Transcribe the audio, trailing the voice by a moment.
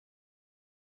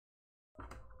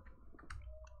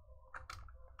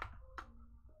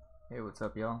Hey, what's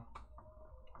up, y'all?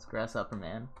 It's Grasshopper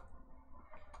Man.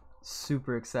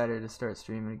 Super excited to start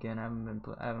streaming again. I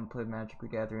haven't played Magic the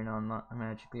Gathering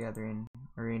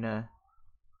Arena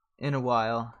in a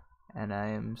while, and I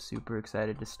am super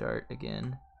excited to start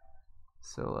again.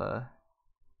 So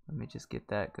let me just get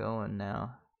that going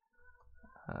now.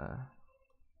 Oh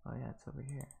yeah, it's over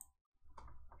here.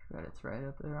 I forgot it's right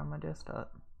up there on my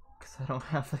desktop because I don't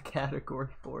have the category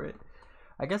for it.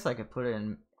 I guess I could put it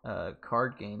in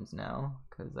card games now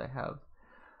because I have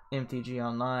MTG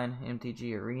Online,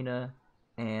 MTG Arena,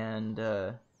 and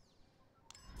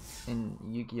in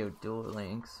Yu-Gi-Oh! Duel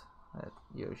Links that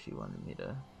Yoshi wanted me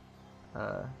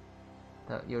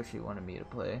to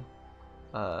play.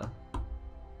 So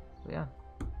yeah,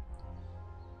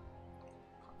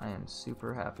 I am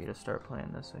super happy to start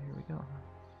playing this. So here we go.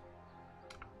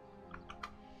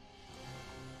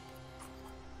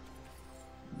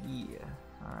 Yeah.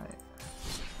 All right.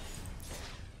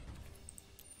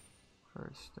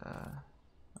 First,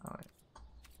 oh wait.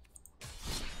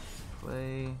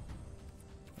 Play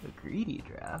the greedy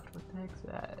draft. What the heck's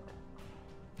that?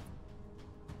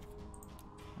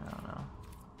 I don't know.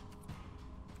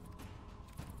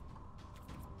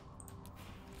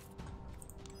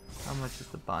 How much is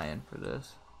the buy-in for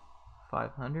this?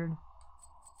 500?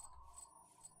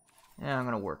 Yeah, I'm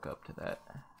gonna work up to that.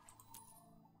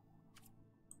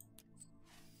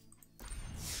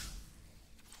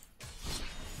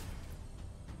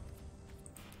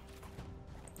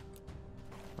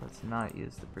 Let's not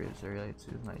use the bruiser, let's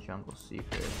use my jungle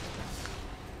secret.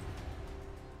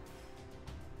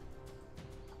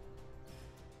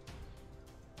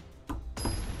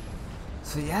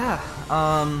 So yeah,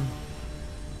 I'm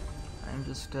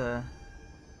just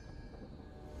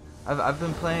I've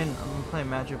been playing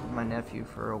Magic with my nephew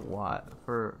for a while,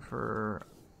 for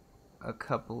a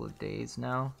couple of days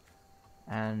now,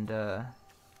 and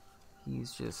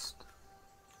he's just,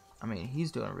 I mean,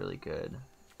 he's doing really good.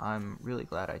 I'm really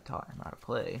glad I taught him how to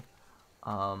play.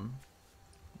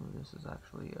 This is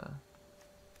actually a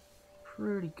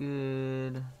pretty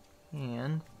good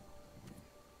hand.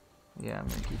 Yeah, I'm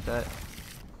gonna keep that.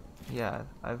 Yeah,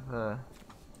 I've been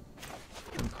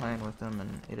playing with him,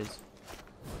 and it's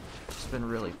been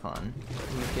really fun.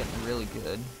 He's getting really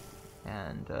good,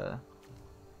 and I'm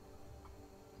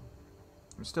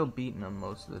still beating him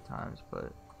most of the times,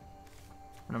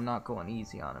 and I'm not going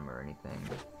easy on him or anything,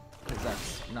 because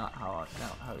that's not how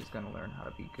he's gonna learn how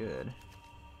to be good.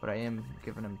 But I am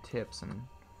giving him tips and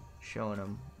showing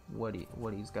him what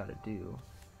he's got to do.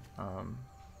 There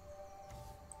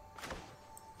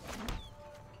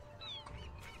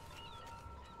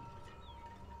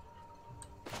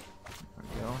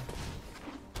we go.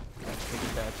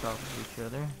 Piggybacks off of each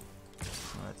other.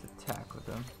 Let's attack with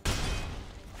them.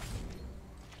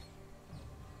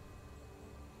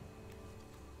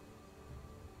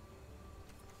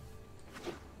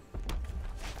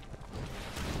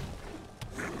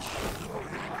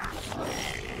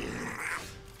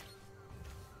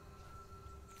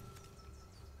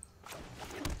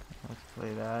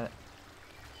 Play that.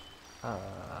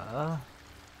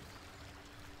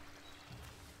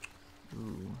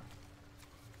 Ooh.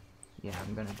 Yeah,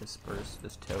 I'm gonna disperse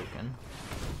this token.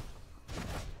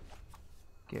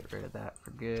 Get rid of that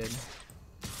for good.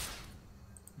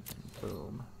 And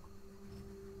boom.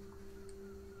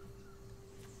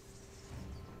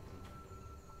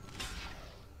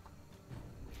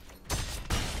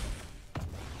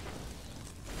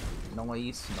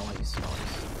 Nice.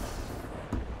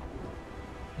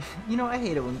 You know, I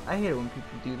hate it when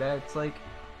people do that. It's like,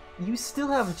 you still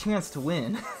have a chance to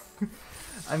win.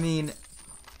 I mean,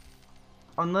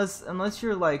 unless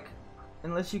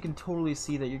you can totally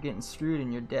see that you're getting screwed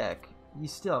in your deck, you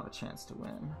still have a chance to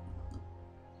win.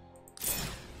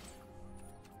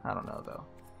 I don't know though.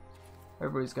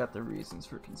 Everybody's got their reasons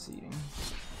for conceding,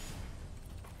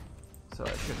 so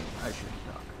I shouldn't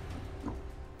talk.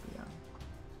 Yeah.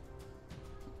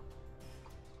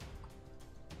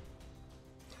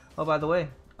 Oh, by the way,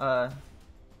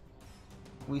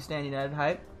 We Stand United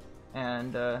hype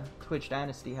and Twitch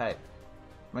Dynasty hype.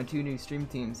 My two new stream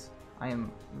teams. I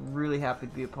am really happy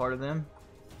to be a part of them,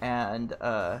 and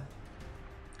I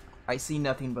see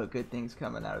nothing but good things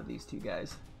coming out of these two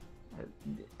guys.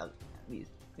 These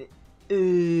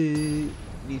two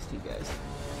guys.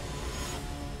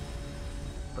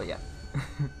 But yeah,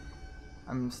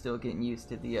 I'm still getting used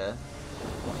to the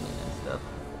pointing and stuff.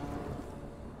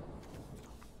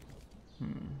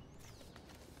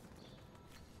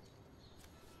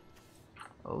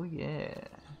 Oh yeah,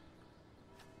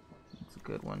 it's a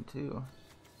good one too.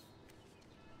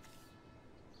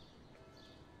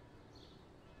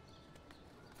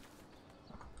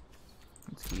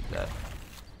 keep that.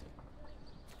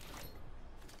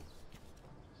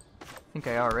 I think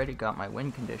I already got my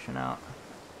win condition out.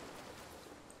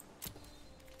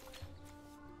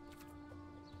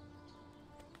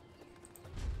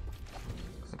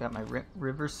 I got my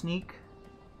river sneak.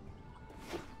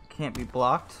 Can't be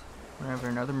blocked. Whenever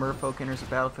another merfolk enters the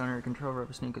battlefield under control,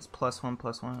 river sneak is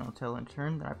 +1/+1 until end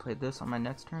turn. Then I play this on my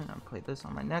next turn. I play this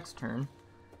on my next turn,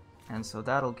 and so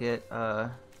that'll get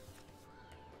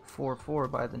 4/4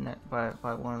 by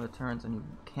by one of the turns, and you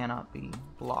cannot be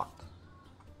blocked.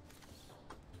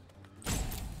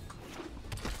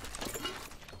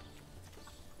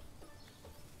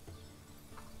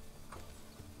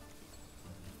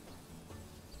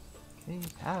 Okay,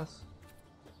 pass.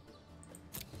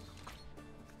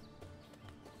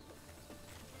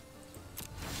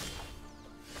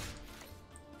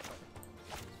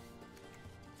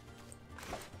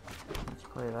 Let's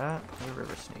play that. Play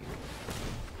river sneak.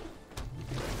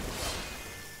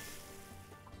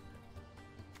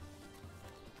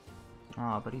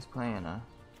 Oh, but he's playing a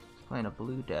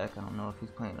blue deck. I don't know if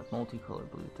he's playing a multicolored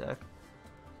blue deck.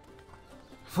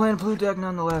 He's playing a blue deck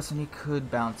nonetheless, and he could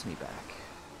bounce me back.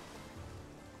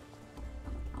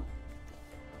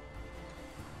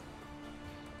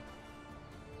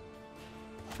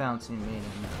 Bouncing meaning,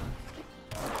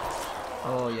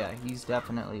 oh yeah, he's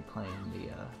definitely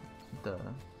playing the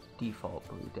default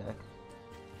blue deck.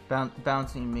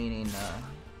 Bouncing meaning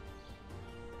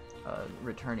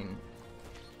returning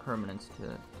permanents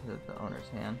to the owner's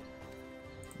hand.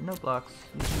 No blocks.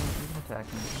 You can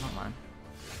attack me. I don't mind.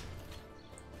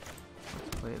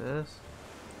 Let's play this.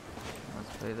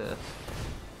 Let's play this.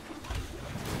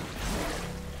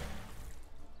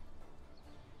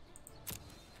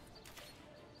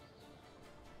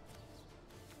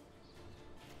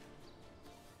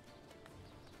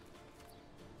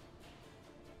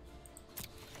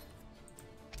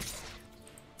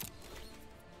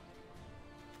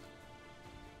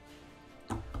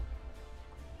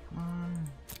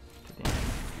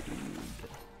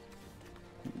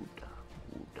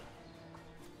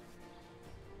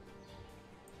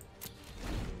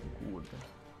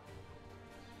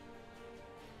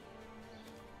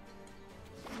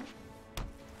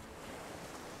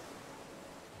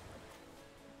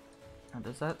 Now,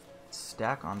 does that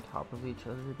stack on top of each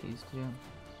other, these two?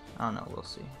 I don't know, we'll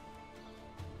see.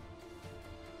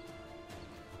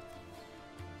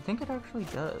 I think it actually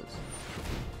does.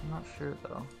 I'm not sure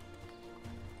though.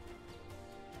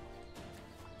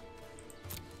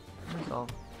 Resolve.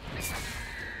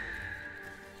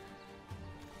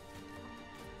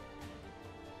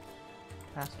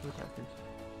 Pass to attackers.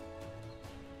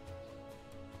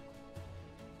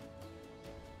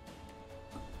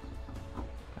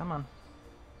 Come on.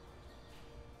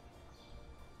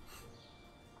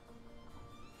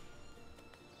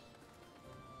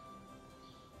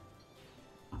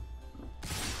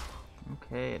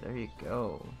 Okay, there you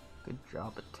go. Good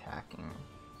job attacking.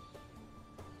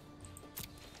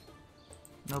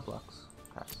 No blocks.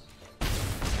 Pass.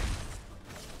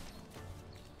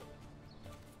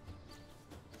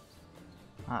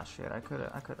 Ah shit, I could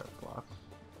have blocked.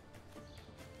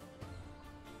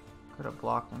 Could have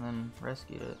blocked and then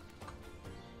rescued it.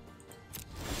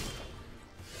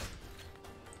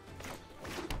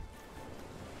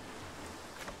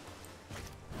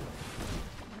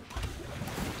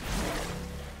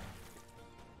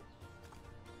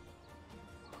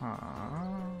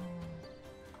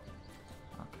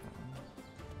 Okay.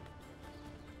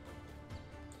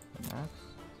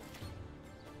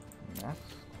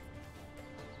 Next.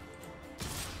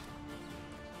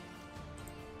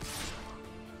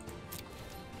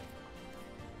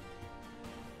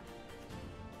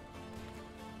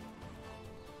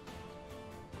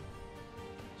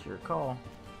 It's your call.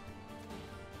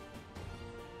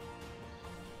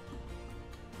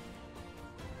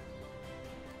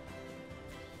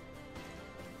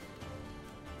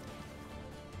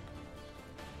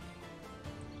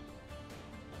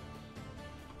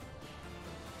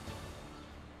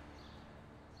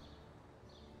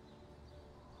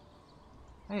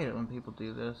 I hate it when people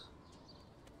do this.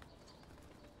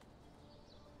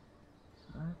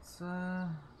 Let's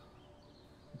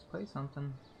play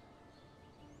something.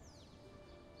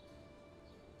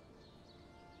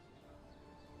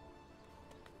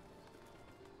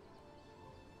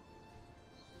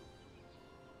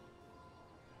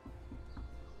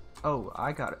 Oh,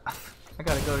 I got it. I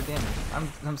gotta go to damage.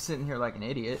 I'm sitting here like an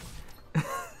idiot.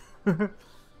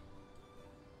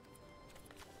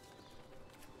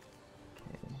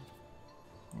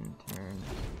 Turn.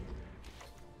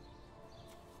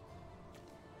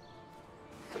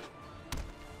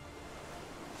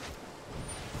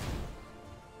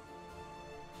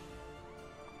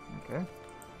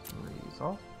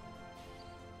 all.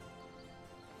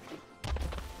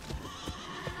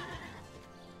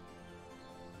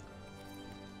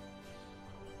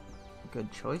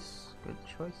 Good choice, good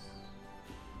choice.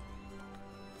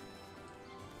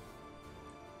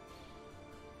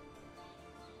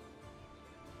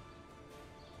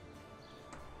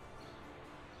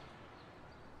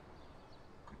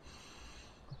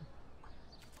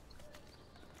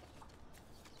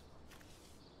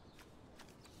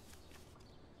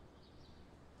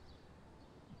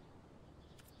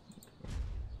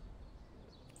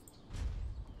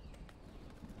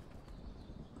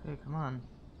 Okay, come on.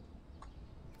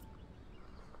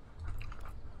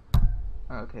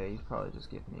 Okay, he's probably just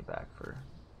giving me back for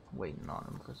waiting on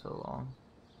him for so long.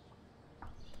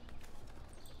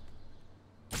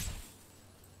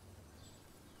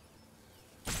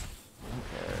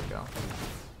 Okay, there we go.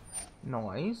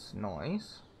 Nice,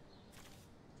 nice.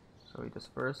 So he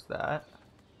dispersed that.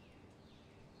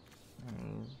 And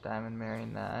he's diamond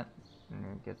marrying that. And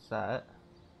he gets that.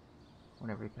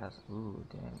 Whenever he casts. Ooh,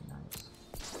 dang, nice.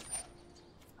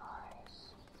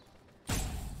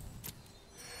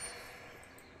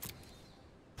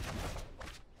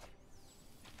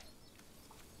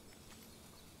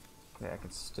 Okay, I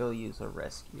can still use a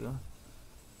rescue.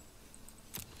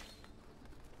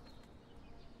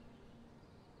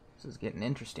 This is getting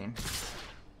interesting.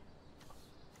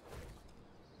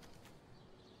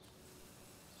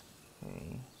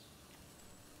 Okay.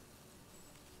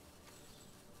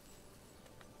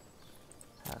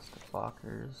 Pass the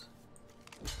blockers.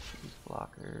 Use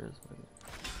blockers. Wait.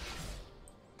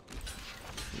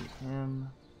 Use him.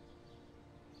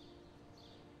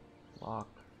 Block.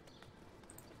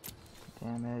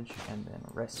 Damage, and then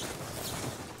rescue.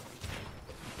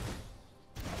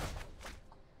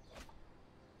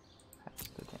 That's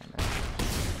the damage.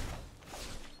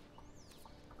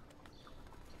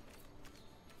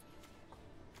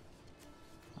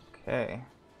 Okay.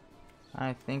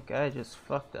 I think I just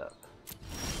fucked up.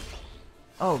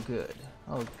 Oh, good.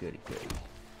 Oh, goody goody.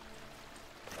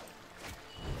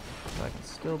 So I can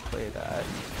still play that.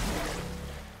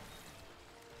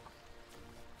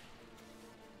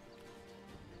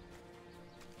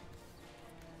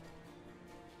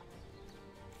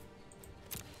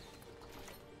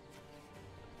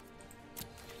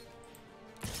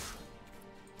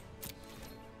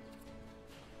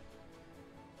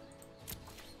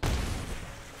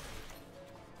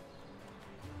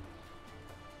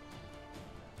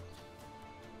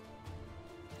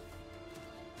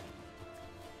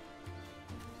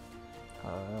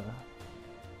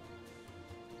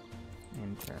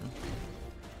 Intern.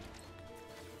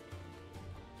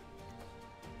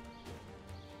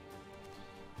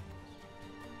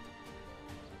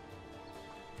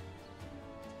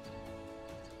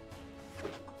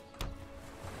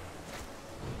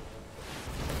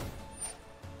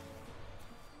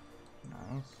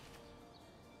 Nice.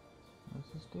 What does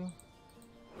this do?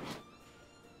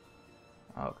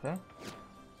 Okay.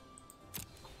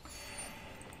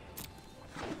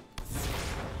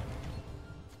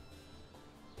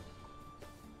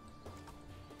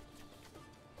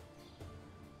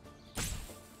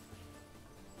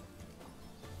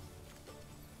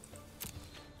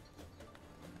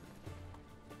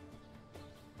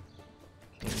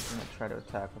 Try to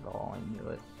attack with all, I knew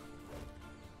it.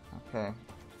 Okay.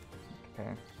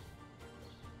 Okay.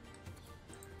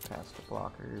 Pass the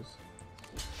blockers.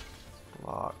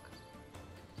 Block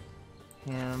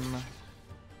him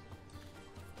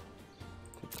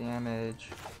to damage,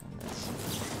 and then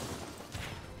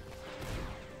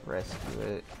rescue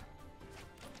it.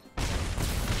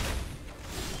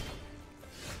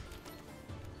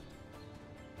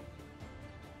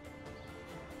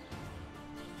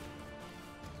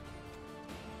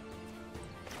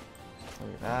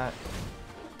 Play that.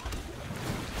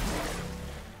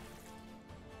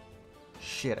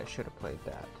 Shit, I should have played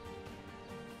that.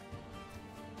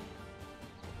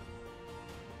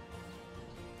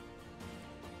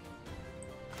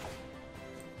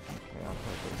 Okay, I'll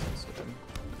play this instead.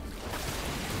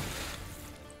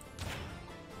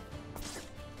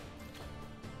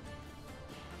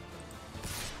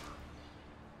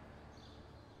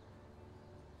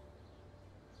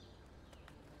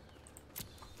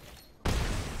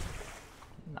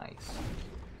 Nice.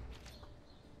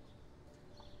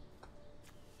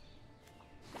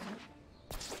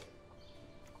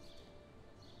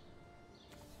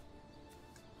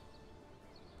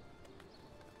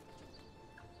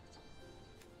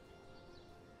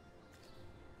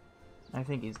 I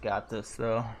think he's got this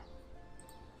though.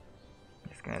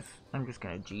 I'm just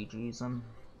gonna GG's him.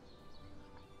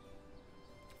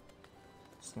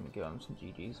 Just gonna give him some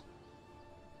GG's.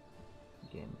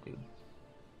 game, dude.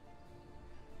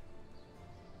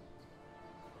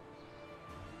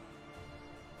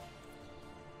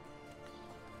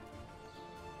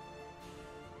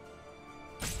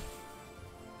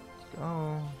 Let's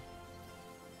go.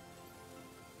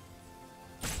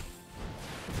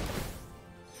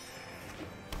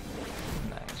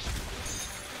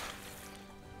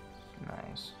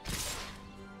 Nice.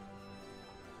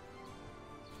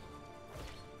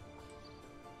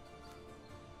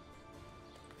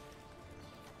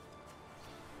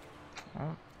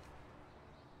 Oh.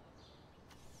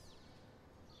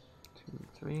 2,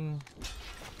 3.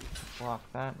 Block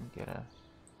that and get a.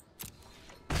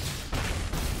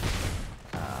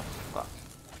 Fuck.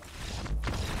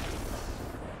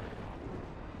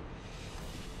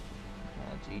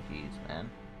 Yeah, GG's, man.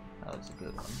 That was a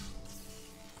good one.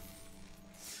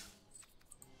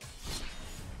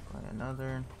 Play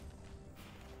another.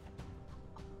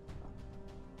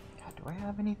 God, do I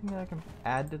have anything that I can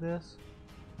add to this?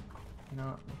 You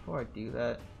know, before I do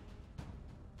that,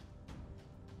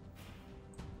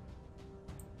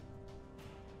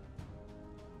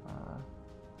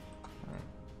 wait,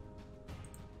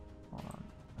 hold on,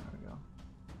 there we go.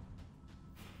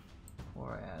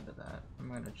 Before I add to that, I'm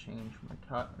gonna change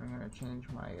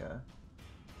my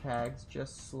tags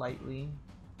just slightly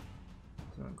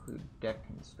to include deck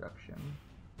construction.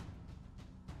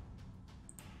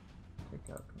 Take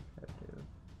out competitive.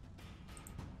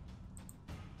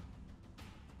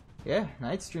 Yeah,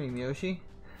 night stream, Yoshi.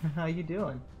 How you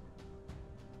doing?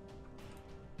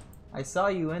 I saw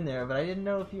you in there, but I didn't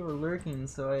know if you were lurking,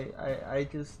 so I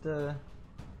just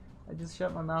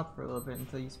shut my mouth for a little bit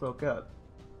until you spoke up.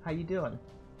 How you doing?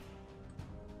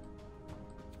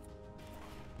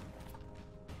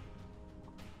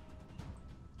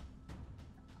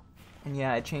 And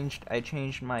yeah, I changed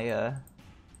my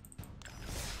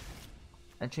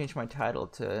title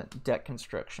to deck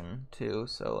construction too,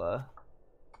 so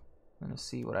I'm gonna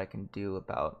see what I can do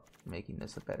about making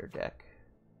this a better deck.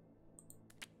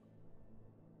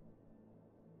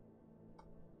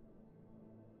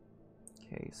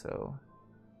 Okay, so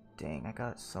dang, I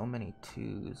got so many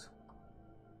 2s.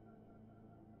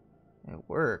 It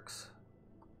works,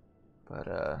 but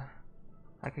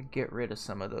I could get rid of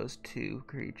some of those 2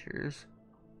 creatures.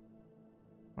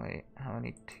 Wait, how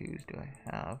many 2s do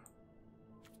I have?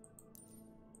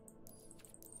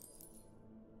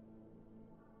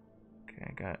 Okay,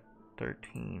 I got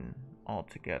 13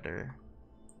 altogether.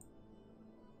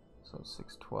 So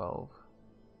 6, 12,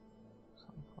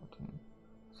 7, 14.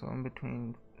 So in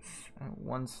between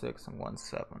 1, 6 and 1,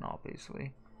 7,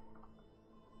 obviously.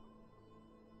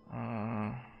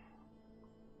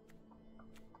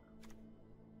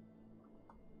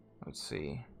 Let's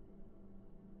see.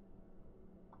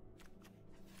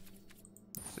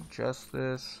 Let's adjust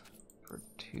this for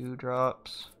 2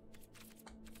 drops.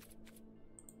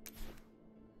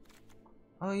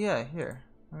 Oh yeah, here.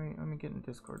 Let me get in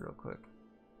Discord real quick.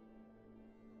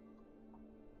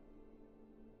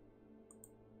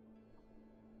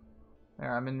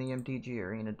 There, I'm in the MTG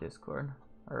Arena Discord,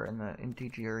 or in the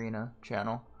MTG Arena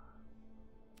channel.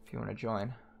 If you want to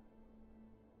join.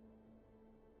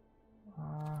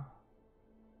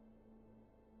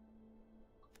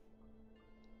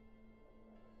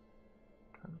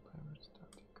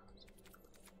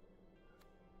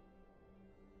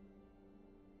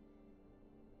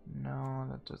 No,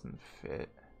 that doesn't fit.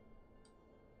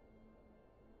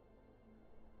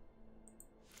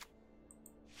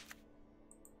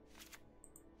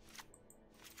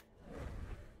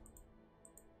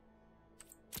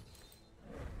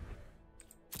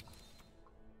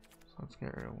 So let's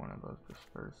get rid of one of those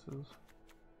disperses.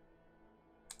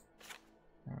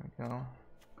 There we go.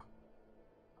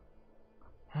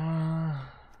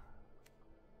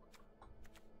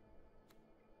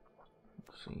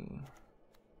 Let's see.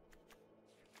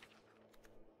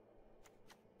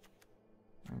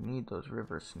 I need those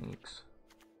river sneaks.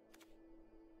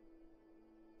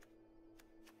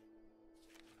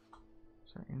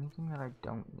 Is there anything that I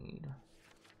don't need?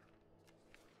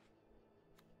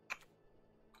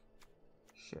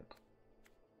 Shit.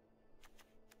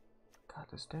 God,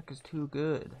 this deck is too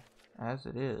good as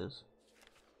it is.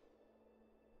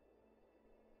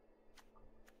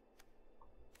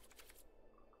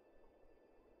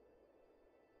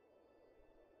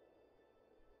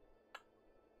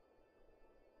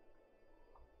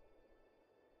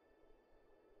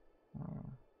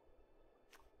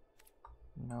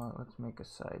 You know what, let's make a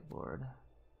sideboard.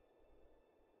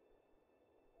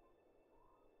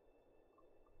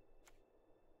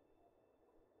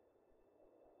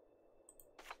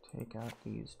 Take out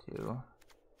these 2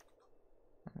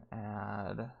 and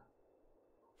add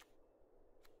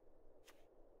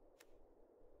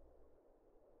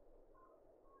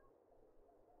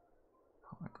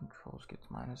My controls gets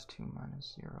 -2,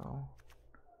 -0.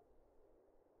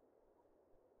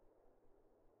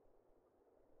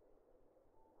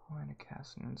 I'm going to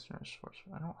cast an instant or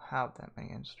sorcery. I don't have that many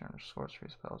instant or sorcery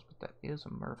spells, but that is a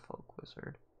merfolk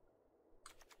wizard.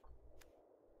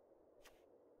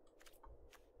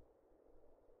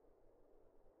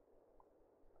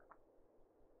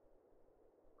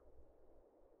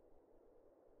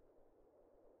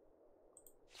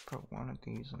 Let's put one of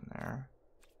these in there.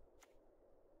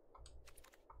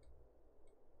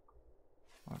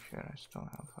 Oh shit, I still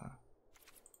have a...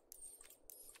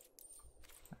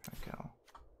 There we go.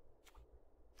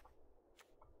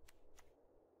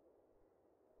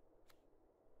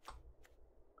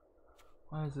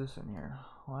 Why is this in here?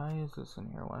 Why is this in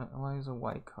here? Why is a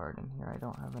white card in here? I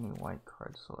don't have any white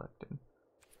cards selected.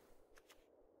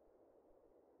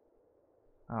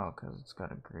 Oh, because it's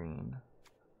got a green.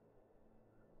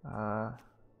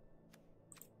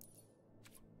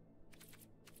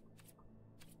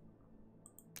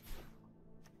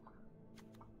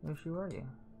 Yoshi, where are you?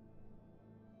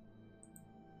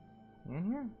 You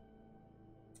in here?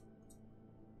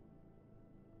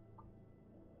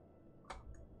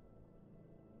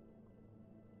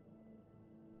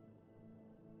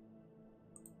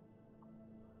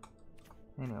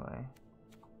 Anyway.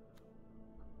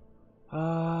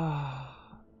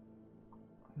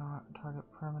 Not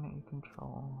target permanent you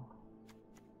control.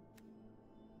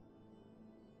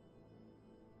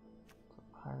 It's a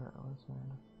pirate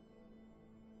wizard.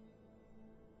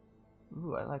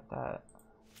 Ooh, I like that.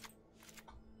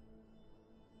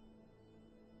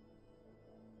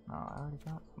 No, I already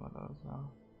got some of those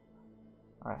though.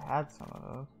 Or I had some of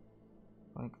those.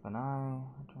 Blink of an eye,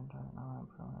 return target 9,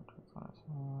 permanent twist on his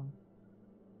hand.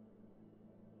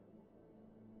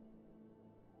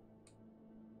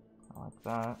 I like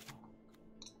that.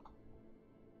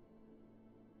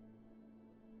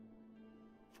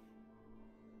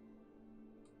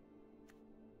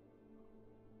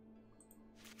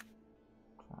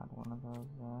 Add one of those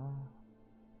there.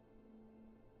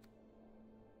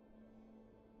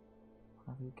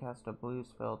 If you cast a blue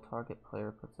spell, target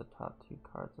player puts the top 2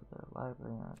 cards of their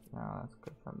library. No, that's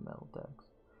good for mill decks.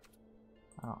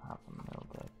 I don't have a mill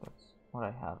deck. That's what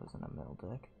I have isn't a mill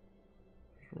deck.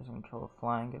 Choose control of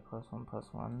flying, get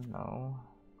 +1/+1. No.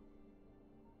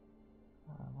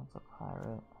 What's a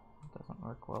pirate? It doesn't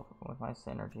work well with my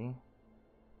synergy.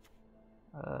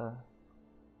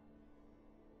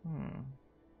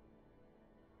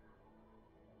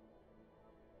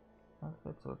 That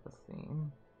fits with the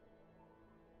theme.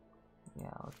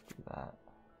 Yeah, let's do that.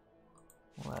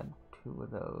 We'll add 2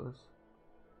 of those.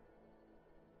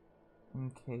 In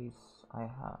case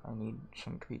I need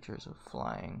some creatures with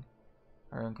flying.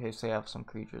 Or in case they have some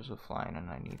creatures with flying and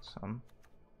I need some.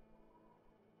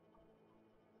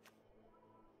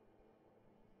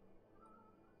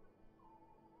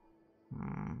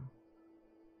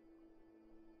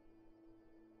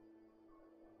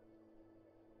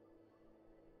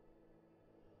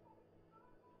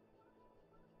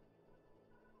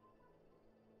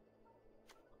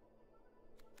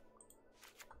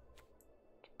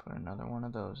 Put another one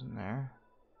of those in there.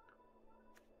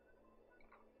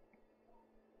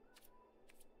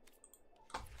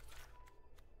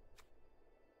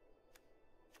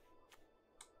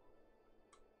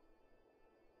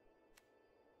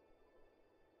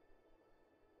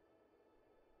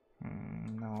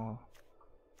 No.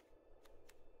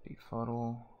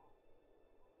 Befuddle.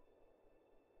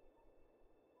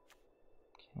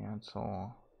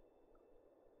 Cancel.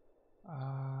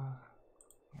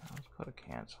 Yeah, let's put a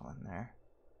cancel in there.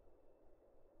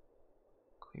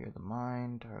 Clear the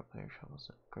mind. Target player shovels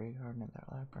a graveyard in their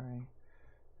library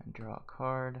and draw a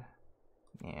card.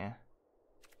 Yeah.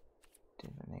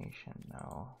 Divination,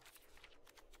 no.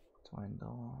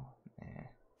 Dwindle, eh.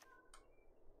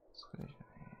 Exclusion,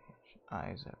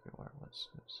 eyes everywhere. What's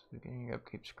this? Beginning your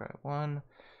upkeep, scry 1.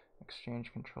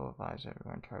 Exchange control of eyes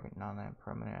everywhere and target non-land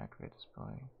permanent. Activate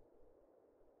display.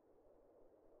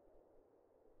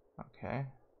 Okay.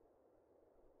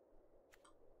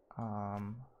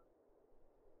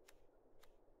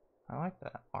 I like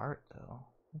that art though.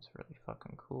 It's really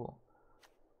fucking cool.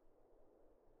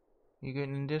 You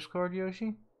getting in Discord,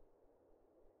 Yoshi?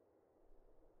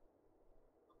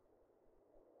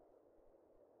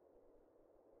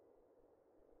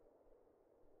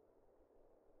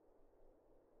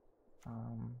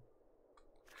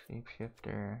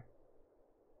 Shapeshifter.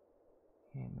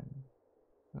 Human.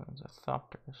 Oh, it's a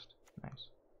Thopterist. Nice.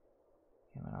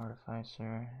 Human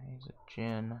Artificer. He's a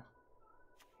Djinn.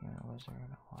 Human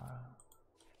Wizard.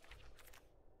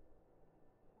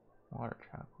 Water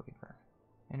Trap Weaver.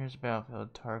 Enters the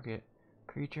battlefield. Target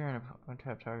Creature and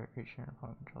untap target creature and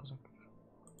opponent controls.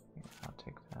 Yeah, I'll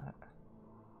take that.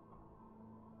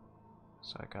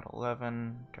 So I got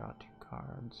 11. Draw 2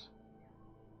 cards.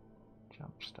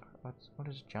 Jumpstart. What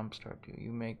does Jumpstart do?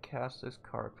 You may cast this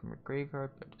card from your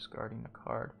graveyard by discarding a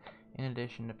card, in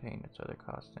addition to paying its other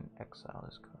cost, and exile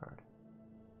this card.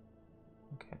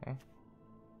 Okay.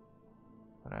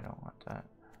 But I don't want that.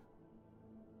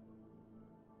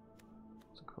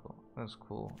 It's cool. That's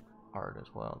cool art as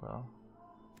well, though.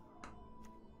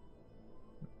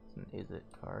 It's an Is It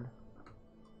card.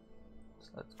 So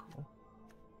that's cool.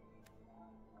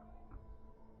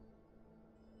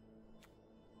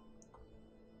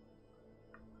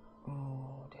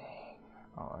 Oh, dang.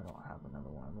 Oh, I don't have another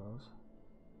one of those.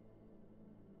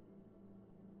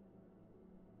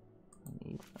 I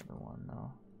need another one,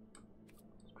 though.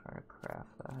 Let's try to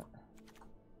craft that.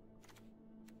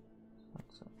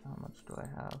 How much do I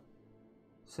have?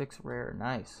 6 rare.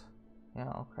 Nice. Yeah,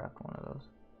 I'll craft one of those.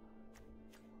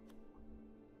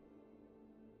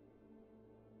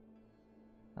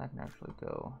 I can actually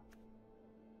go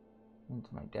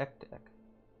into my deck.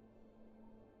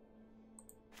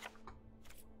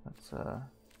 Let's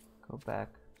go back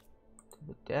to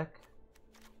the deck.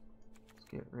 Let's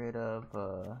get rid of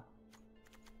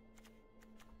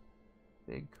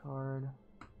big card.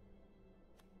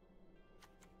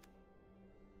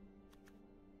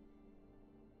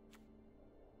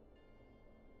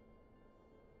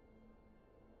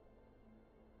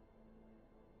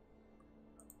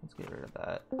 Let's get rid of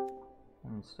that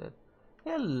instead.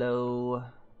 Hello,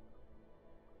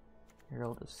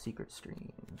 Herald of Secret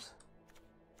Streams.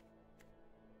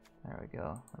 There we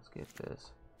go. Let's get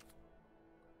this.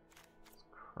 Let's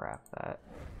craft that.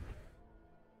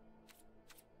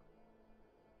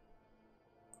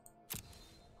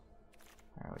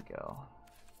 There we go.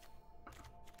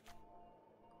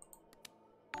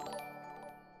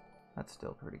 That's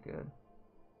still pretty good.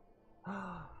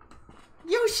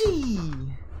 Yoshi!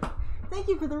 Thank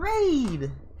you for the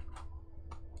raid!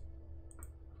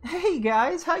 Hey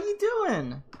guys, how you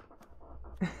doing?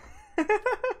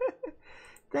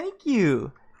 Thank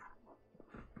you.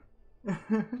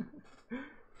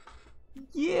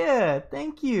 Yeah,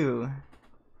 thank you.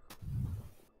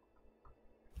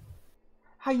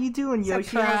 How you doing, Yoshi?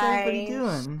 Surprise. How's everybody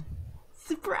doing?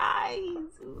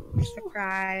 Surprise! Ooh.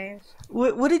 Surprise.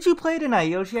 What did you play tonight,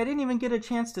 Yoshi? I didn't even get a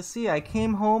chance to see. I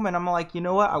came home and I'm like, you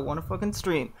know what? I want to fucking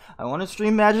stream. I want to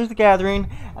stream Magic the Gathering,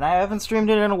 and I haven't streamed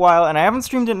it in a while, and I haven't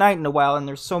streamed at night in a while, and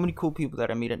there's so many cool people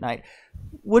that I meet at night.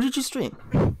 What did you stream?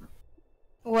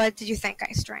 What did you think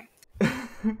I streamed?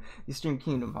 You streamed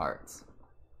Kingdom Hearts.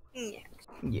 Yeah.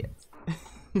 Yes.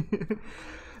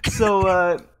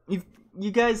 So,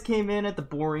 you guys came in at the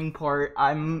boring part.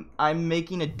 I'm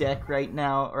making a deck right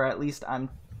now, or at least I'm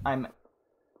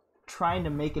trying to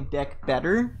make a deck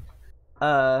better.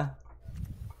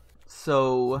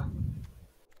 So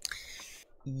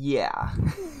yeah.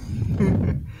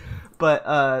 But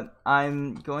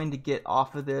I'm going to get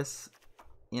off of this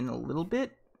in a little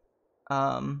bit.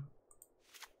 Ooh,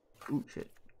 shit.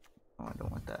 Oh, I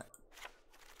don't want that.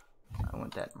 I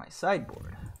want that in my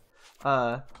sideboard.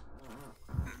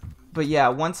 But yeah,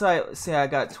 once I say I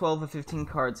got 12 of 15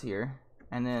 cards here,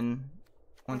 and then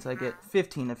once I get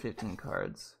 15 of 15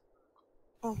 cards,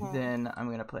 then I'm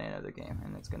going to play another game,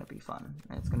 and it's going to be fun,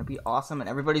 and it's going to be awesome, and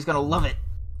everybody's going to love it.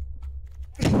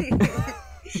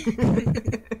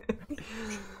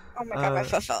 Oh my god, my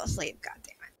foot fell asleep, god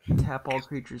damn it. Tap all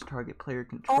creatures target player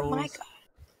controls. Oh my god.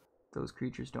 Those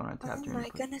creatures don't untap Oh during my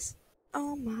goodness.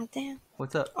 Oh my damn.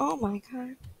 What's up? Oh my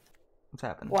god. What's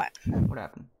happened? What? What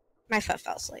happened? My foot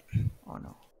fell asleep. Oh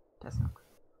no. That's not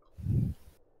good.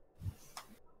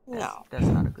 No. That's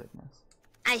not a goodness.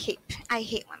 I hate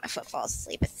when my foot falls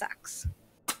asleep. It sucks.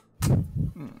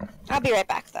 I'll be right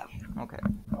back though. Okay.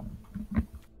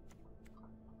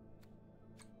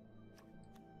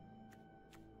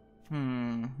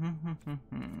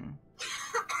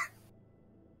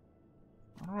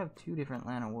 I have 2 different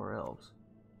Land of War Elves.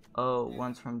 Oh,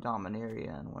 one's from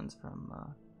Dominaria and one's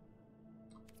from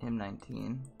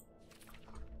M19.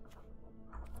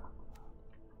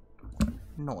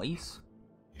 Noise.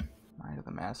 Might of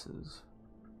the Masses.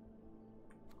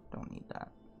 Don't need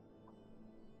that.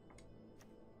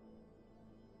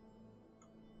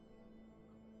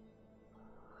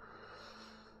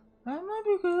 That might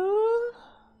be good.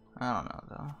 I don't know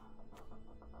though.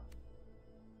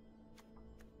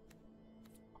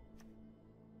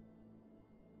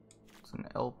 It's an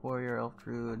elf warrior, elf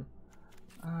druid.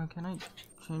 Can I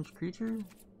change creatures?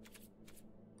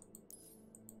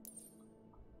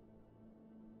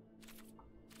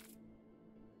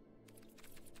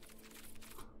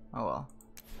 Oh well.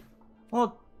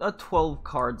 Well, a 12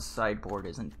 card sideboard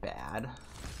isn't bad.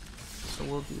 So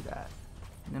we'll do that.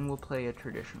 And then we'll play a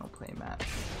traditional play match.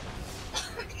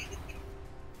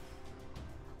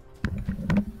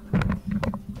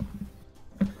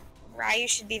 Ryu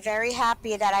should be very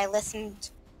happy that I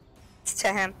listened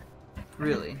to him.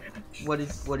 Really? What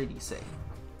did he say?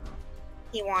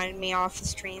 He wanted me off the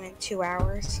stream in 2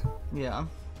 hours. Yeah.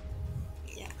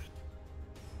 Yeah.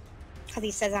 Because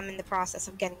he says I'm in the process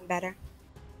of getting better.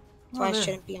 So Oh, I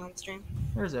shouldn't be on stream.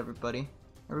 There's everybody.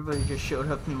 Everybody just showed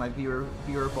up in my viewer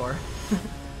bar.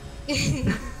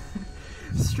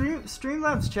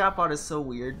 Streamlabs chatbot is so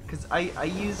weird because I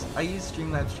use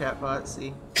Streamlabs chatbot.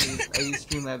 See, I use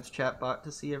Streamlabs chatbot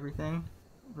to see everything,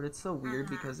 but it's so weird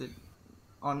because it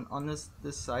on this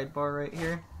sidebar right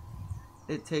here,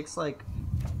 it takes like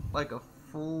a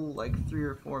full 3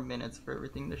 or 4 minutes for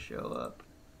everything to show up.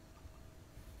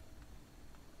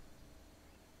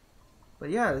 But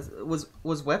yeah, was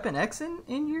Weapon X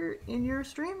in your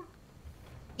stream?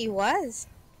 He was.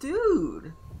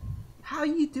 Dude, how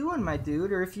you doing, my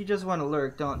dude? Or if you just want to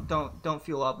lurk, don't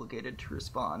feel obligated to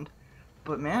respond.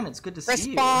 But man, it's good to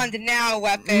see you. Respond now,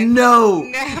 Weapon. No,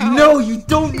 No, no, you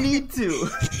don't need to.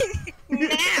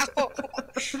 Now.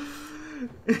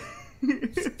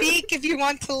 Speak if you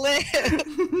want to live.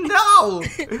 No,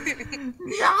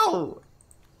 no.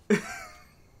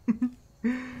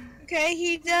 Okay,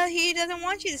 he doesn't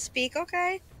want you to speak.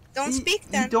 Okay, don't speak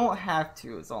then. You don't have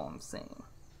to. Is all I'm saying.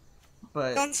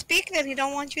 But don't speak then. He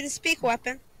don't want you to speak,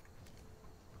 Weapon.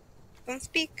 Don't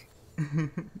speak.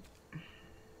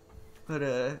 But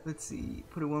let's see.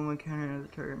 Put a 1/1 counter on the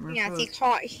target. Yeah,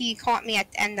 he caught me at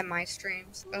the end of my stream.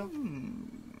 So.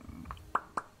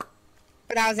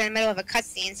 But I was in the middle of a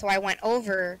cutscene, so I went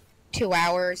over 2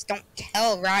 hours. Don't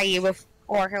tell Ryu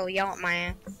or he'll yell at my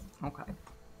ass. Okay.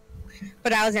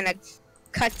 But I was in a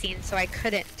cutscene, so I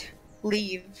couldn't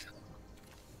leave.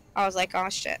 I was like, oh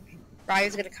shit.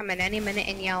 Ryu's gonna come in any minute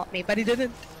and yell at me, but he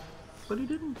didn't. But he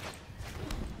didn't.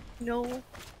 No.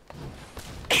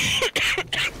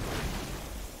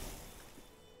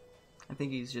 I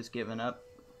think he's just given up.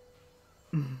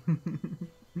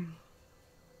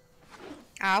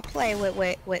 I'll play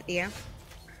with you.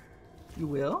 You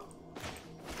will?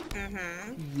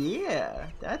 Mm-hmm. Yeah,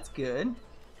 that's good.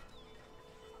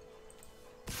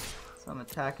 So I'm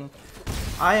attacking.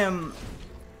 I'm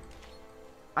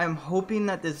hoping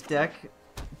that this deck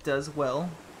does well,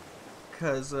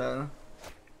 cause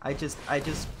I just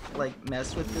like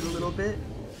mess with it a little bit.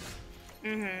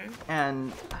 Mm-hmm.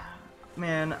 And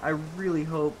man, I really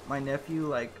hope my nephew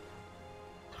like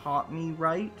taught me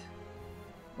right,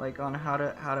 like on how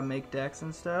to make decks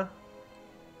and stuff.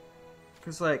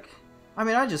 Cause like, I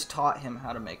mean, I just taught him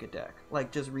how to make a deck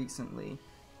like just recently,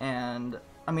 and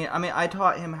I mean, I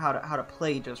taught him how to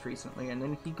play just recently, and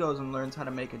then he goes and learns how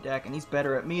to make a deck, and he's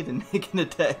better at me than making a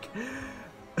deck.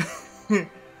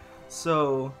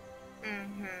 So,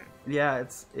 yeah,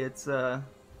 it's a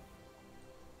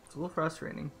little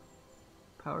frustrating.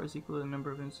 Power is equal to the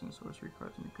number of instant sorcery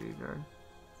cards in the graveyard.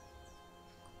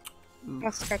 Oof.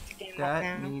 Let's start the game up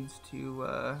That now. needs to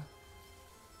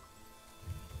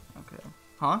okay.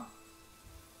 Huh?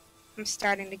 I'm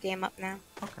starting the game up now.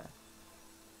 Okay.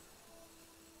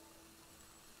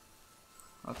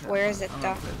 Okay. Where is it, I'm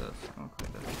though? gonna play this. I'm gonna play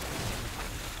this.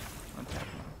 Okay.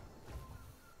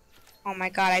 Oh my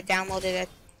god, I downloaded a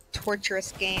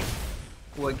torturous game.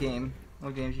 What game?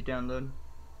 What games you download?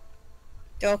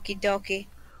 Doki Doki.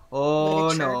 Oh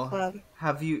Literature no! Club.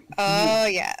 Have you? Oh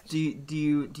yeah. Do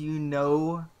you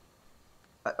know?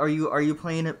 Are you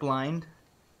playing it blind?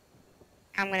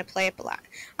 I'm gonna play it blind.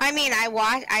 I mean,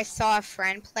 I saw a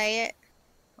friend play it.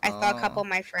 I saw a couple of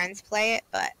my friends play it,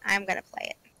 but I'm gonna play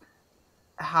it.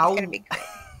 How? It's gonna be great.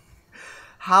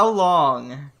 How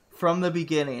long from the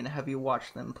beginning have you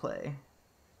watched them play?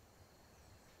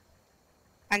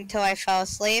 Until I fell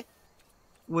asleep.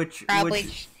 Which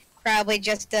Probably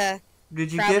just the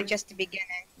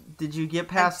beginning. Did you get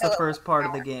past the first part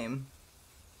of the game?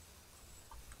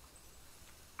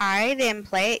 I didn't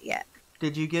play it yet.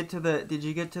 Did you get to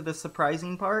the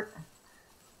surprising part?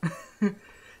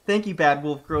 Thank you, Bad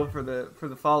Wolf Girl, for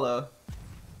the follow.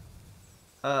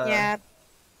 Yeah.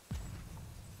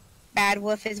 Bad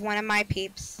Wolf is one of my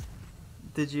peeps.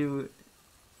 Did you?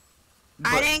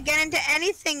 I didn't get into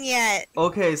anything yet.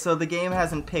 Okay, so the game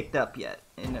hasn't picked up yet.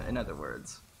 In other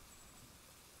words.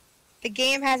 The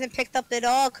game hasn't picked up at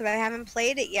all because I haven't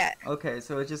played it yet. Okay,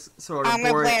 so it's just sort of. I'm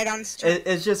gonna play it on stream.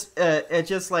 It's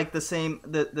just like the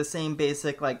same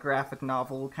basic like graphic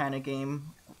novel kind of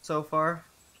game so far.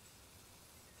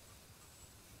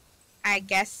 I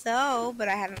guess so, but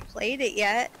I haven't played it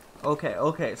yet.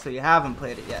 Okay, so you haven't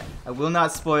played it yet. I will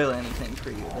not spoil anything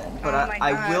for you then, but Oh my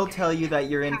I will God. tell you that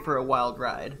you're in for a wild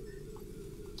ride.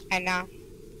 I know.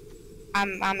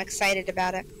 I'm excited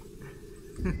about it.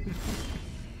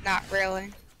 Not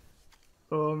really.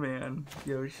 Oh man,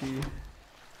 Yoshi.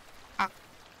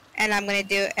 And I'm gonna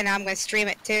do it, and I'm gonna stream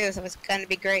it too, so it's gonna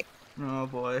be great. Oh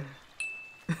boy.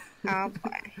 Oh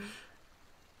boy.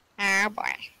 Oh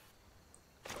boy.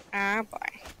 Oh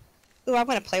boy. Ooh, I'm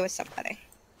gonna play with somebody.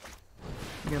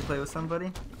 You gonna play with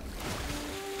somebody?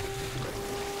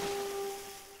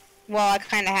 Well, I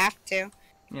kind of have to,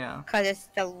 Yeah. cause it's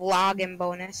the login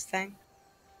bonus thing.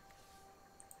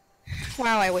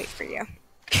 While I wait for you.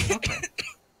 Okay.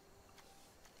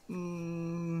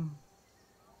 Mm,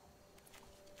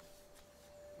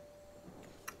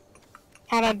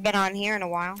 Haven't been on here in a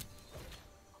while.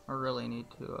 I really need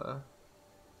to,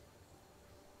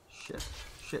 Shit.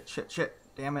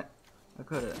 Damn it. I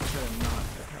could've not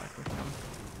attacked with him.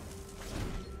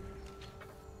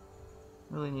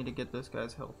 Really need to get this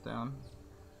guy's health down.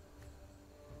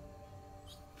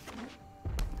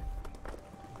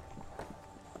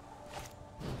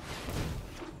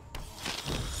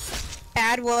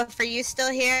 Bad Wolf, are you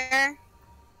still here?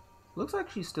 Looks like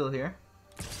she's still here.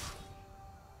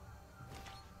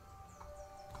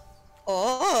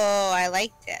 Oh, I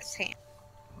like this hand.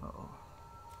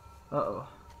 Uh-oh.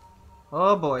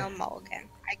 Oh boy. No mulligan.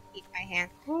 I keep my hand.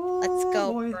 Oh, Let's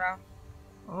go, boy. bro.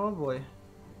 Oh boy.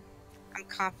 I'm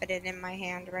confident in my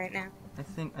hand right now. I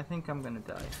think I'm gonna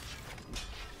die.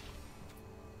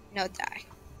 No die.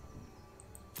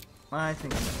 I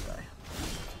think I'm gonna die.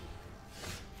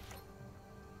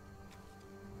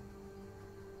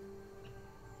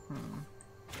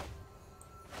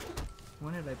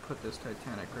 When did I put this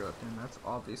Titanic growth in? That's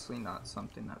obviously not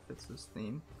something that fits this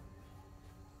theme.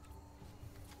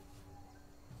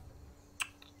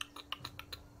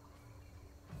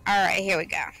 Alright, here we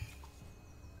go.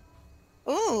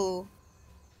 Ooh.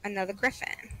 Another griffin.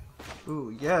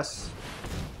 Ooh, yes.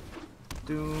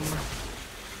 Doom.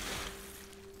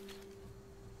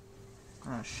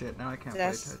 Oh shit, now I can't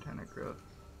play Titanic growth.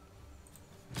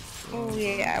 Oh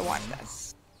yeah, I want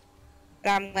this. But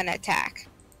I'm gonna attack.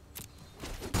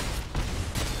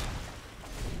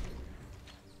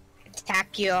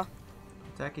 Attack you.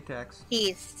 Attacky tax.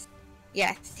 He's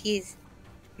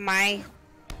my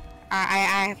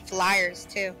I have flyers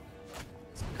too.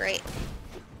 It's great.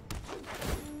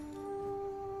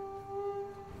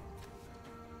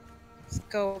 Let's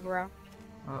go, bro.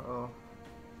 Uh-oh.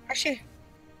 Actually,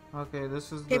 Okay,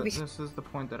 this is the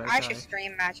point that I die. should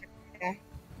stream magic one day.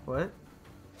 What?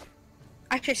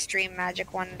 I should stream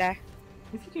magic one day.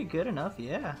 If you get good enough,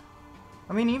 yeah.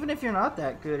 I mean, even if you're not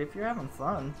that good, if you're having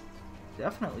fun,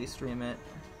 definitely stream it.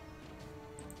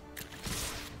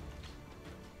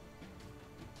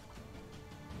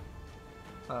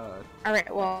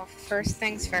 Alright, well, first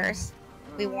things first.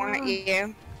 We want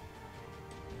you.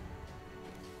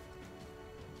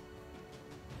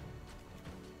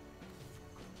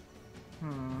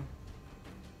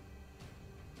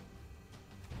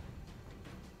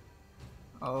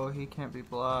 Oh, he can't be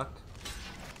blocked.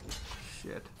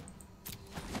 Shit.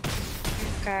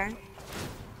 Okay.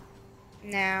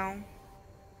 Now.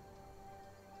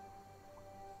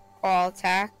 All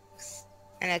attacks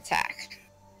and attack.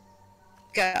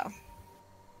 Go.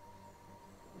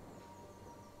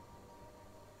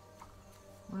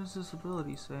 What does this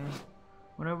ability say?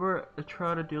 Whenever a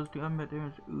Trotta deals combat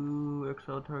damage,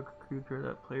 exile target creature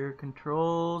that player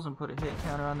controls and put a hit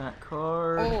counter on that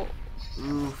card. Oh.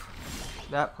 Oof.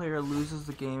 That player loses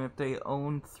the game if they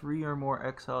own 3 or more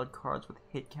exiled cards with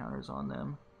hit counters on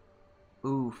them.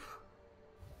 Oof.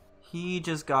 He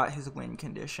just got his win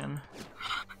condition.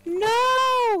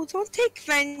 No! Don't take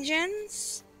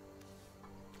vengeance!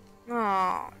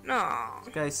 Oh, no.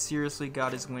 This guy seriously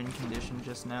got his win condition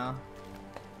just now.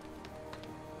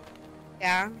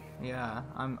 Yeah? Yeah,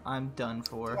 I'm done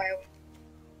for. Do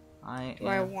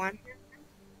I want him?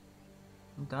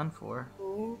 I'm done for.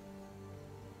 Ooh.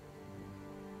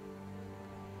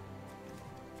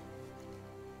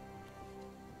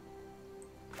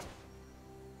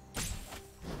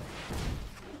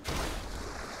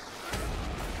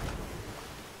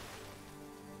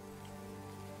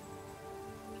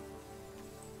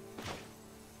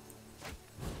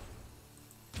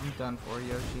 I'm done for,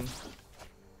 Yoshi.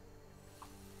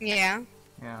 Yeah,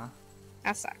 Yeah.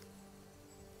 that sucks.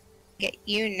 Get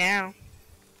you now.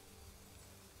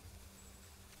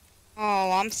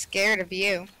 Oh, I'm scared of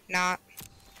you. Not.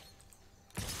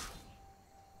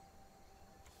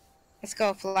 Let's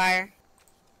go, flyer.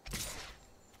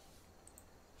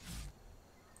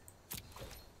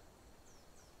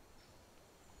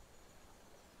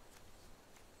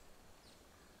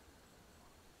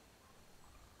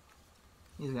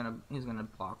 He's gonna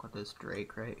block with this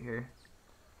Drake right here.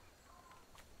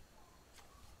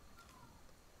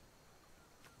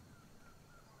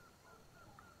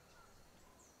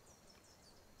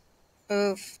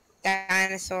 Oof.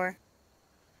 Dinosaur.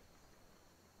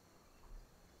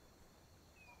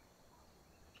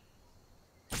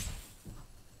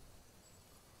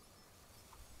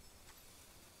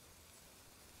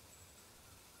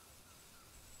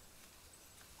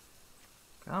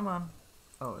 Come on.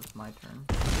 Oh, it's my turn.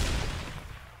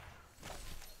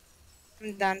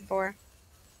 I'm done for.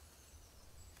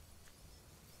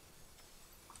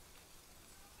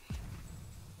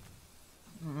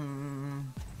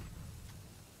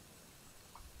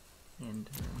 End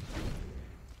turn.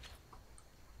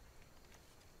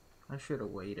 I should have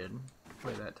waited to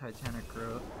play that Titanic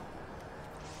growth.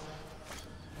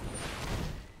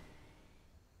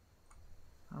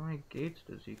 How many gates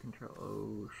does he control?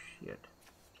 Oh shit.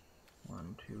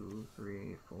 1, 2,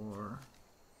 3, 4.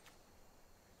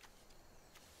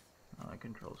 Oh, he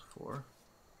controls 4.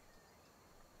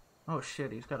 Oh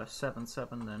shit, he's got a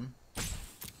 7/7 then.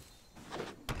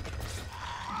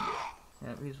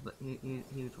 Yeah, he's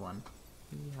one.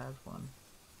 He has one.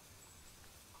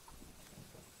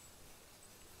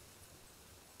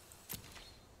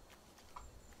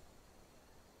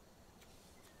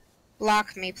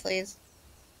 Block me, please.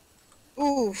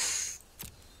 Oof.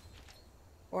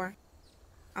 4.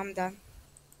 I'm done.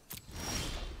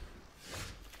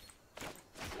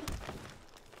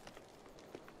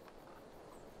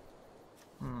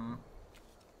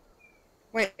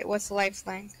 Wait, what's the life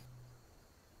length?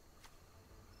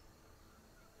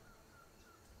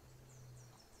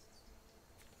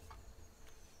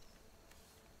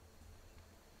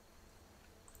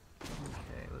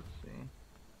 Okay, let's see.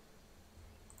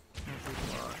 Every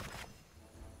block.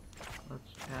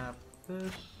 Let's tap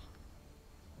this.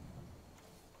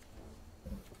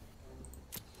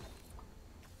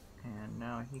 And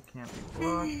now he can't be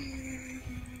blocked.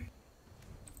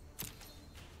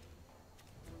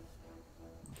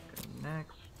 Let's go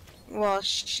next. Well,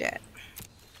 shit.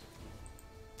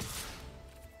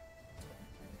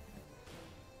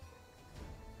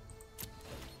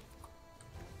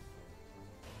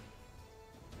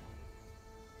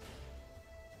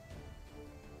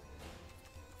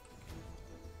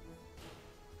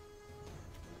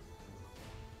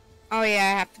 Oh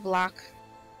yeah, I have to block.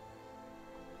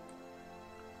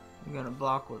 You're gonna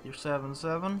block with your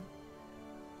 7/7?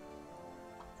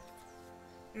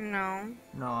 No.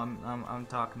 No, I'm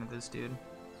talking to this dude.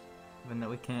 Even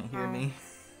though he can't hear Oh. me.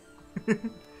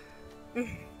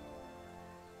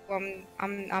 Well,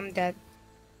 I'm dead.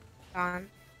 Gone.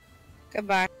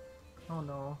 Goodbye. Oh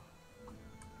no.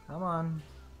 Come on.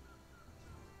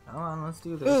 Come on, let's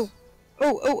do this. Ooh.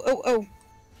 Oh.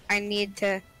 I need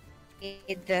this.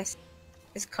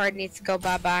 This card needs to go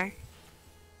bye-bye.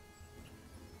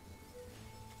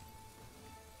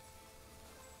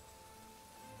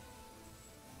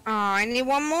 Oh, I need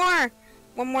one more.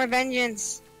 One more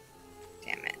vengeance.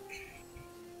 Damn it.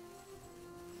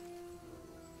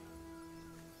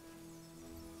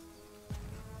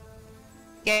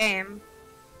 Game.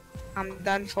 I'm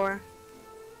done for.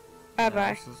 Bye-bye.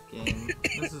 Yeah, this is game.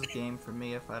 This is game for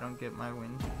me if I don't get my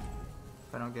win.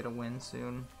 If I don't get a win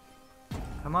soon.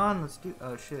 Come on, let's do.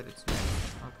 Oh shit, it's me.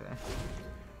 Okay.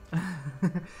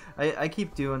 I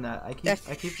keep doing that. I keep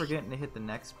forgetting to hit the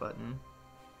next button.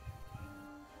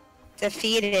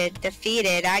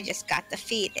 Defeated. I just got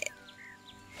defeated.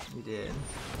 You did.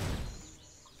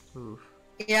 Oof.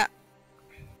 Yeah.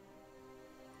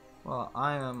 Well,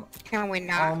 I am Can we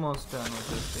not? almost done with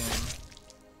this game.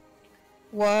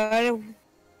 What?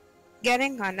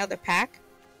 Getting another pack?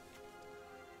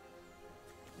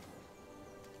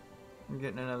 I'm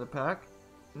getting another pack.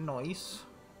 Nice.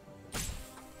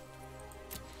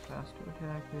 Faster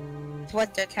attackers.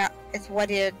 It's what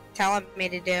you're telling me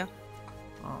to do.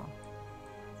 Oh.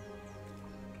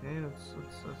 Okay, let's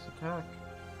attack.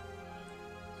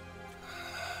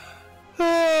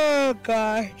 Oh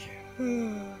god.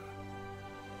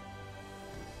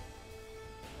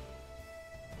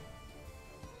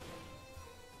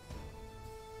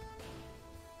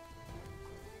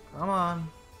 Come on.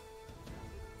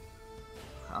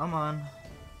 Come on.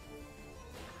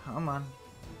 Come on.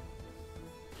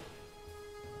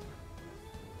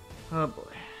 Oh boy.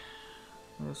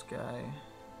 This guy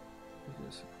is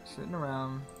just sitting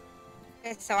around.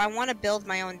 Okay, so I want to build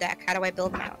my own deck. How do I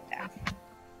build my own deck?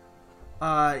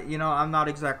 You know, I'm not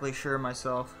exactly sure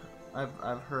myself.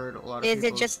 I've heard a lot of Is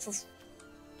people.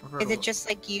 it just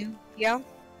like you, yo?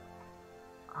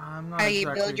 I'm not How exactly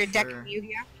you build your sure. deck in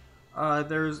Yu-Gi-Oh?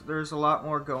 There's a lot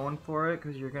more going for it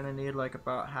because you're gonna need like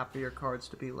about half of your cards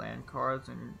to be land cards,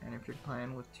 and if you're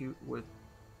playing with two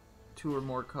or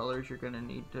more colors, you're gonna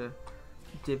need to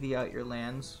divvy out your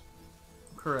lands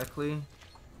correctly.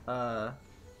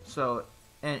 So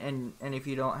and if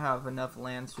you don't have enough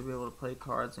lands to be able to play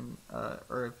cards, and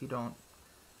or if you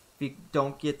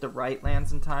don't get the right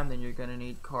lands in time, then you're gonna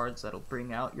need cards that'll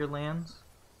bring out your lands.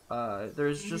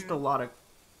 There's just a lot of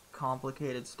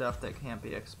complicated stuff that can't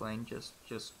be explained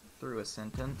just through a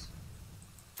sentence.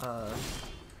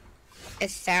 It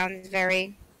sounds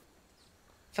very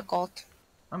difficult.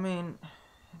 I mean,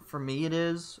 for me it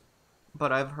is,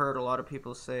 but I've heard a lot of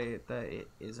people say that it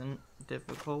isn't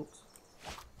difficult,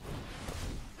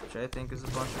 which I think is a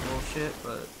bunch of bullshit,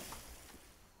 but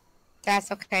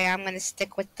That's okay. I'm gonna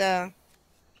stick with the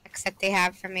decks that they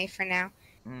have for me for now.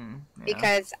 yeah.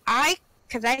 Because I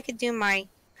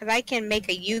can make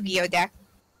a Yu-Gi-Oh deck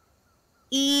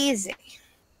easy.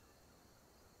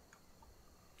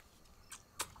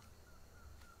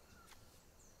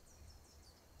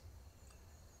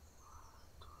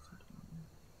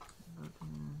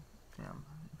 Damn,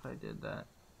 if I did that,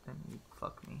 then you'd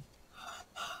fuck me.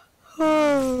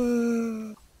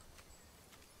 So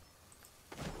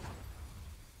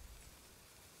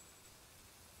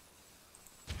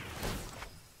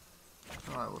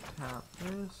I will tap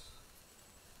this.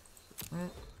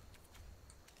 Submit.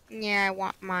 Yeah, I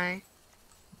want my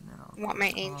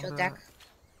angel deck.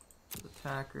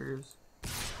 Attackers.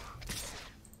 And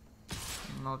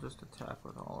I'll just attack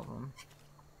with all of them.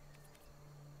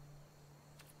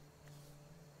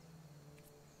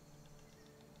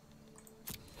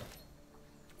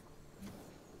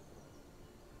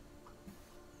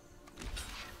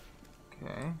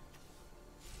 Okay.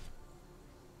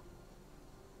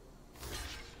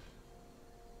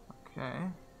 Okay.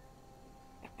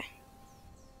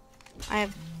 I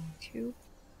have 2.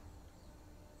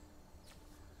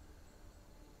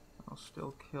 I'll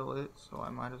still kill it, so I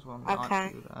might as well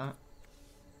not do that.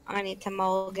 I need to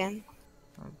mulligan.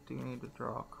 I do need to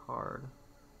draw a card.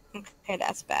 Okay,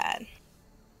 that's bad.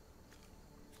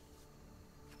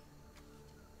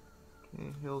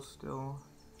 Okay, he'll still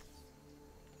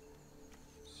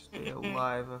stay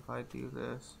alive if I do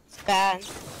this. It's bad.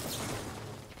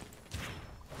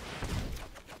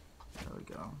 There we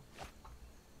go.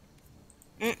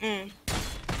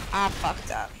 I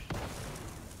fucked up.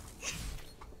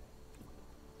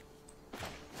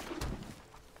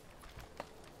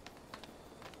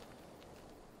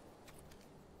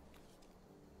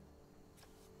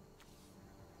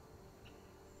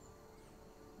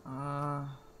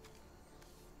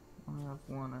 Only have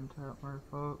one untapped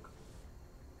merfolk.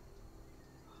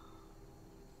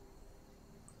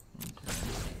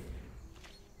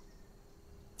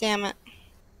 Damn it.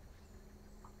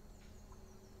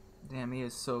 Damn, he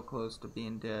is so close to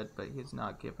being dead, but he's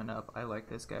not giving up. I like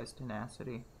this guy's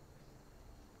tenacity.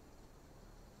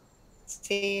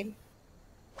 See,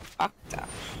 fucked up.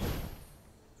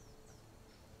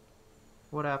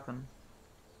 What happened?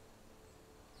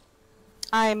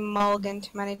 I mulliganed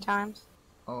too many times.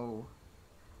 Oh,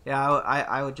 yeah.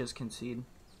 I would just concede.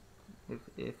 If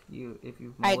you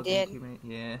mulligan too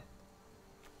many,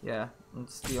 yeah.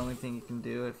 It's the only thing you can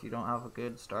do if you don't have a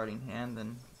good starting hand.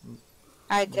 Then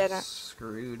I didn't.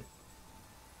 Screwed.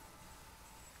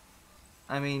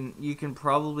 I mean, you can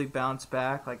probably bounce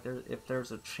back. Like if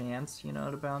there's a chance, you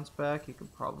know, to bounce back, you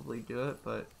could probably do it.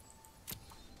 But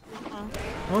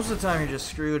most of the time, you're just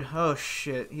screwed. Oh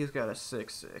shit, he's got a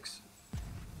 6/6.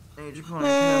 Age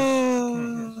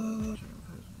opponent can't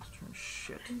cast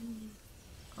shit.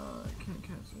 Can't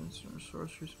cast instant or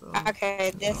sorcery spell.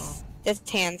 Okay, this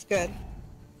hand's good.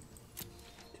 2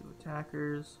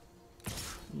 attackers.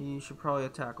 You should probably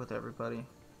attack with everybody.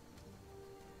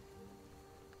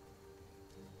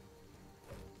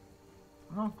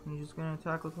 Oh, you're just gonna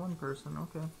attack with one person,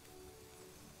 okay.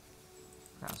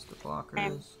 Cast the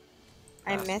blockers.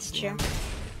 I missed you.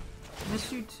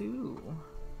 Missed you too.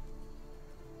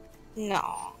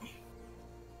 No.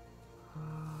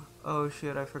 Oh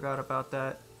shit, I forgot about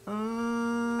that.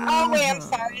 Oh wait, I'm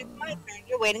sorry. It's my turn.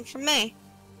 You're waiting for me.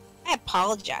 I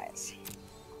apologize.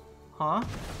 Huh?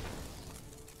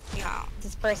 No,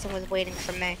 this person was waiting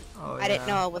for me. Oh, I didn't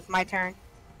know it was my turn.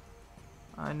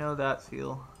 I know that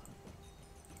feel.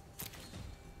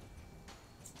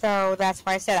 So that's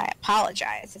why I said I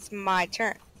apologize. It's my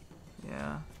turn.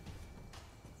 Yeah.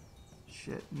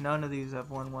 Shit, none of these have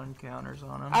 1/1 counters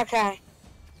on them. Okay.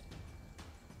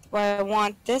 Do I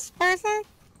want this person?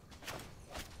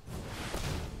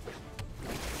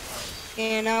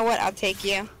 You know what? I'll take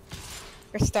you.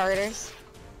 For starters.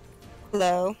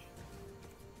 Hello.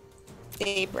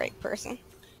 Daybreak person.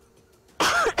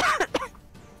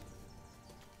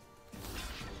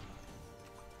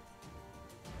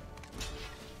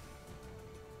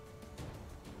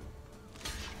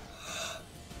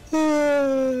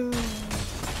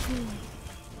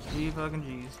 G fucking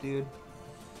G's, dude.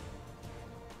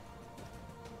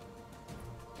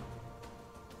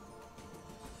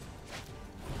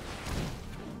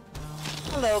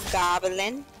 Hello,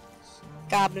 Goblin.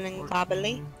 Goblin,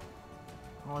 gobbly.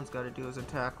 All he's got to do is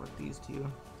attack with these two.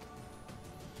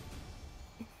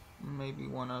 Maybe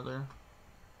one other.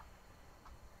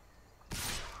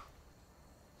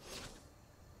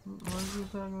 Why is he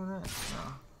attacking with that?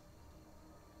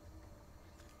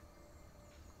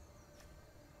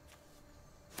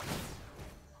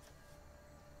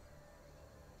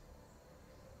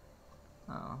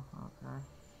 No. Oh, okay.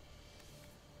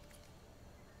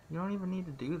 You don't even need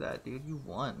to do that, dude. You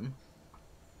won.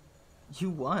 You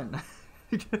won.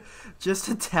 Just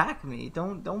attack me.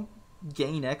 Don't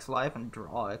gain X life and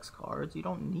draw X cards. You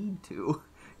don't need to.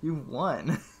 You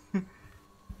won. At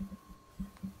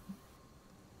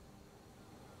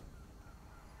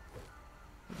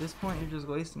this point, you're just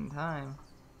wasting time.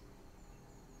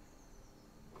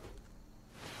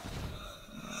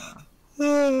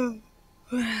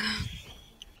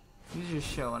 He's just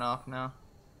showing off now.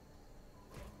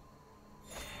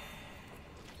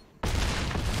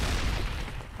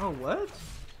 Oh, what?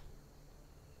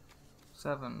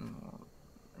 7,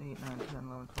 8, 9, 10,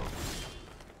 11, 12.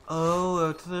 Oh,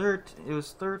 it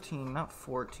was 13, not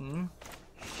 14.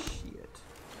 Shit.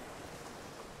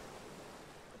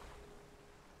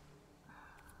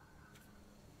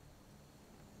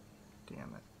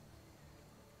 Damn it.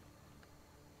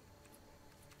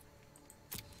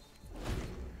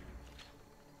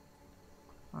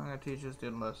 I'm gonna teach this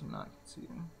dude a lesson not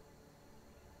conceding.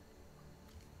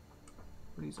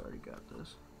 But he's already got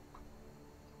this.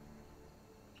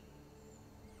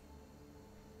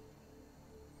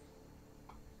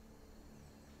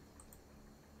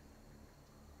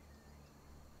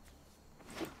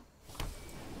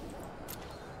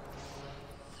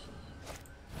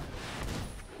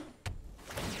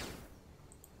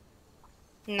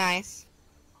 Nice.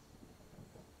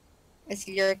 It's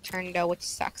your turn though, which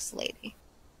sucks, lady.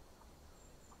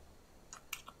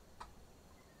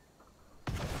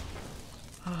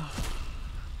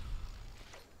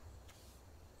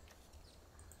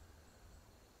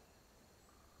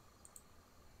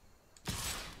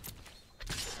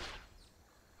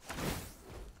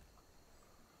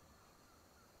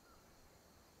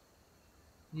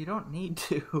 You don't need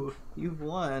to. You've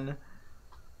won.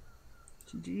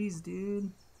 GG's,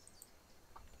 dude.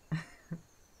 Are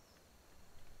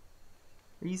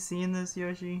you seeing this,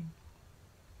 Yoshi?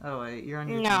 Oh wait, you're on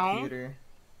your computer.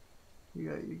 You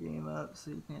got your game up,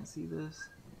 so you can't see this.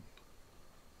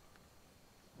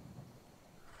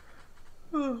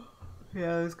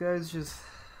 Yeah, this guy's just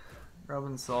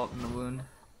rubbing salt in the wound.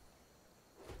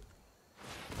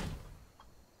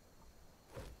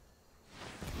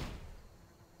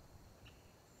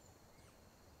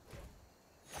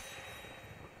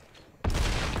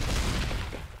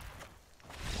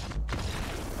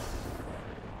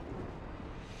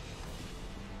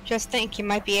 Just think, you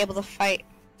might be able to fight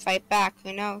back.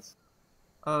 Who knows?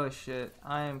 Oh shit!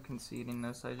 I am conceding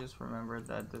this. I just remembered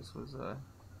that this was a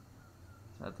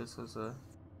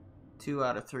 2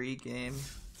 out of 3 game.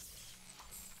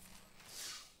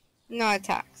 No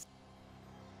attacks.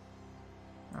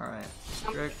 All right,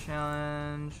 direct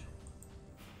challenge.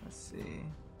 Let's see,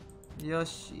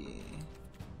 Yoshi.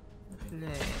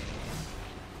 Play.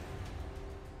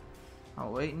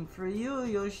 I'm waiting for you,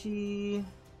 Yoshi.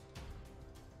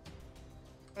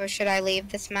 Or should I leave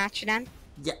this match then?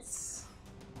 Yes,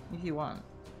 if you want.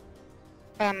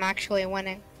 But I'm actually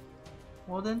winning.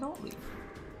 Well, then don't leave.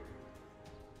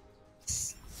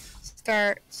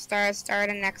 Start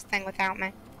the next thing without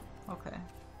me. Okay.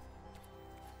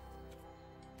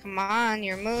 Come on,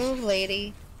 your move,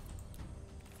 lady.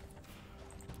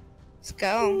 Let's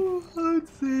go. Let's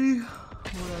see what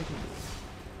I can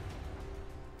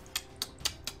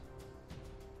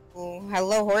do. Ooh,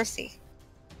 hello, horsey.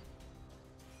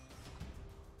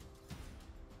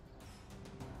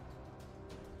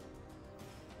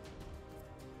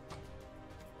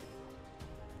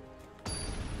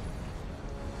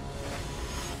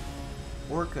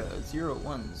 Orca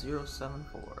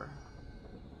 01074.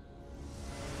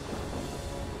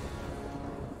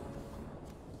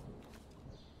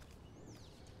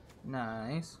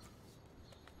 Nice.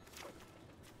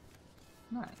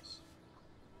 Nice.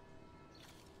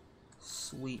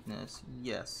 Sweetness,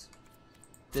 yes.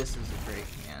 This is a great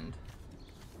hand.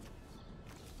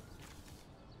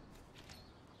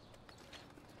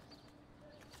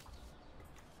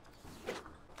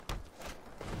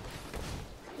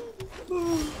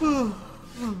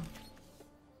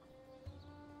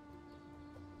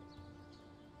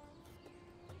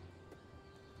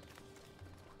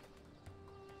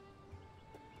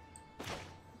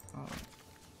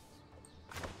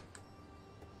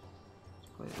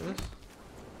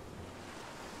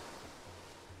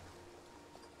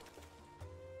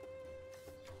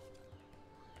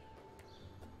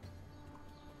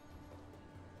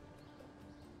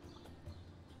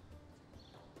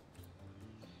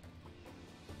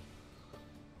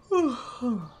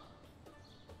 Oh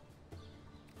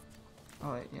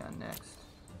wait, yeah, next,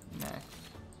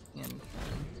 intern.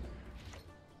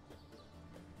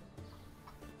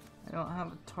 I don't have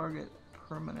a target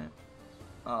permanent.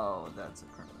 Oh, that's a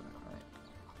permanent, right?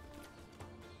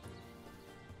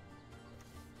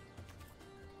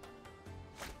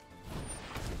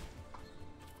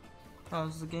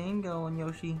 How's the game going,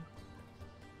 Yoshi?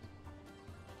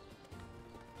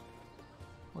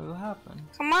 What will happen?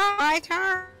 Come on, my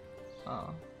turn.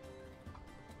 Oh.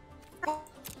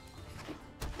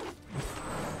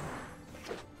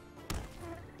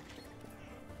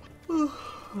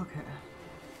 Okay.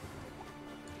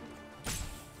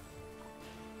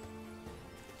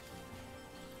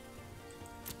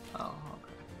 Oh,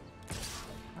 okay.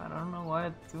 I don't know why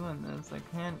it's doing this. I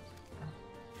can't.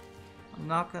 I'm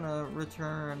not gonna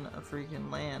return a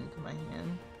freaking land to my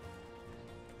hand.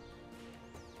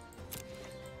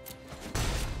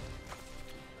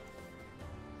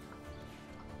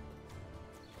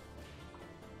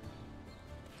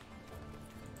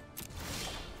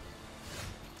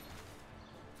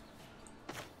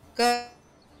 Good.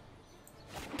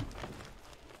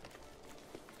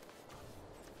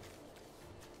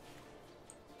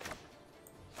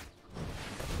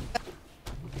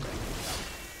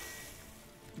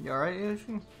 You alright,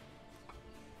 Yoshi?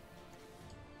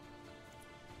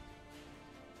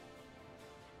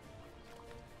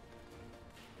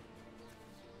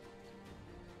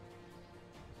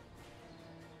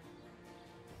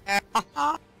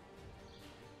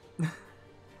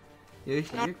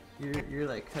 Yoshi, you're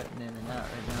like cutting in and out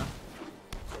right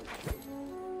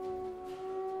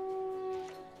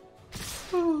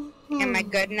now. Am I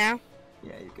good now?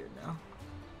 Yeah, you're good now.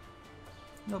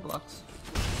 No blocks.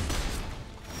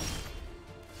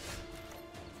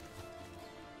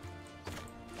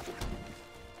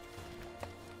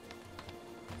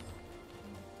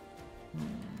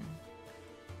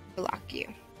 Block you.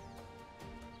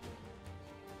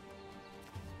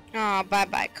 Oh,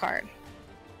 bye-bye card.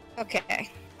 Okay.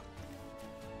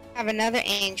 Have another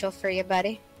angel for you,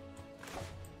 buddy.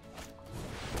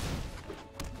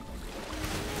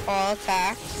 All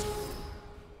attacks.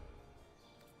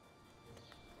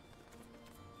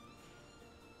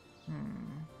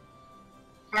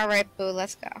 Alright, boo,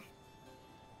 let's go.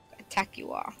 Attack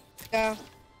you all. Let's go.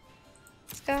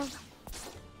 Let's go.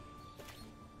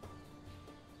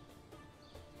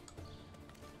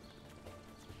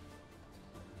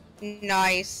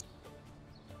 Nice.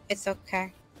 It's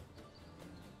okay.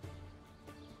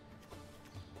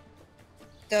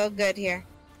 Still good here.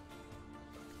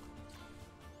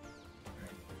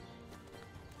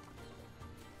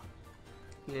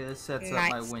 Yeah, this sets up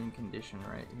my win condition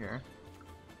right here.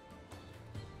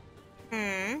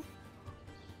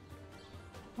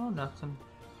 Oh, nothing.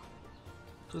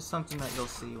 Just something that you'll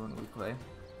see when we play.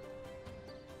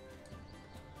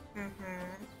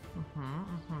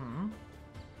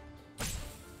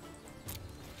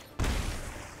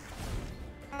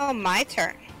 Oh, my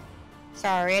turn.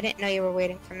 Sorry, I didn't know you were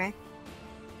waiting for me.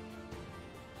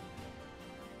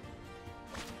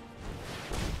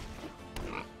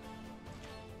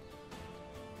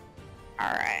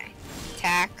 Alright.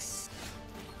 Tax.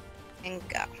 And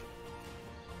go.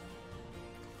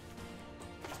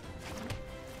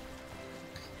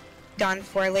 Done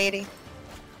for, lady.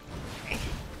 Okay.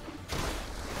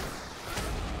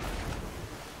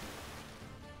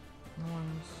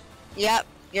 Yep,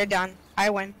 you're done. I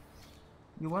win.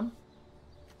 You won?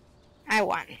 I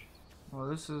won. Well,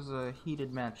 this is a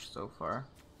heated match so far,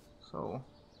 so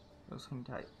just hang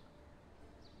tight.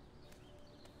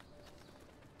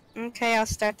 Okay, I'll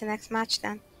start the next match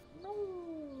then. No.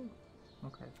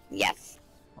 Okay. Yes.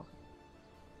 Okay.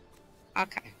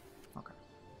 Okay. Okay.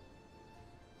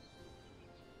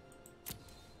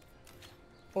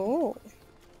 Oh.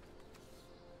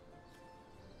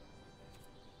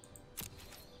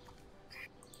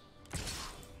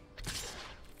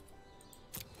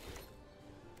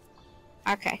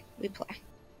 Okay, we play.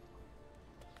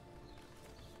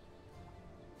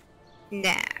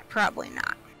 Nah, probably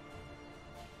not.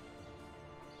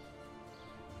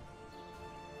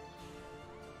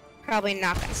 Probably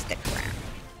not gonna stick around.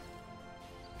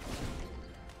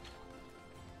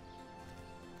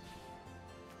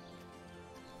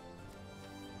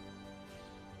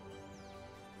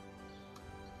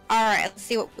 Alright, let's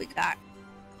see what we got.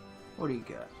 What do you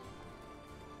got?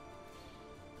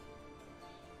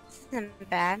 This isn't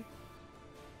bad.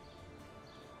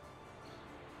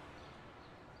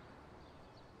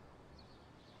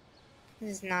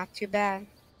 This is not too bad.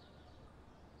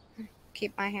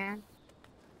 Keep my hand.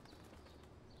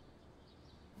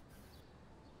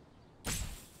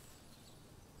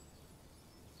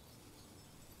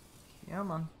 Come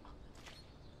on.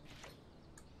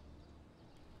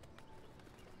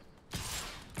 There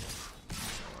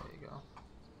you go.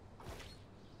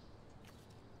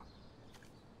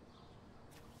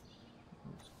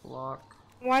 Let's block.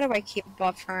 Why do I keep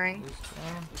buffering? This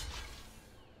down.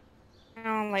 I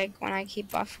don't like when I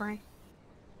keep buffering.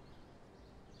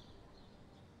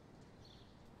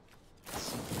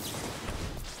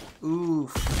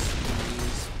 Oof.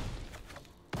 Jeez.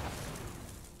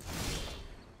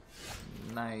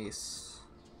 Nice.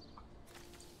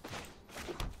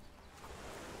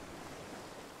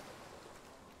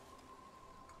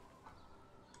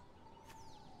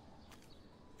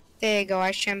 There you go,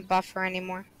 I shouldn't buffer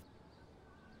anymore.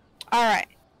 Alright.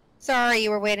 Sorry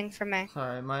you were waiting for me.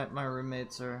 Sorry, my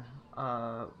roommates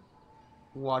are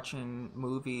watching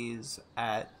movies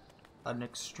at an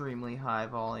extremely high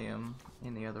volume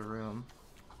in the other room.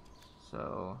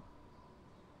 So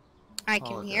I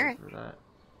can hear it. for that.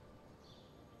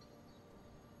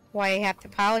 Why you have to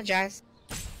apologize?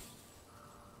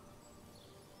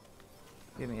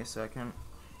 Give me a second.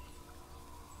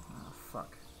 Oh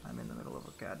fuck. I'm in the middle of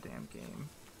a goddamn game.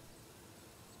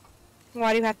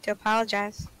 Why do you have to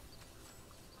apologize?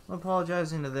 I'm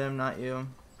apologizing to them, not you.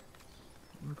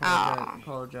 I'm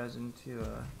apologizing to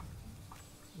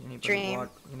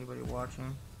anybody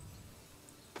watching.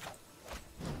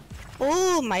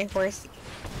 Ooh, my horsey.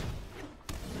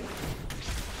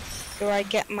 Do I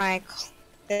get my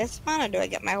this one or do I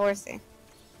get my horsey?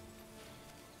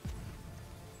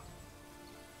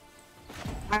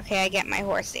 Okay, I get my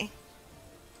horsey.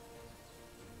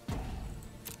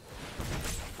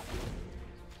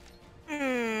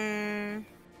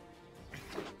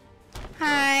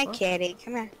 Hi, kitty.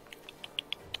 Come here.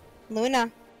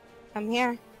 Luna, come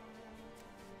here.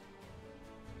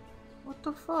 What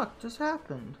the fuck just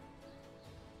happened?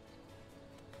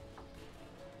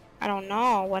 I don't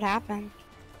know what happened.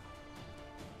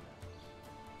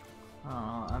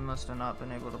 Oh, I must have not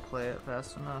been able to play it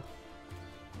fast enough.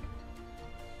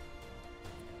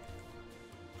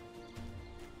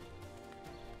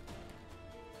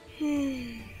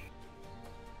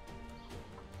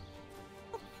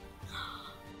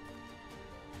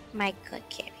 My good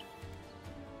kitty.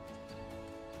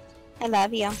 I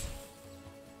love you.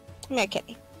 Come here,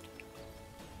 kitty.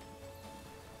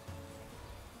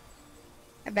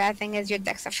 The bad thing is your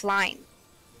decks are flying.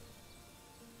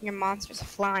 Your monsters are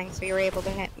flying, so you're able to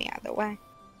hit me either way.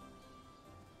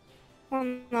 Well,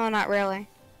 no, not really.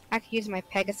 I could use my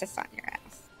Pegasus on your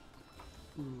ass.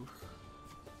 Oof.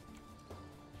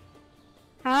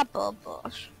 Ah,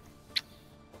 bullbush.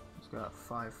 It's got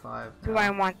 5-5. Do I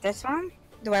want this one?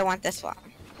 Do I want this one?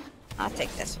 I'll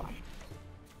take this one.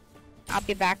 I'll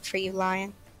be back for you,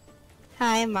 lion.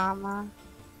 Hi, mama.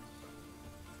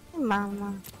 Hi,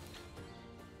 mama.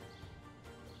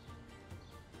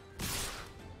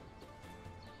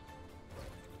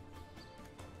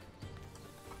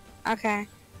 Okay.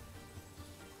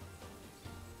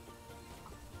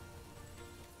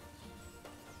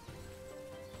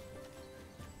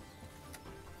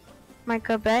 My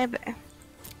good baby. What are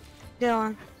you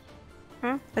doing?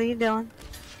 Huh? What are you doing?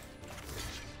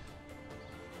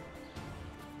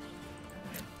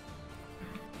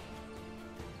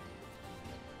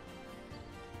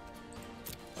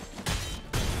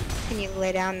 Can you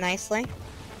lay down nicely?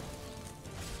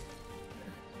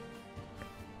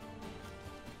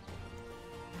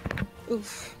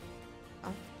 Oof.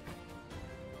 Oh.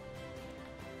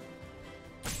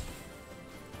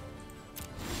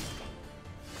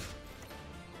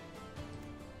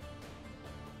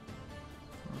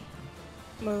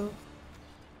 Move.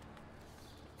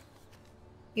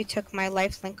 You took my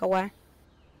lifelink away.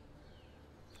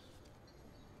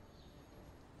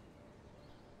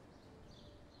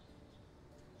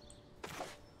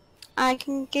 I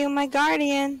can give my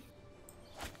guardian.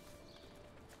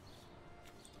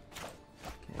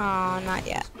 Okay, Oh, not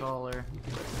yet. Scholar.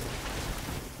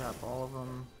 Tap all of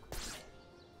them.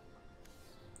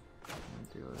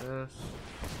 And do this.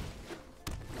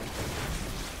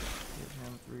 Give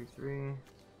him 3-3.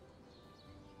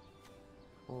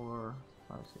 4,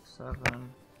 5, 6, 7.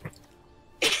 Can't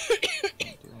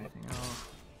do anything else.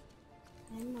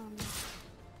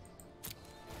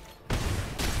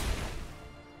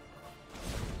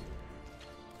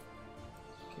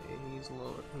 Okay,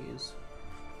 he's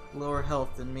lower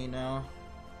health than me now.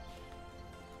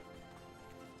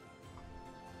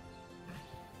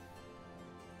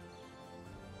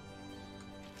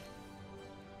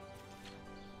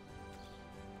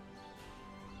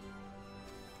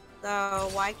 So,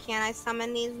 why can't I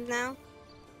summon these now?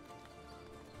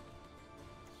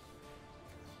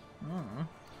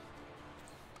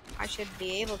 I should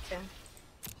be able to.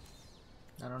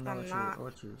 I don't know I'm not.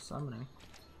 what you're summoning.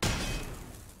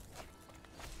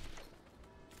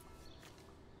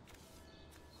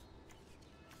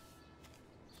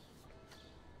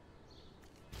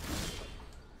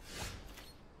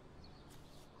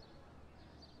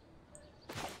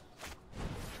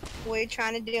 What are you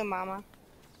trying to do, Mama?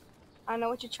 I know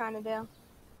what you're trying to do,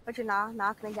 but you're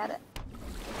not gonna get it.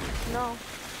 No.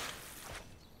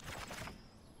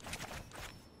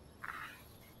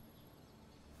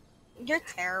 You're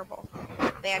terrible.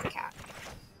 Bad cat.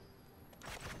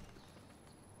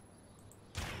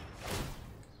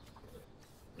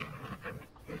 Okay.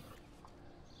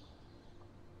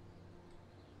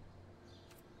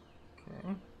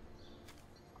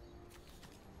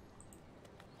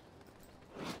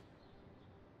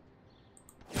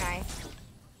 Nice.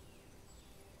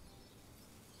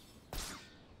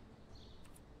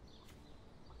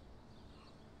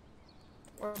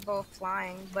 We're both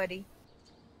flying, buddy.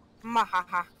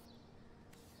 Mahaha.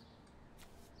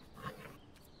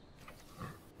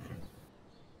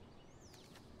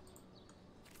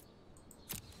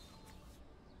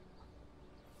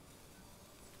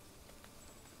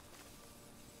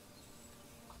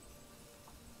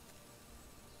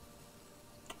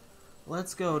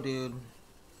 Let's go, dude.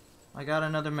 I got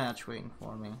another match waiting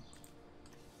for me.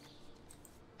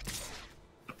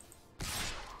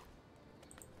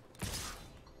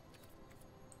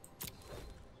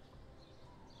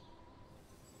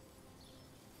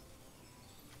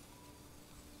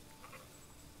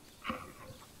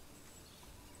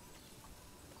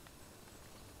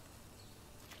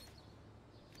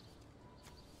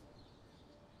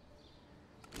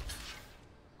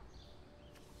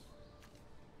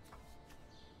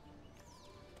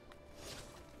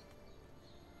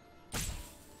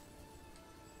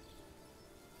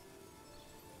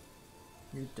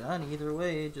 You're done either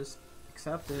way, just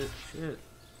accept it. Shit.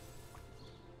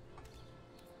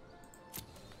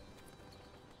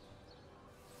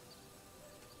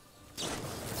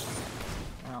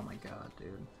 Oh my god,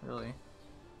 dude. Really?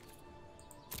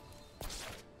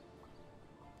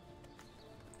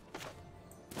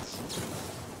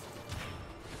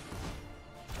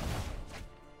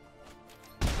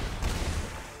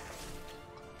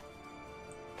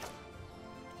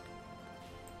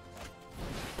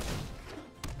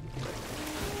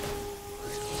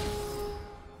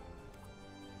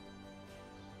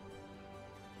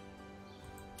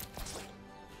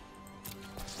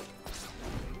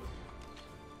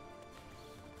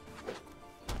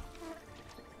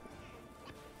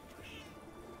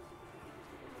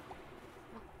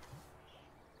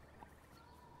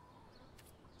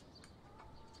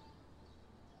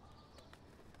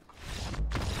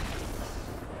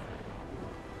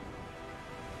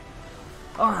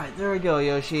 Alright, there we go,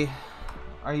 Yoshi.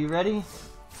 Are you ready?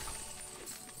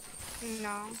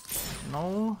 No.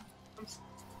 No?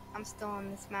 I'm still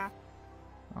on this map.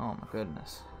 Oh my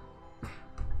goodness.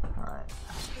 Alright.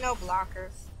 No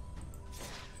blockers.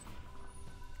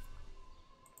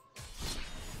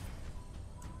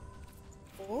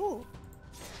 Ooh.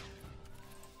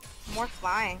 More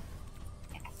flying.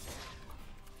 Yes.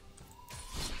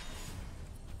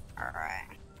 Alright.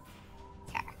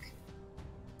 Attack.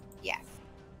 Yes.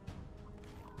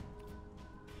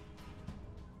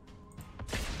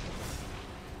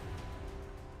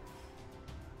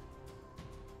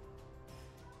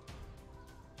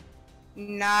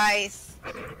 Nice.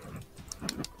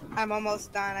 I'm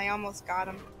almost done. I almost got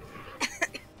him.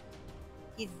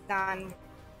 He's done.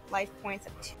 Life points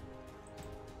of 2.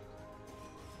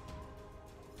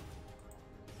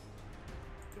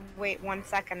 Wait 1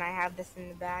 second. I have this in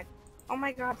the bag. Oh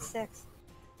my god, 6.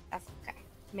 That's okay.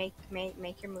 Make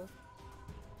your move.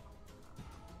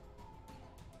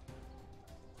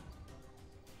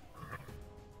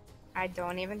 I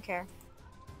don't even care.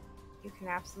 You can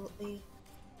absolutely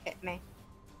hit me.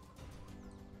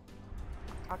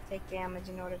 I'll take damage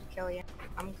in order to kill you.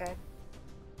 I'm good.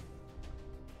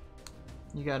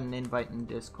 You got an invite in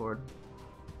Discord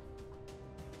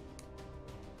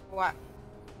What?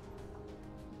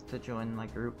 to join my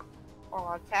group.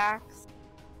 All attacks?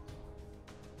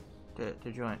 To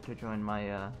join my to join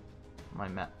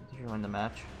the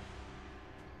match.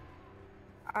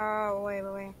 Oh,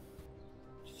 wait.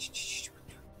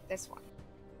 This one.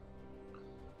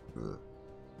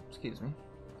 Excuse me.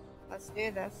 Let's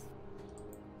do this.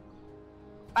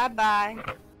 Bye-bye.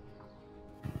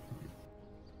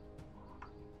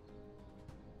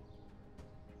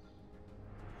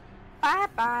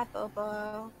 Bye-bye,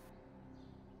 Bobo.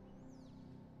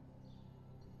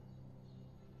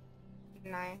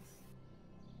 Nice.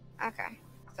 Okay.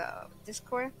 So,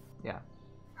 Discord? Yeah.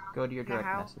 Go to your Now direct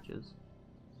how? messages.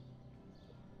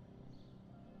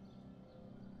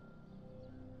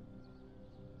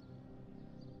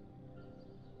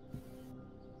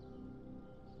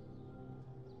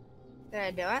 Did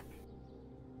I do it?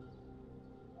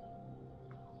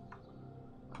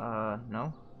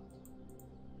 No.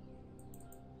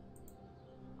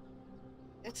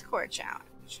 Discord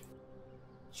challenge.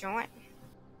 Join.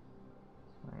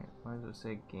 Wait, why does it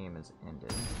say game is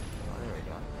ended? Oh, there we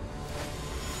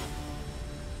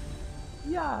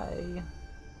go. Yay!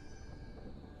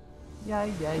 Yay,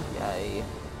 yay, yay.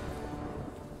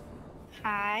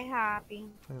 Hi, Hoppy.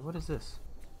 Wait, what is this?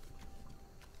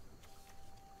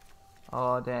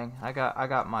 Oh dang, I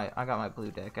got my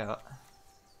blue deck out.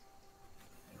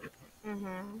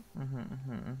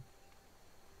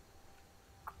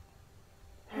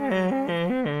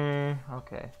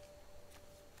 Okay.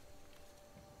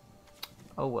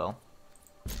 Oh well.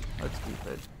 Let's keep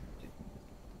it.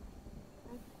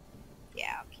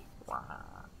 Yeah, I'll keep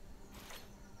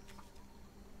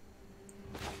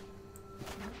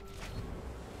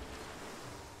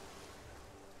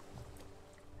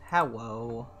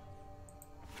Hello.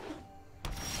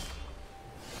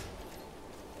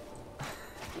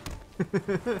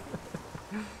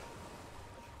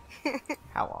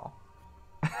 Hello.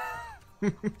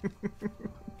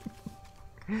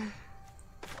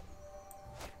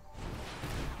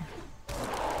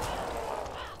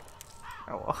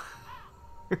 Hello.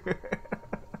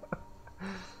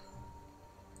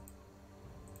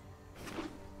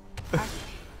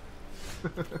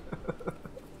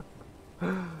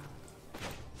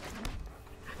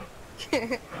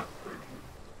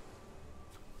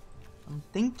 I'm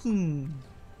thinking.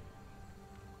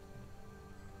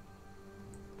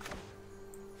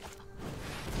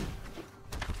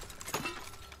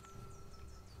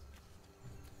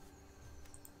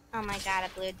 Oh my god, a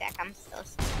blue deck. I'm so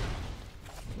sorry.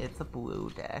 It's a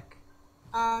blue deck.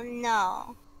 Oh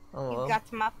no. Oh. You got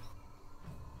him up.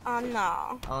 Oh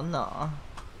no. Oh no.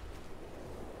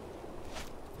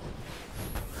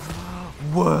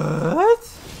 What?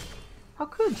 How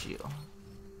could you?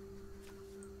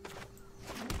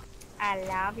 I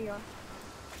love you.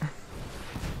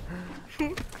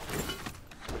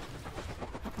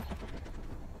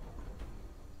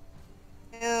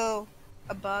 Ew.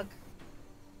 A bug.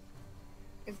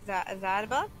 Is that a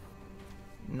bug?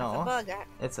 No. That's a bug.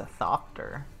 It's a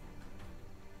thopter.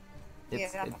 Yeah,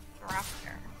 that's a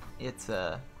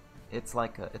thruster. It's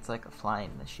like a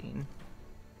flying machine.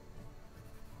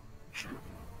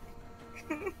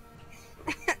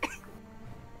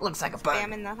 Looks like a bug.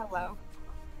 Spamming the hello.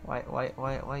 Why It why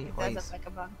does look like a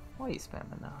bug. why are you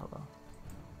spamming the hello?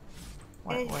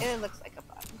 It looks like a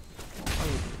bug. Why are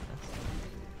you doing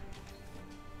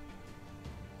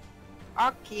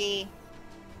Okay.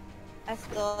 Let's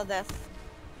do this.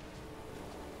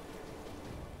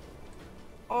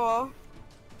 Oh.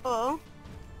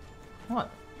 What?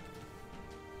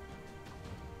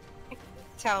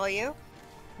 Tell you.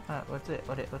 What's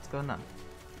going on?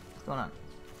 What's going on?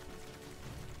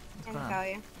 What's And going tell on?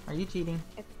 you. Are you cheating?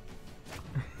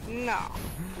 No.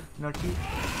 No cheat?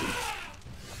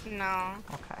 No.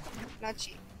 Okay. No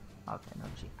cheat. Okay, no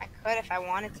cheat. I could if I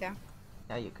wanted to.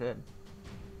 Yeah, you could.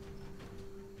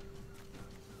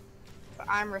 But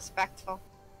I'm respectful.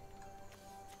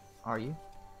 Are you?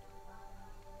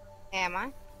 Am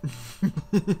I?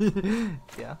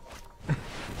 Yeah.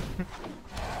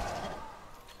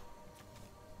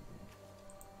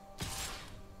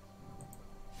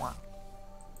 Wow.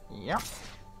 Yep.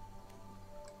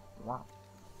 Wow.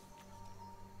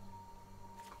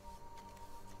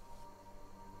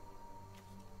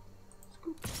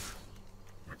 Scoop.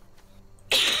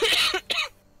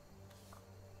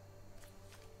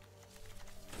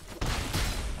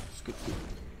 Scoop.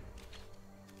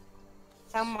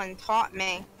 Someone taught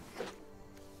me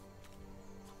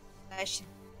that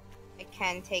I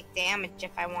can take damage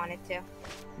if I wanted to.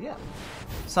 Yeah.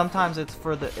 Sometimes it's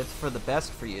for the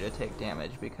best for you to take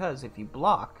damage, because if you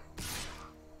block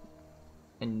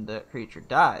and the creature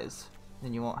dies,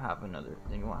 then you won't have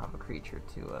a creature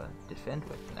to defend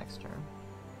with the next turn.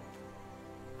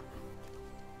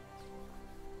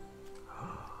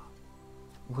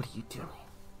 What are you doing?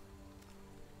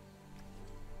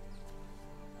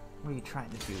 What are you trying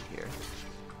to do here?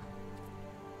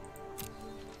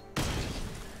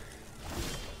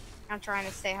 I'm trying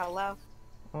to say hello.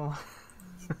 Oh.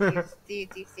 Do you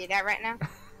see that right now?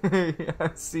 Yeah,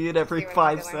 I see it every See what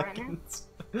 5 I'm doing right now? seconds.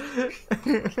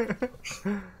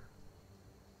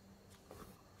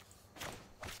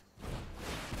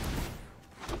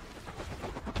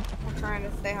 I'm trying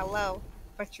to say hello,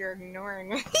 but you're ignoring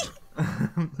me.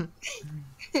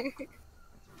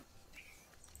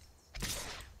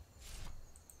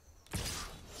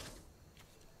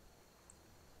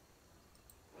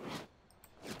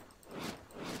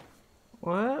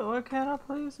 What can't I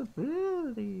play?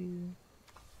 invisibility.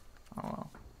 Oh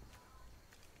well.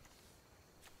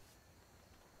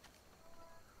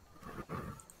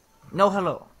 No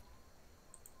hello.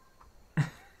 Okay,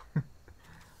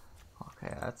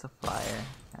 that's a flyer,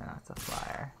 and that's a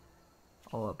flyer.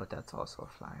 Oh, but that's also a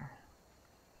flyer.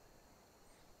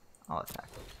 I'll attack.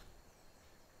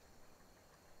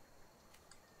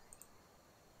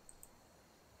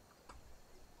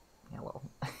 Hello.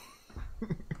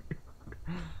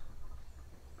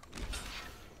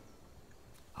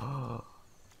 Oh,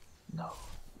 no.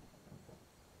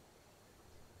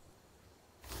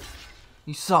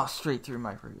 You saw straight through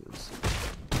my ruse.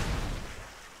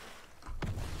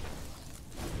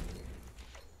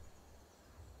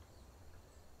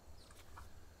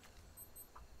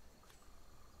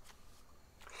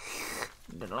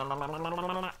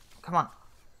 Come on.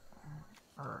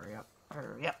 Hurry up,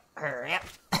 hurry up, hurry up.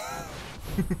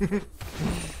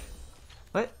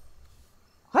 What?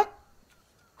 What?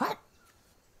 What?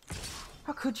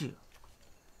 How could you?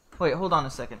 Wait, hold on a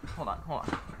second. Hold on.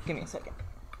 Give me a second.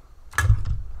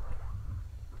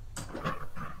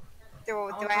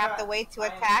 Do I have to wait to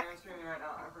attack? I'm streaming right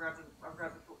now. I forgot to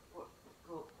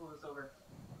pull this over.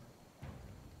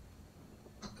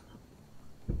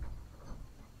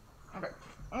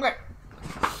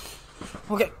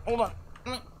 Okay, hold on.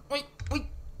 Wait.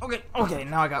 Okay,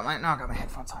 now I got my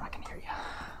headphones on. I can hear you.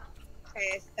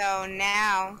 Okay, so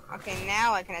now I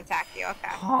can attack you. Okay.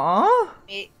 Huh?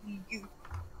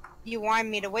 You want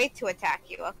me to wait to attack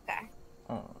you? Okay.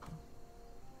 Oh.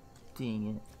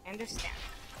 Dang it. I understand.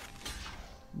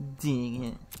 Dang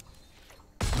it.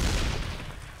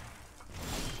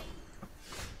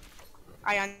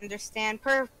 I understand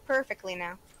perfectly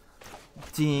now.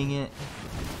 Dang it.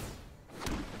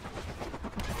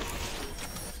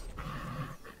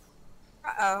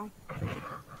 Uh-oh.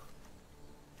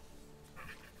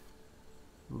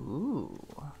 Ooh.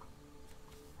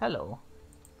 Hello.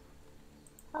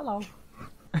 Hello.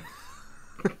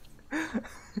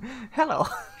 Hello.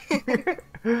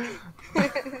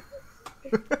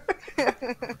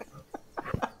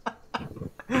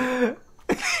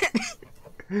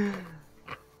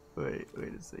 Wait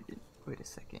a second. Wait a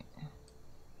second.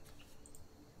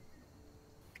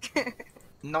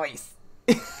 Nice.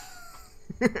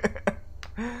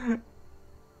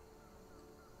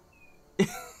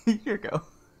 Here go.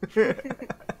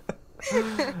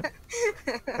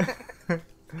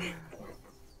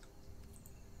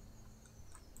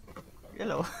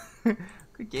 Hello.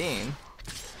 Good game.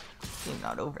 Game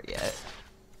not over yet.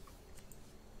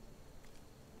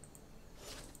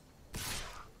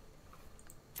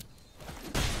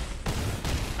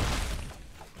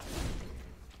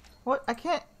 What? I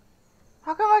can't.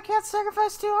 How come I can't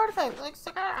sacrifice 2 artifacts? Like,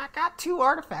 I got 2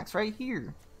 artifacts right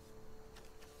here.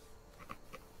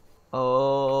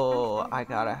 Oh, I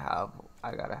gotta have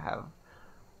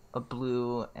a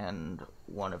blue and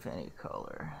one of any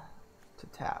color to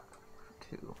tap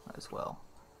 2 as well.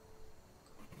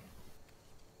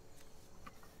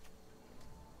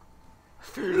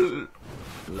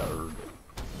 Lord.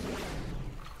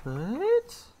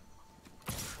 What?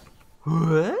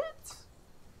 What?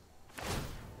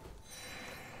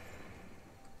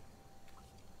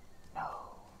 No.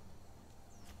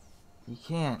 You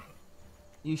can't.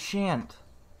 You shan't.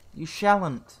 You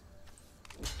shalln't.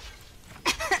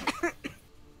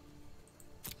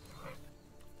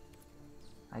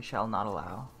 I shall not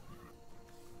allow.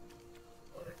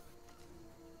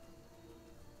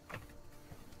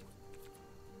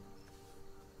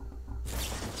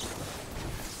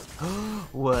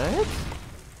 What?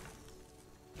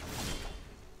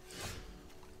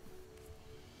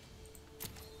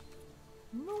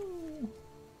 No.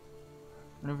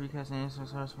 Whenever you cast any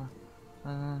source for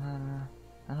la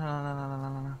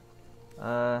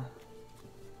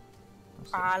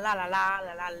la la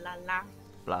la la la la.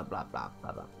 Blah blah blah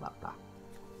blah blah blah blah.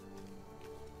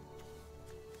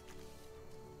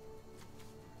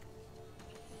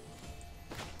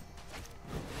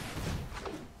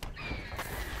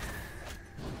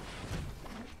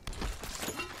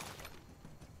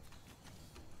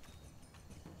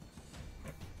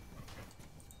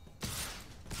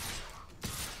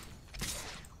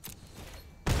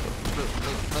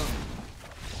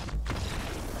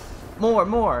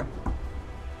 More.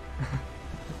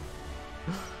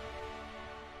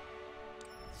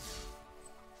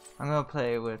 I'm gonna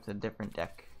play with a different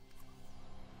deck.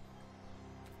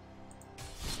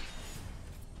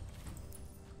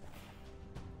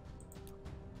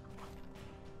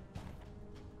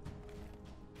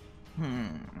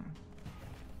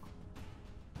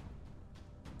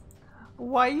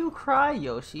 Why you cry,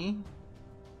 Yoshi?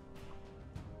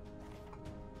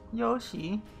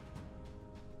 Yoshi.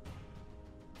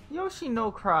 Yoshi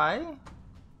no cry.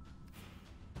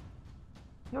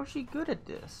 Yoshi good at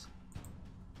this.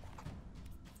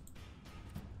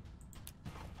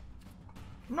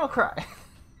 No cry.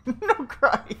 No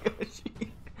cry,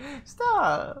 Yoshi.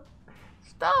 Stop.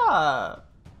 Stop.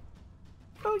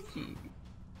 Yoshi.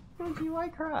 Yoshi, why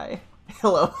cry?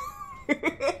 Hello.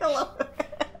 Hello.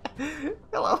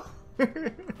 Hello.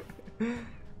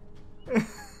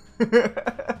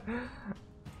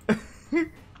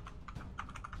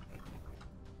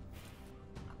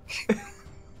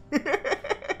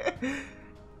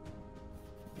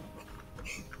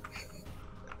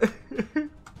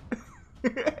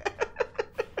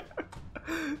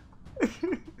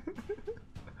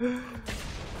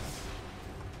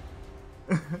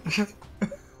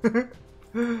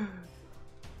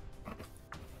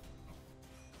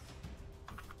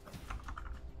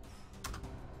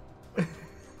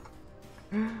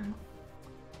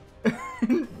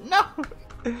 No.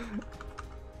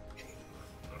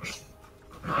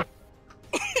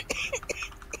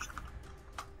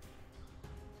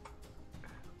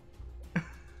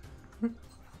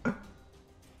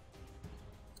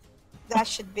 That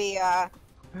should be a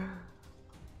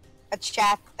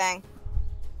chat thing.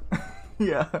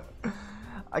 Yeah.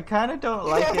 I kind of don't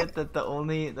like it that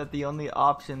the only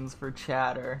options for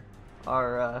chat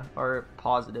are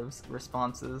positive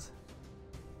responses.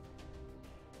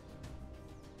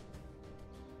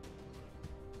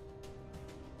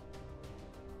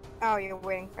 Oh, you're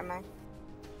waiting for me.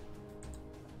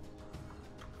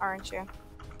 Aren't you?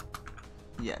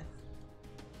 Yes.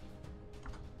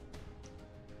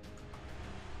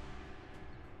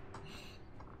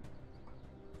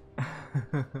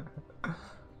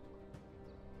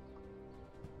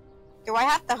 Do I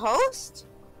have to host?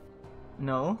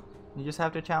 No, you just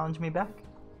have to challenge me back.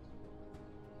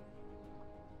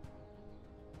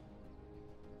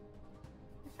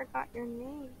 I forgot your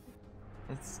name.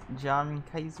 It's John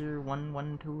Kaiser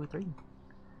 1123.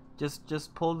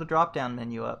 Just pull the drop down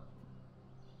menu up.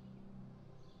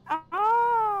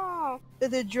 Oh,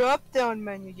 the drop down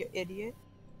menu, you idiot.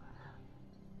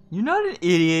 You're not an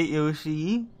idiot,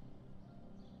 Yoshi.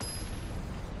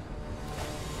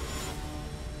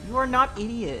 You are not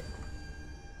idiot.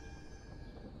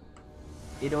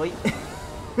 Idiot.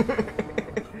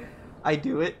 I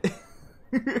do it.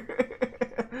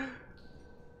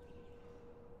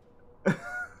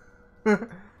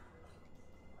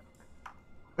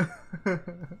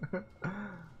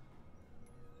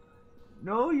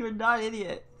 No, you're not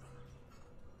idiot.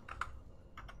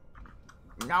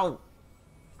 No.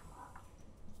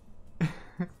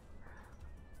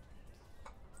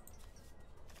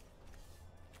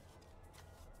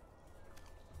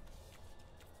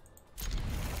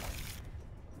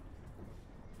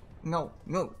 No,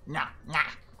 no, nah,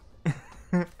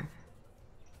 nah.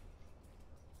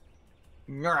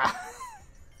 Nah.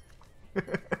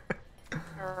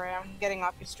 Alright, I'm getting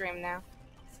off your stream now.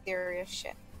 Serious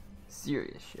shit.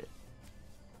 Serious shit.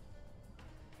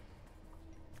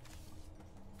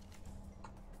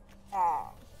 Oh.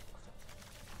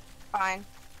 Fine.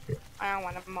 I don't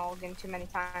want to mulligan too many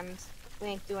times. We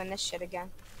ain't doing this shit again.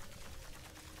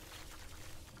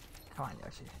 Come on,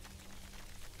 Yoshi.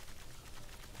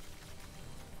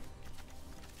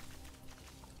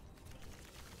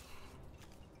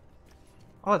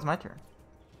 Oh, it's my turn.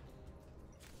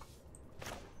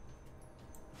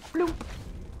 Bloop.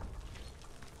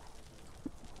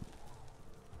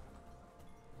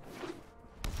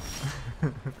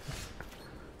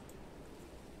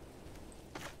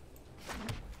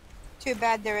 Too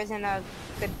bad there isn't a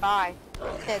goodbye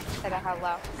instead of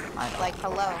hello. Like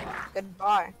hello,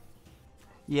 goodbye.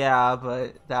 Yeah,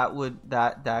 but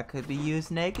that could be used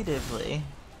negatively.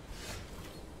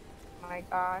 Oh my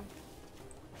god.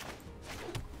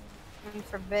 And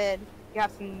forbid you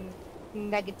have some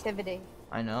negativity.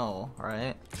 I know,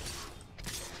 right?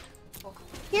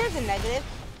 Here's a negative.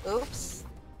 Oops.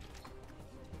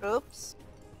 Oops.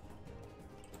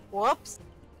 Whoops.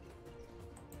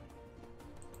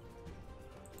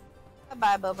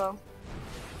 Bye-bye, Bobo.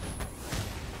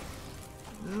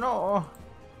 No.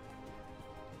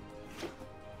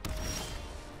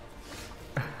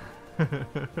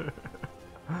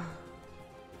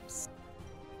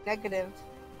 Negative.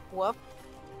 Whoop.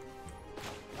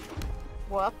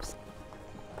 Whoops.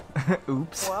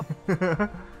 Oops. Whoop.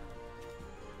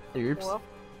 Oops. Whoop.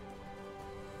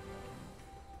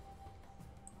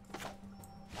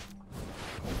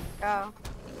 Go.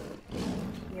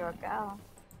 You're a go.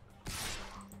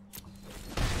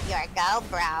 You're a go,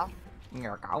 bro.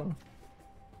 Here we go.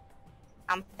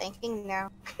 I'm thinking now.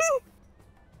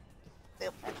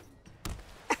 stupid.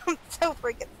 I'm so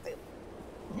freaking stupid.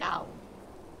 No.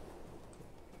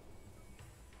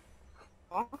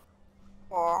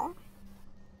 Oh.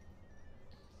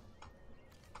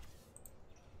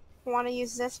 I want to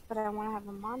use this, but I want to have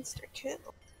a monster too.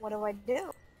 What do I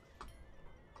do?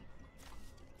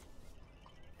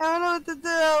 I don't know what to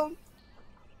do.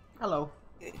 Hello.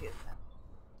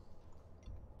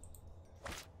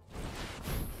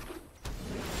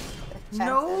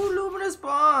 No luminous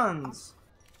bonds.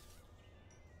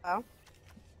 Hello.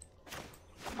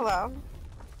 Hello.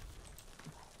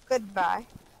 Goodbye.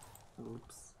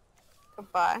 Oops.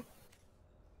 Goodbye.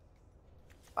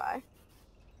 Bye.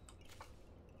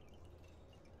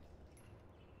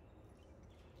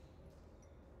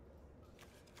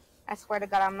 I swear to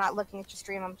God, I'm not looking at your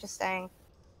stream. I'm just saying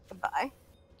goodbye.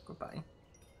 Goodbye.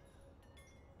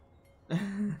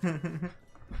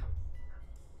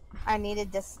 I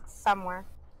needed this somewhere.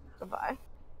 Goodbye.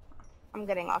 I'm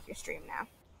getting off your stream now.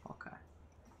 Okay.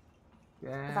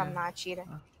 Because I'm not cheating.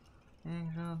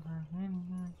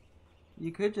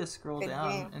 You could just scroll Good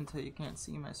down game. until you can't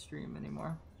see my stream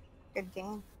anymore. Good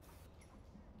game.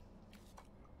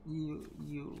 You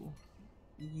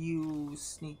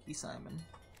sneaky Simon.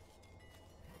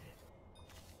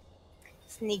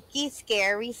 Sneaky,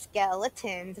 scary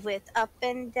skeletons with up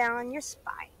and down your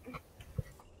spine.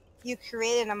 You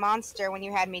created a monster when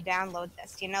you had me download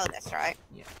this. You know this, right?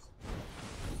 Yes.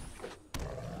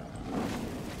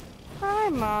 Hi,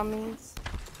 mommies.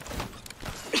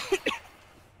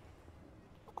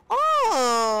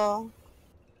 Oh!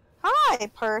 Hi,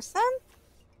 person.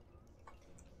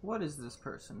 What is this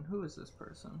person? Who is this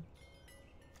person?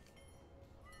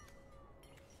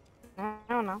 I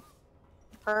don't know.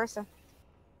 Person.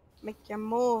 Make your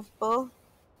move, boo.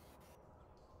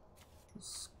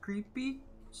 Creepy,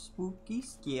 spooky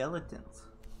skeletons.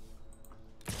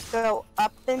 Go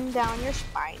up and down your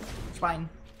spine. Spine.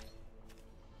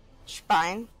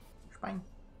 Spine. Spine.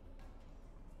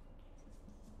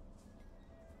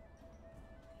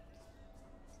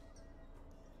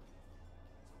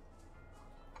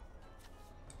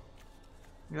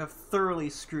 You have thoroughly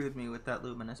screwed me with that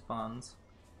luminous bonds.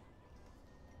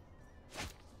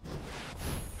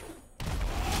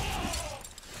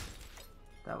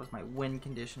 That was my win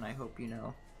condition, I hope you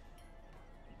know.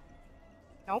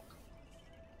 Nope.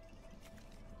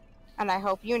 And I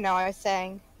hope you know I was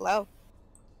saying hello.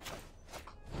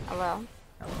 Hello.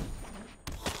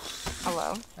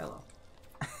 Hello. Hello.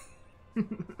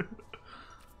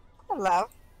 Hello. Hello.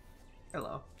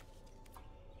 Hello.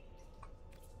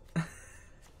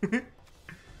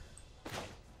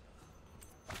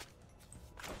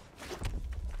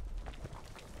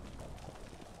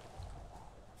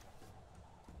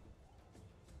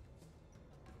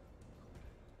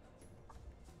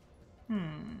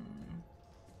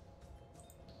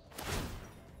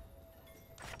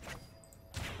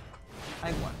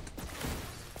 I won.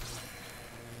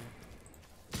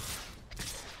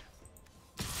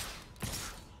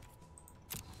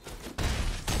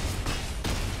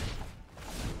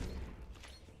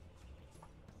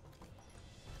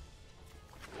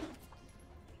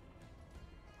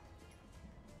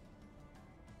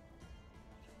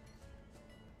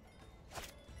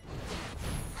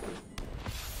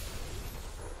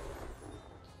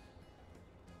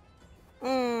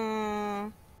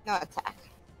 No attack.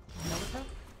 No attack?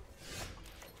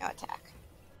 No attack.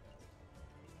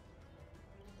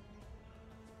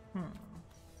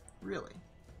 Really?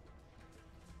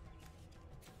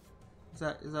 Is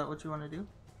that what you want to do?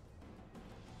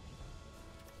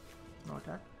 No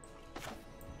attack?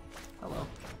 Hello.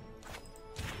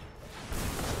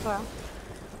 Hello.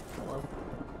 Hello.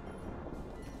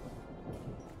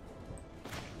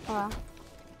 Hello.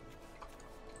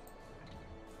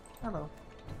 Hello.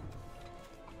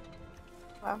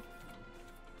 Hello.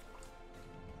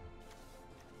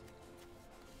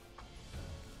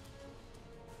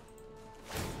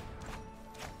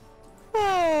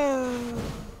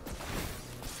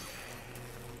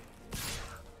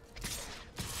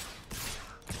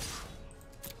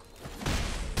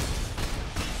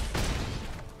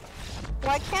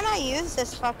 Why can't I use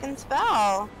this fucking spell?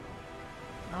 I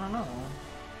don't know.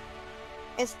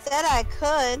 It said I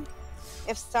could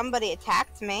if somebody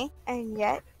attacked me, and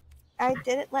yet I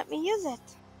didn't let me use it.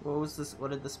 What was this?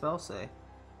 What did the spell say?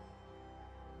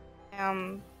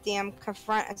 The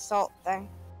confront assault thing.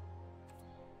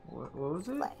 What was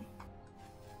it?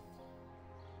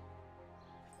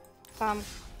 Some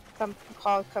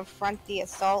called confront the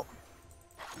assault.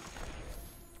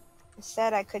 It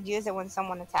said I could use it when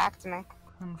someone attacked me.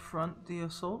 Confront the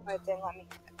assault? But it didn't let me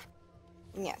use it.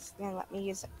 Yes, it didn't let me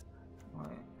use it. Wait.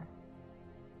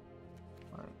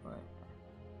 Wait.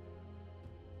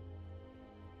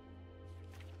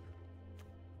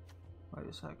 Wait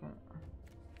a second.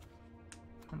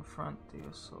 Confront the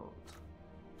assault.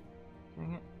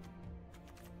 Dang it.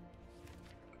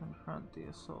 Confront the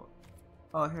assault.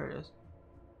 Oh, here it is.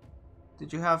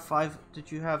 Did you have 5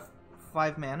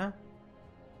 mana?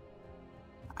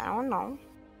 I don't know.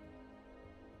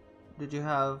 Did you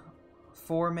have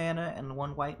 4 mana and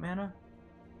 1 white mana?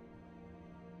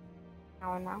 I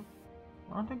don't know.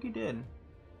 I don't think you did.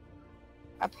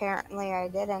 Apparently I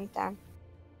didn't then.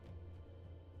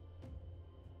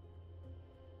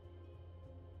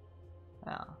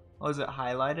 Yeah. Was it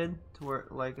highlighted to where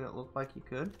like it looked like you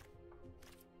could?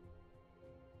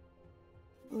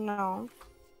 No.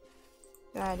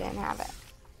 I didn't have it.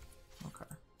 Okay.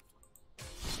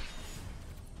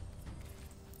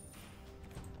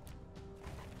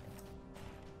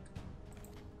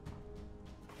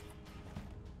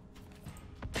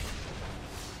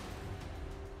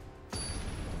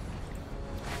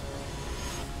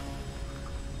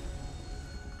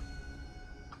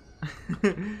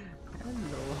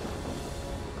 Hello.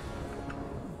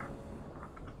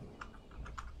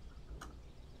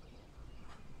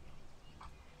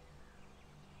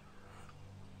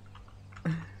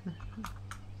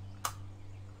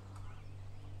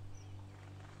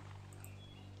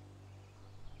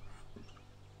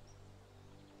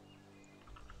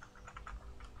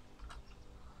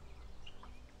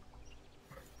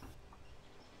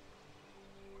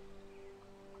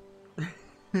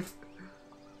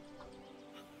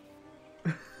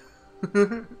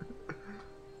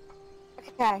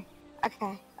 Okay.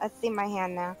 Okay. Let's see my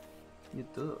hand now. You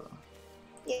do.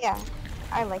 Yeah.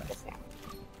 I like this hand.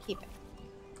 Keep it.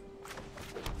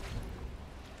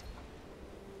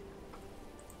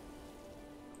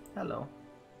 Hello.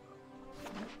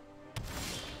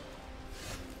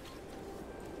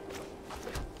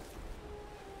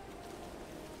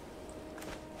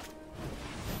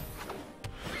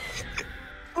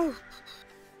 Ooh.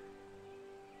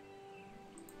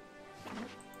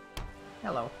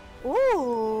 Hello.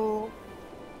 Ooh.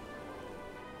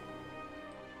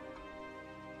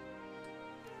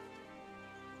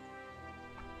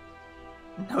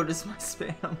 Notice my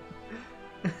spam.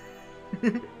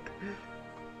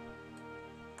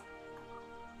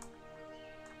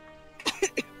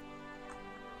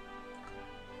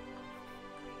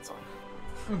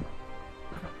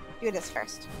 Do this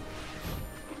first.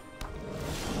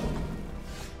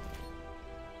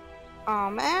 Oh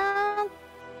man.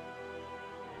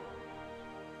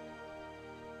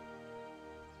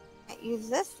 Use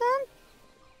this then?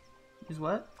 Use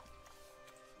what?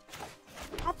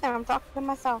 Nothing. I'm talking to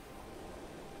myself.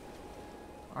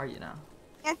 Are you now?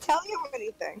 Can't tell you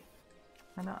anything.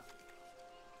 Why not?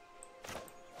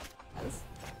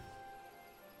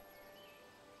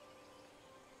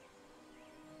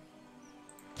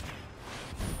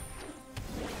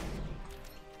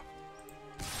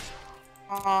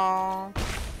 Aww.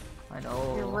 I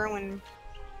know. You're ruined.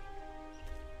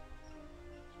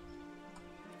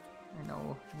 I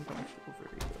know. You don't feel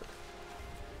very good.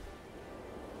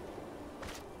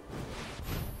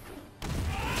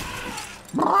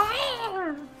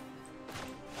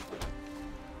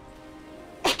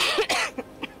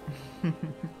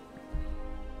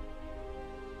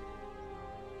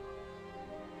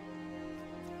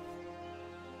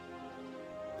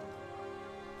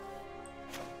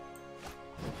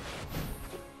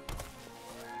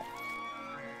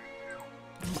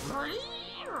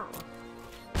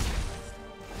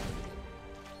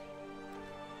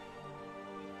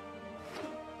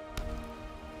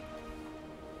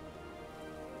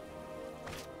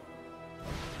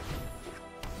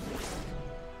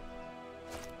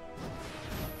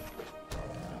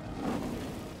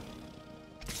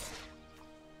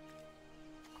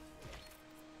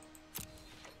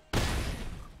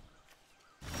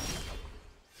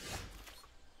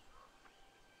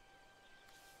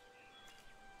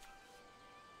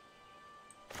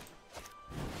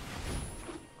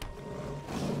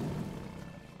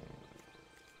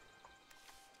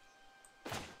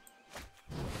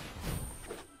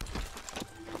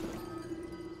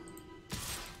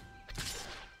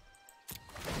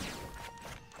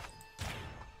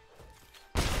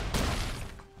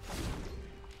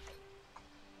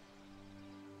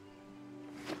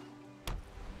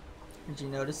 Did you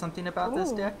notice something about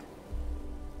this Ooh. deck?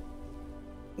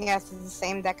 Yes, it's the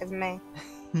same deck as me.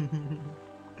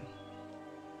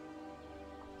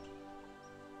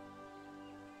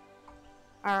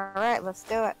 Alright, let's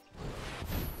do it.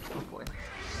 Oh boy.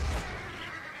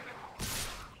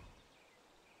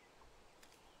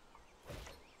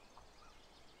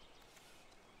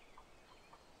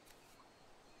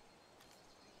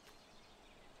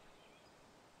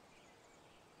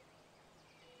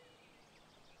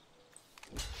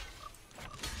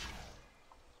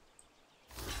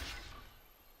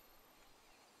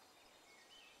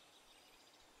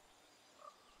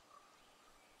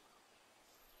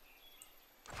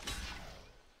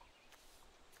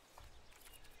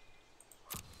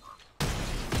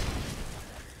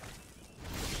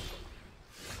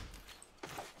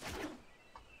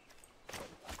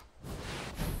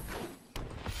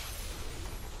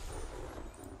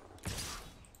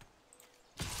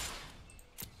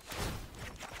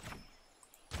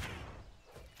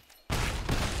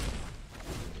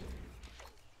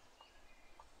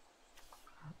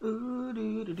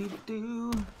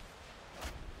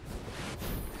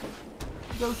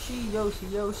 Yoshi, Yoshi,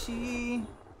 Yoshi.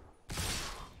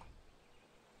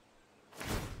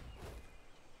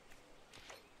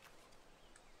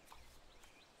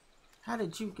 How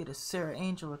did you get a Sarah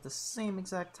Angel at the same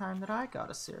exact time that I got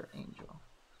a Sarah Angel?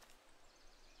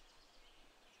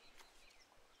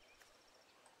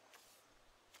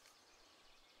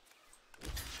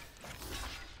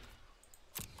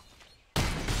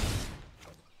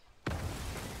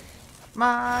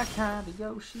 My kind of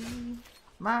Yoshi,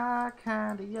 my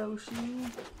kind of Yoshi,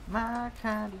 my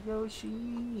kind of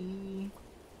Yoshi.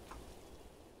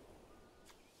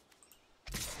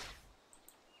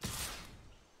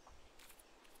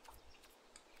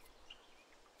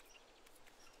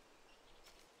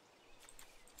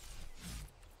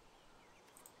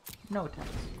 No attacks.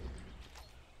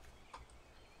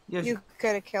 Yoshi. You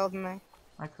could have killed me.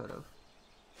 I could have.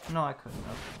 No, I couldn't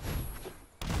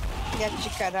have. Yes,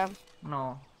 you could have.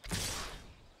 No.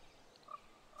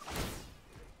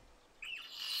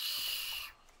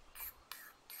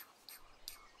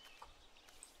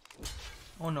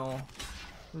 Oh no.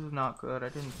 This is not good. I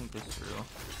didn't think this through.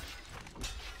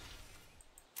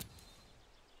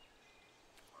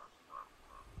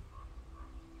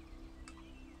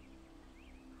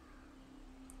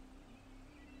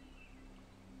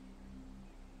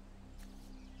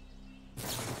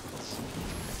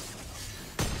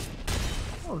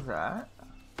 What was that?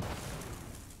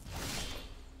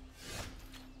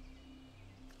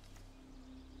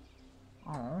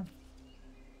 Oh.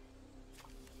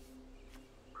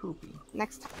 Poopy.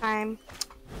 Next time,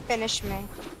 finish me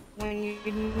when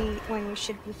you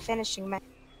should be finishing me.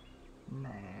 Nah.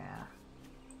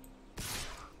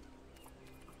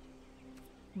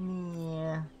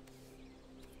 Yeah.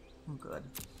 I'm good.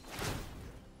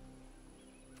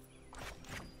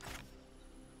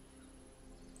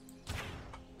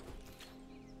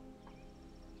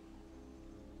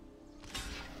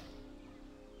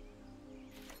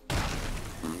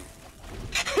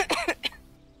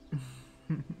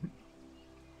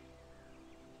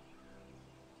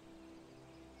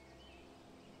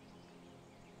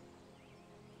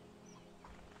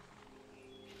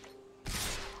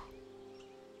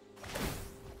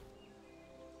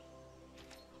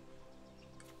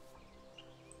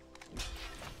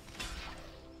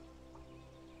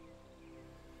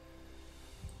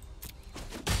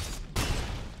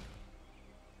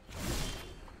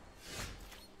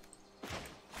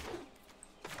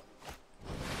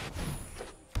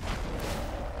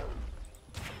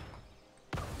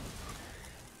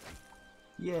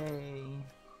 Yay.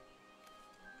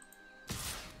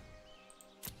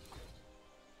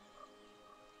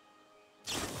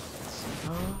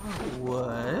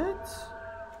 What?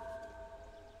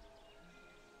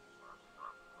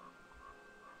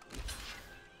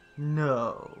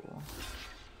 No.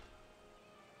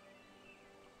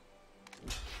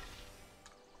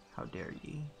 How dare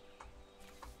ye?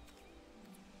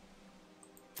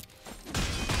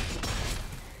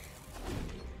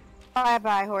 Bye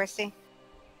bye, horsey.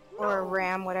 Or a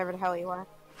ram, whatever the hell you are.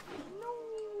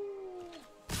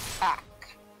 Back.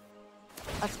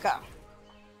 Let's go.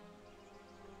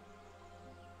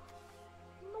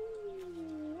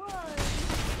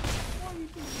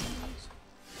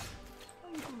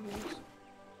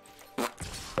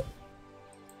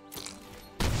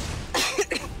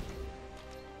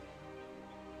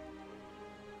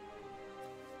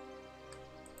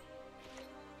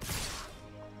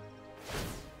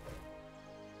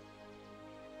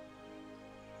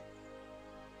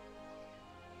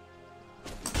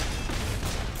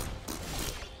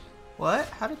 What?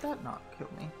 How did that not kill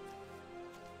me?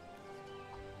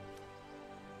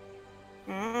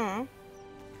 Mm-mm.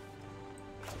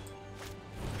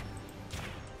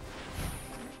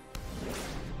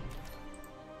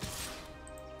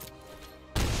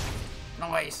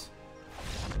 Nice.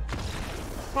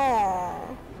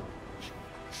 Oh.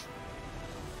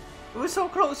 It was so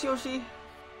close, Yoshi.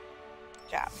 Good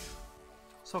job.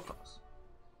 So close.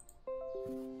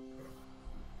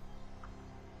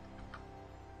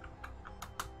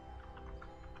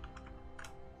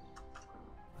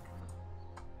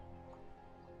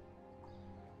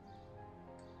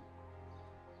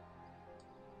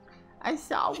 I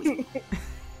saw you.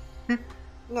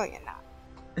 No, you're not.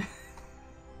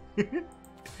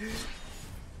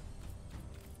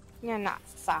 You're not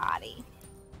sorry.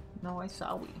 No, I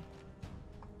saw we.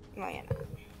 No, you're not.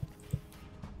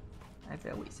 I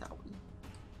very saw we.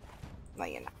 No,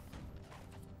 you're not.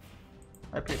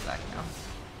 I play black now.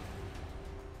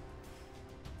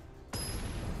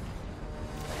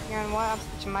 You're on what? I'm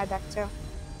switching my deck too.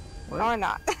 What? Or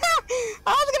not. I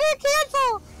was gonna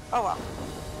cancel! Oh well.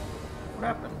 What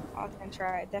happened? I was gonna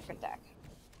try a different deck.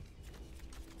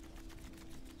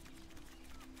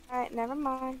 Alright, never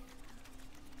mind.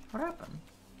 What happened?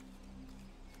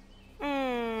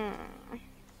 Hmm.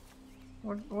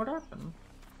 What happened?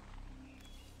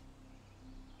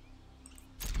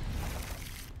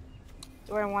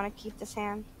 Do I want to keep this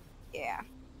hand? Yeah.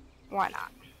 Why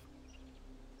not?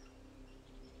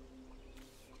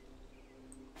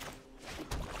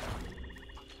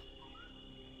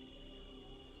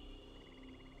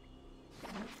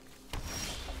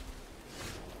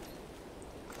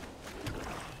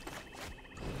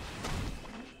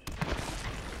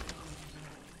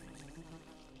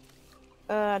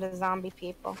 The zombie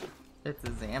people. It's a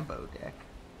Zambo deck.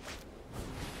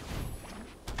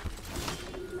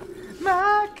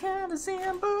 My kind of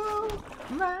Zambo,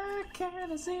 my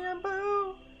kind of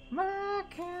Zambo, my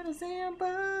kind of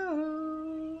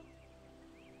Zambo.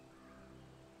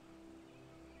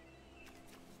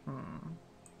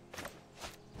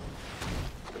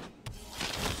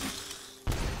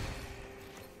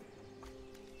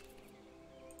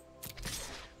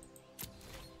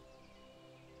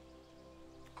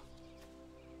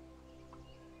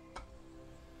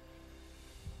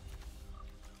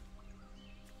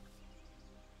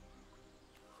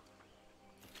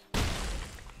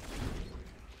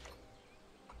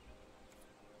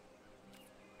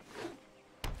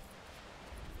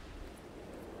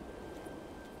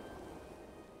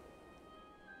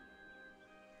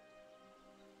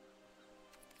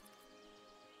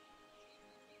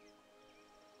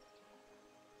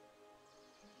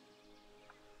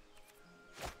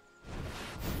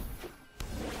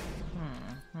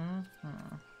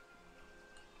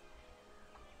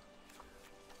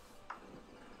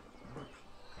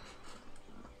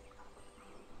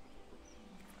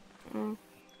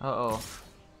 Uh-oh.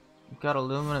 You've got a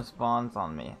luminous bonds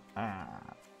on me.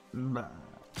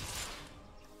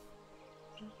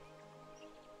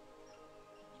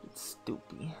 It's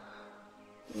stupid.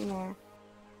 Yeah.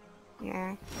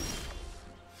 Yeah.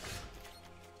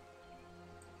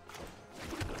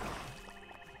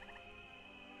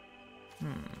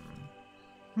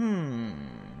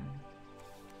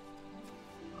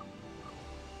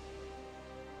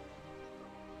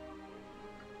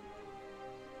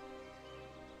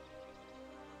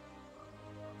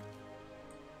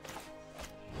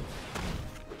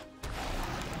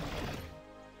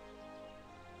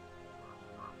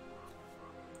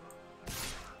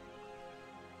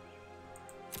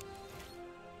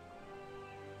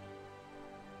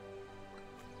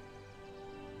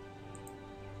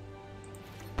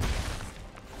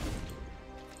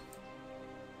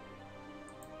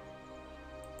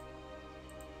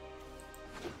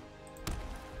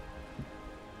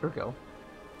 Here we go.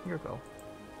 Here we go.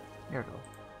 Here we go.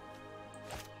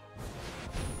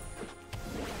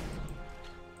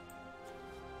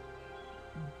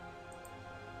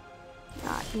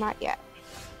 Not yet.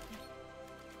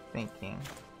 Thinking.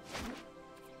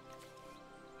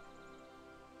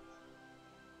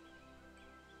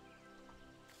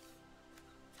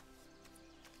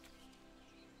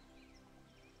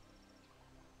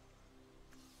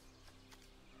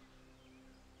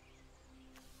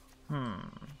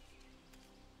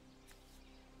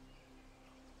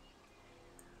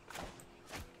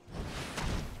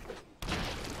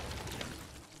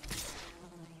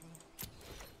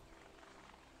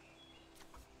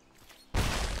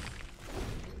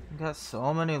 Got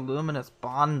so many luminous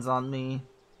bonds on me.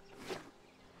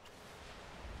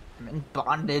 I'm in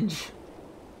bondage.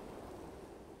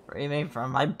 Free me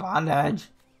from my bondage.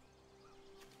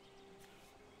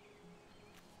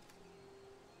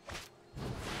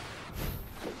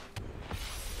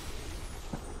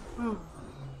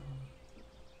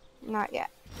 Not yet.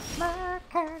 My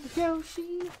kind of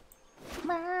Yoshi.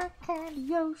 My kind of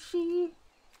Yoshi.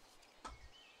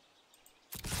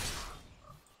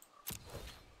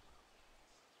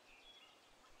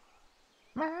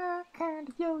 My kind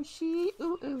of Yoshi.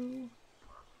 Ooh ooh.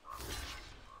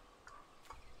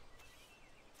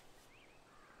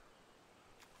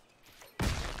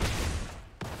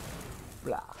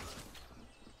 Blah.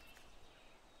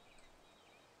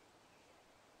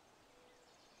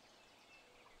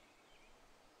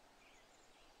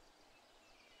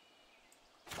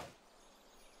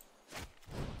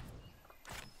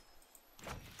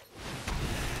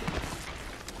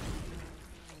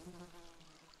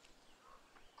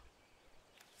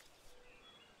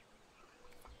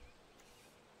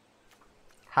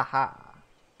 Haha.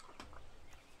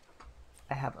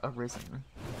 I have arisen.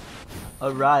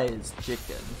 Arise,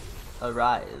 chicken.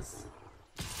 Arise.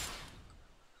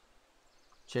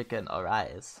 Chicken,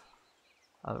 arise.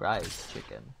 Arise,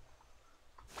 chicken.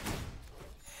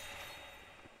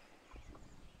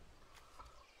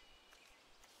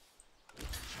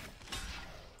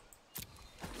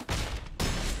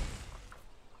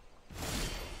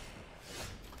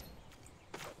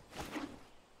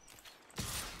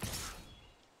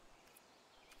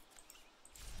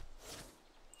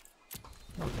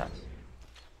 No taxi.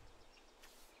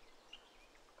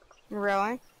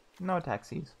 Really? No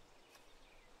taxis.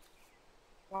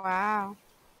 Wow.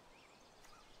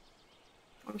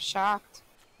 I'm shocked.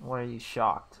 Why are you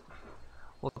shocked?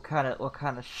 What kind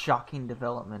of shocking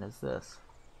development is this?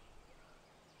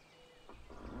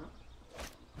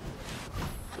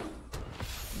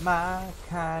 My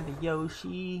kind of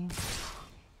Yoshi.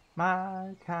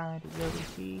 My kind of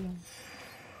Yoshi.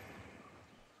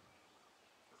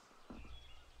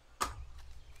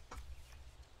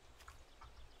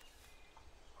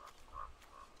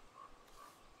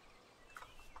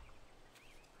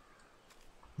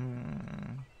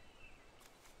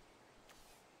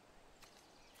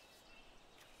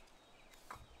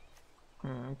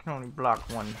 I can only block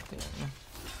one thing.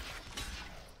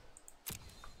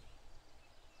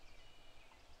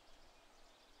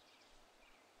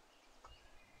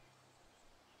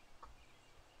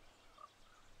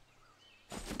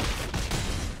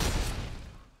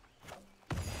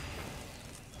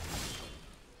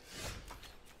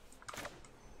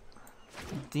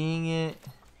 Dang it.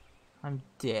 I'm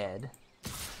dead.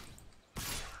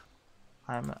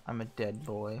 I'm a dead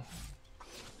boy.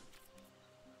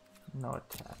 No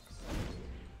attacks.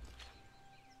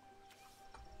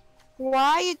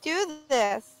 Why you do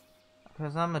this?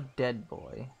 Because I'm a dead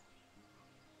boy.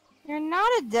 You're not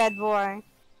a dead boy.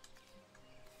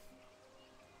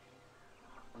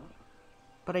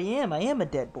 But I am a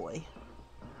dead boy.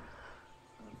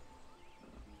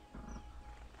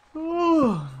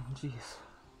 Oh, jeez.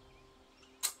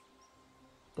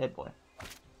 Dead boy.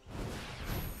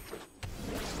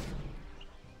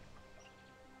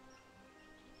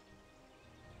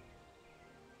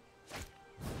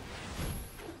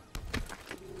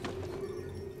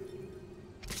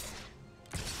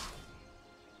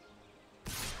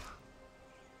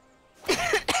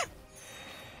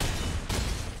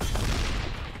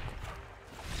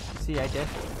 See, I did.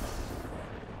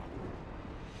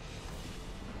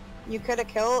 You could have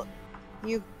killed.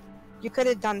 You could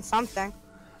have done something.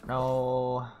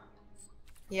 No.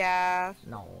 Yeah.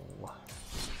 No.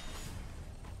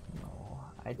 No.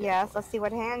 I did. Yes. Let's see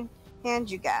what hand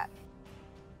you got.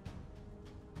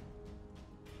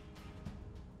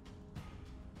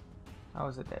 I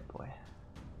was a dead boy.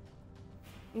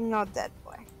 No dead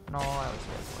boy. No, I was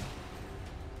dead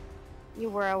boy. You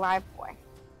were a live boy.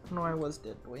 No, I was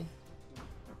dead boy.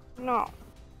 No.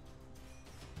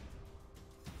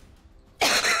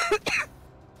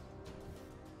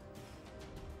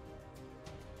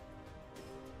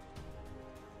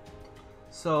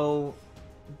 So,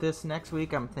 this next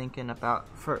week, I'm thinking about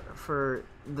for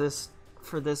this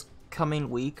coming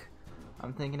week,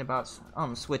 I'm thinking about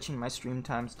switching my stream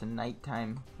times to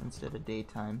nighttime instead of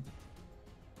daytime.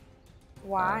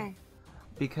 Why?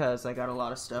 Because I got a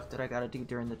lot of stuff that I gotta do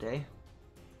during the day.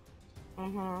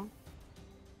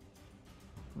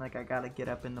 Like I gotta get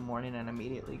up in the morning and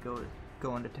immediately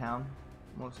go into town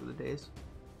most of the days.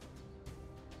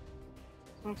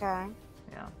 Okay.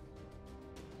 Yeah.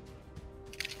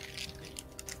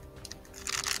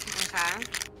 Okay.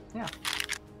 Yeah.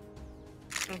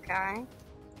 Okay.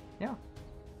 Yeah.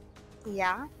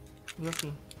 Yeah. You'll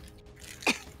see.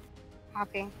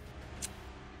 Happy.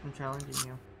 I'm challenging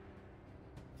you.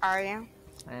 Are you?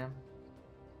 I am.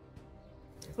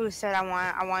 Who said I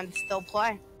want to still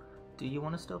play? Do you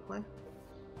want to still play?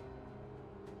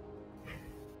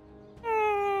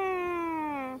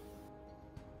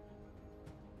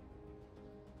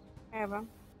 Maybe.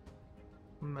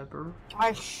 Maybe.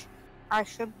 I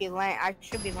should be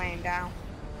laying down.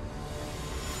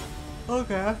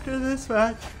 Okay, after this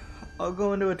match, I'll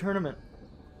go into a tournament.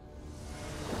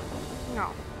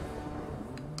 No.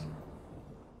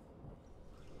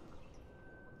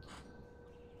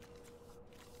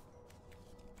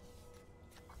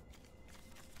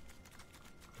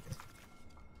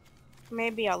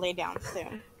 Maybe I'll lay down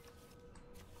soon.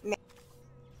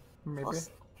 Maybe.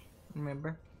 Maybe.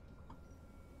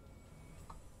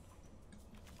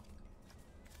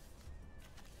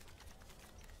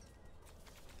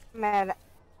 Man,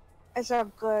 it's a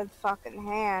good fucking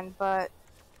hand, but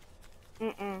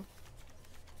Oh,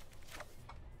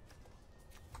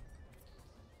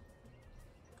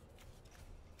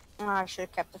 I should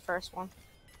have kept the first one.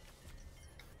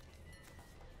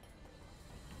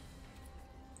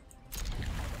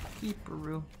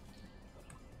 Peeperoo.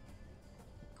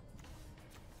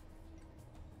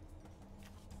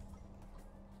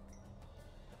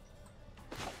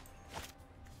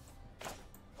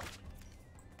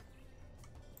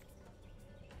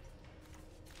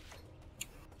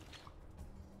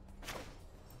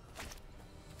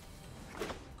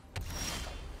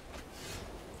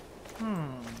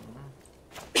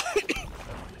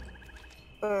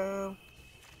 Boo.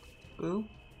 Boo?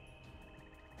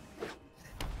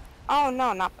 Oh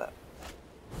no, not boo.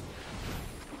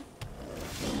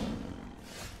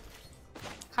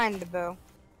 Kinda boo.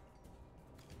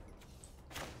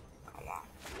 Oh, wow.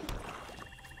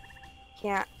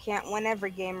 Can't win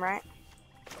every game, right?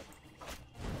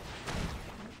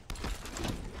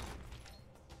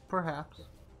 Perhaps.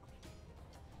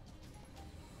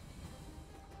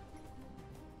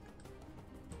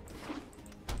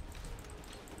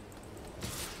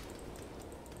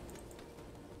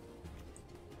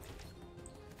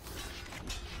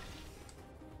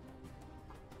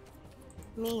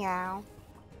 Meow.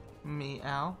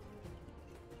 Meow.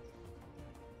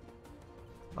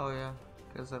 Oh yeah,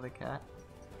 because of the cat.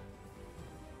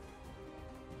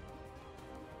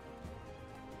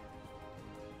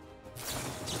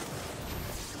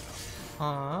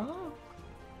 Huh?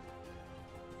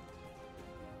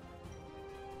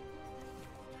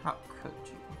 How could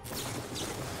you?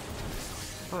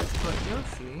 But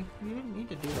Yoshi, you didn't need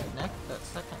to do that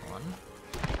second one.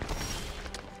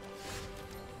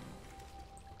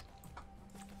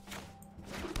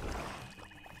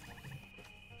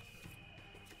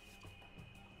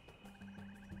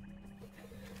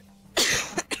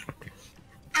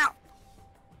 Ow!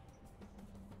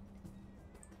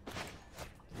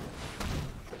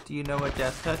 Do you know what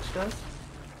Death Touch does?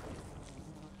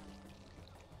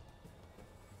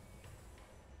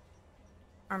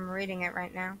 I'm reading it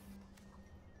right now.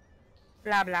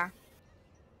 Blah blah.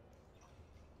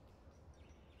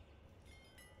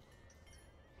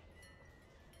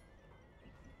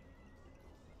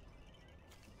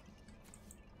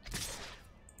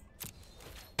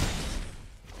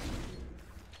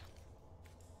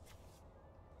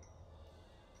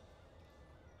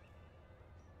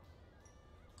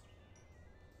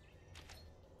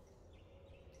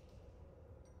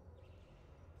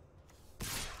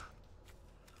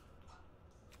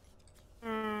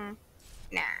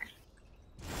 Nah.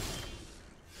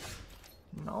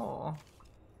 No.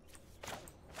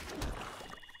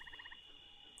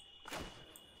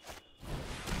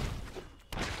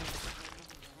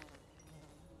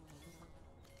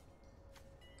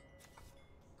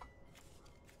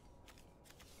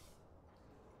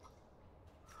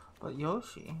 But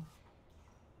Yoshi.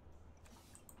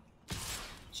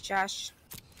 Shush.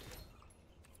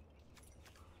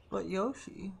 But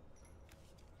Yoshi.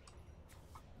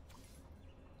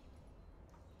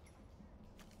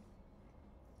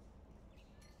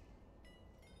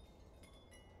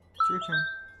 It's your turn.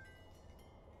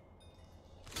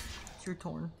 It's your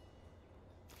turn.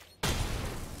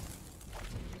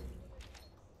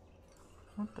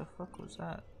 What the fuck was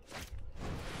that?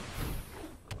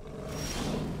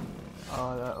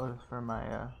 Oh, that was for my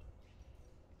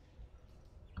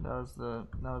that was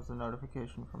the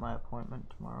notification for my appointment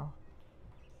tomorrow.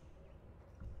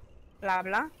 Blah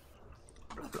blah.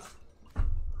 Blah, blah.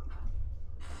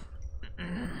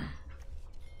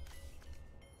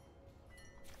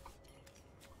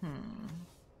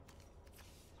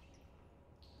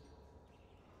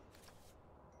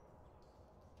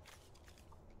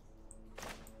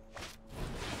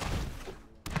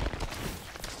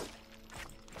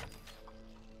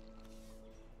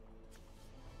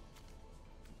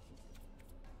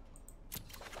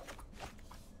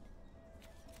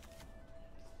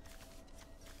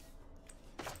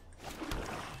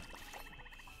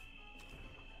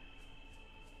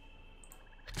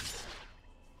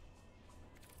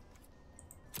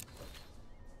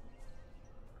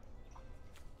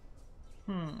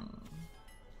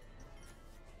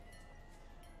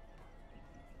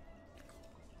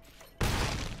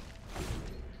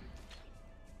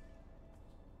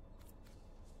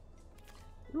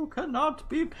 You cannot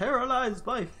be paralyzed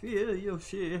by fear,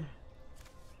 Yoshi.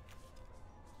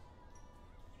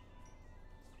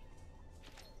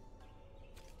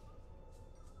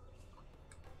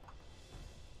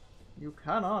 You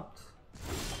cannot.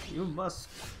 You must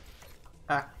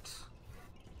act.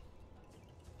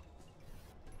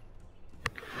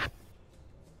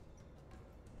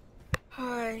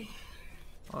 Hi.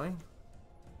 Oi.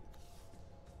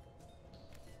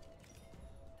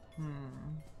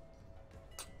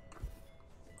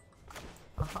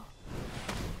 Aha.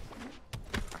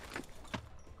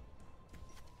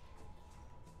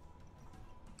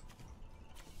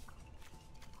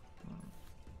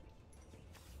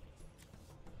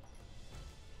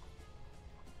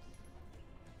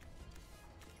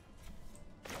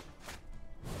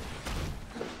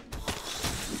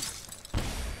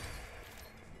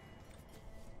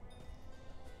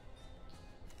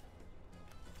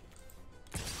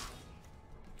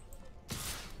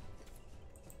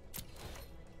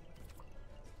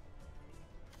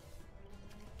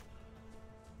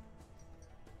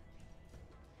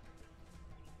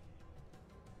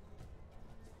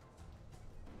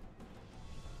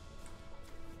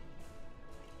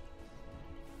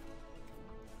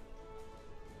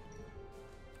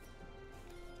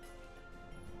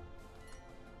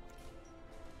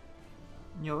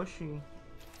 Yoshi.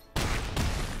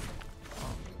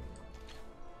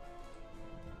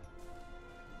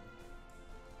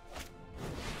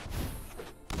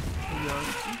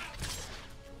 Yoshi.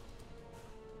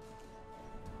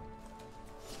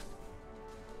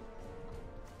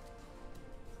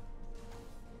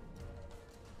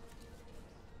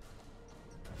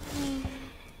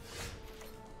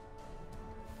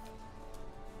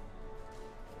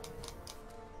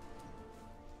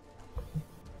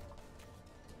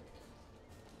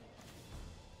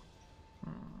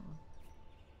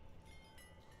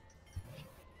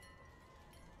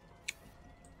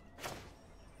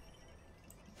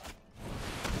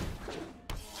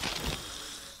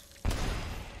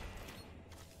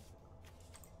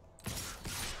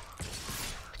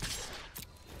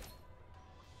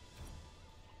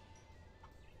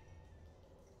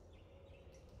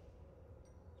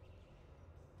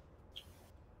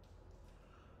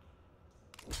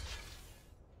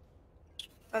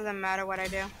 Doesn't matter what I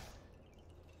do.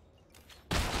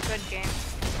 Good game.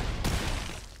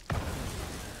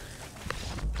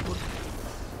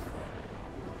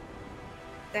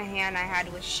 The hand I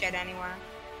had was shit anyway.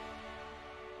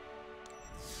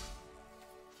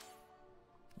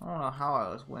 I don't know how I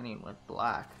was winning with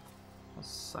black. I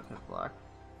suck at black.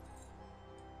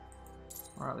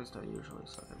 Or at least I usually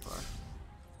suck at black.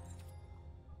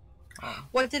 Oh.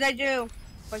 What did I do?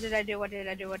 What did I do? What did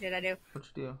I do? What did I do? What'd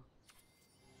you do?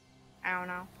 I don't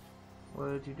know.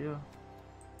 What did you do?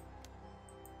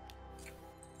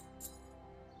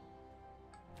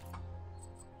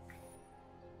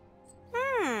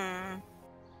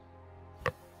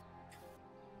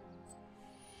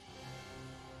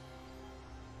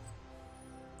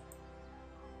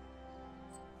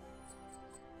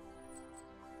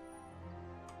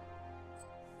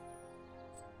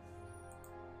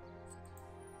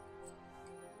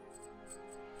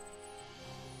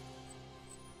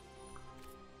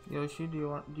 Yoshi, do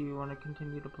you want to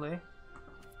continue to play?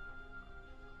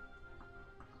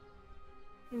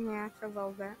 Yeah, for a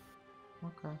little bit.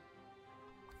 Okay.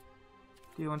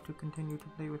 Do you want to continue to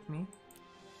play with me?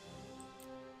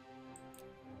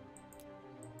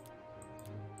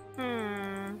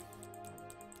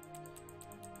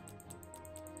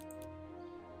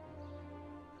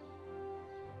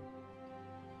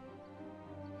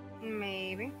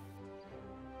 Maybe.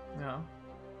 Yeah.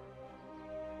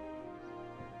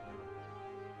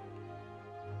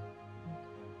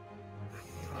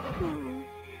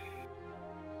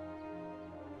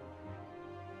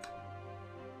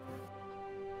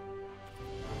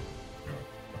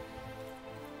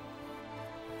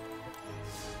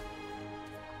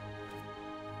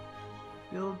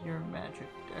 Build your magic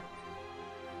deck.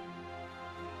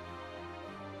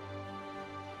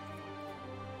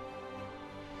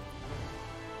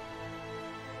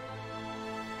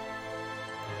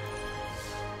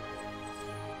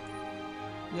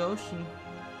 Yoshi,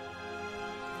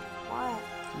 What?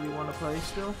 do you want to play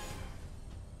still?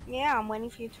 Yeah, I'm waiting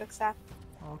for you to accept.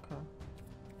 Okay.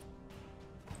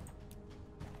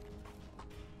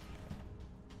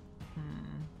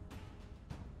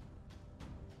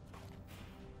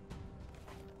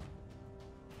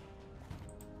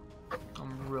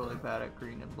 I'm really bad at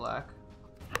green and black.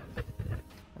 I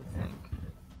think.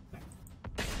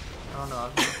 I don't know,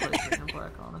 I've never played green and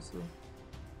black, honestly.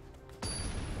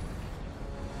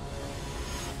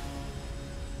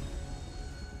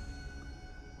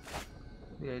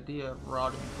 The idea of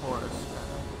rotting forest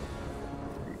kind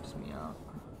of creeps me out.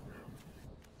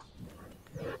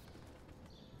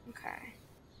 Okay.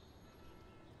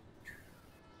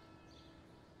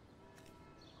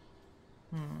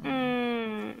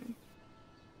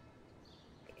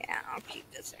 Yeah, I'll keep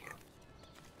this in.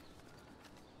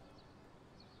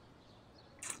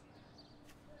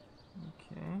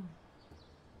 Okay.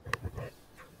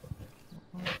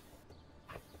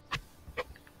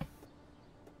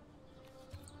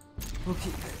 We'll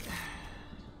keep it.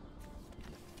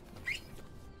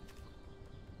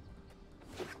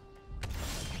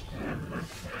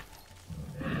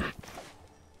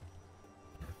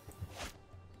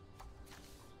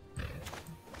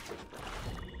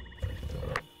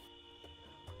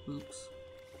 Oops.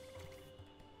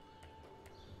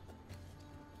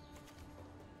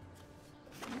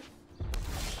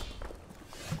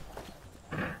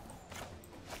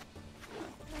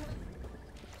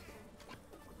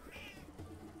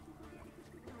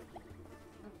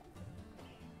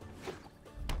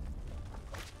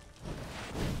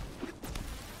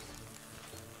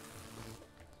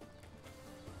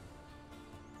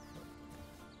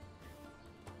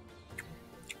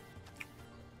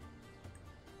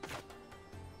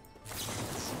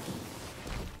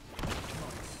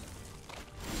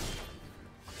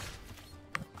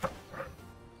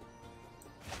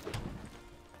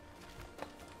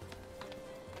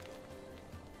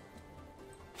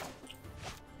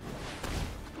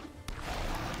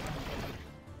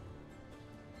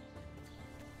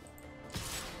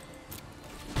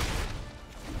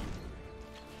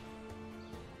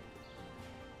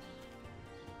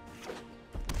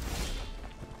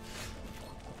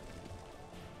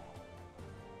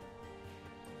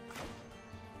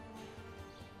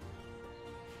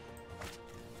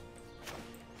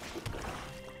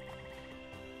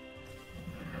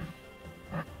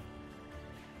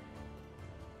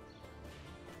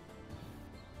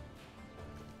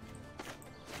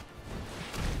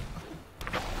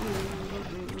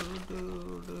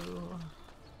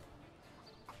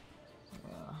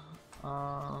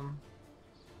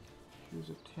 Choose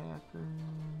attacker.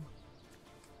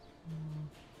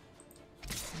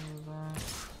 That.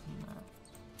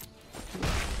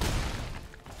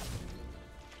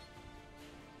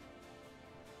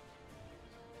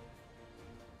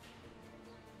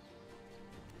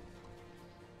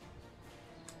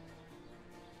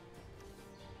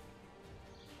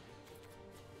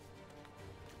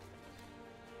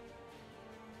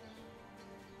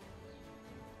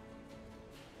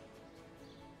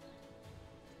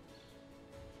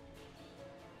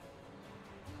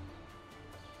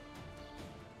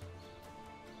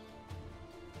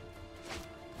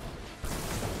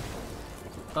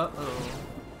 Uh-oh.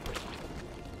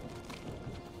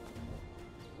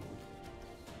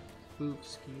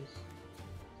 Oopskies.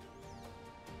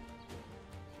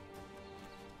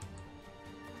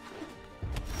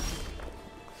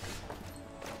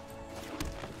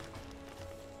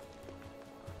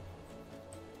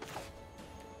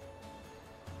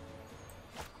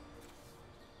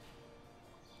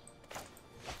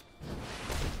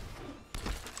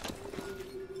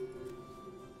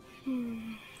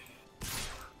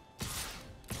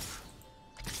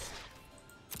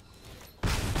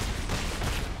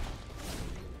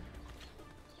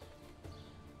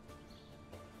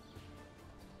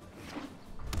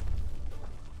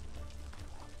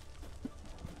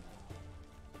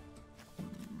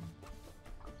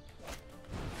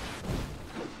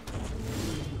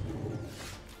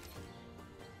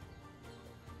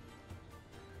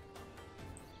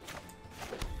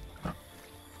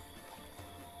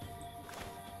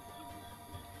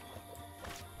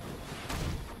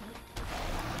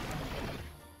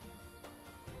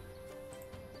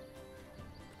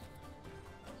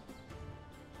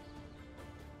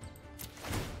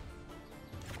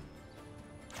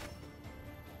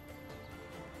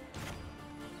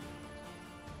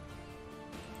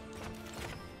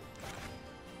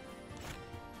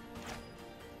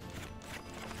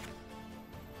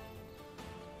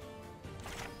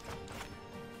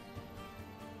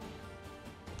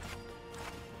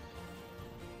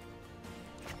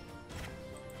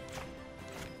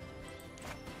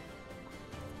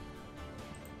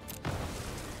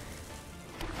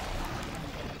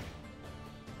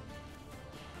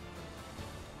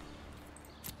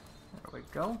 There we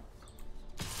go.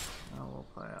 Now we'll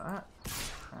play that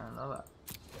and that.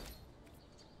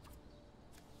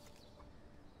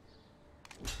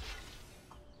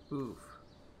 Oof.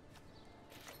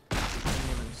 Didn't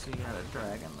even see you had a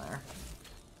dragon there.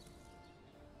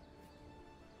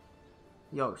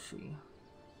 Yoshi.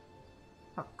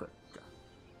 How good job.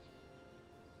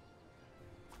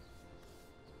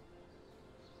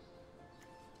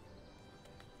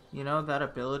 You know, that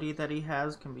ability that he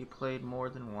has can be played more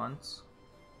than once.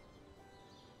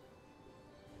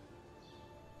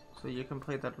 So you can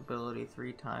play that ability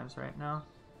 3 times right now.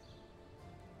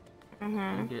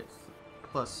 And get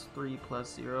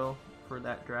 +3/+0 for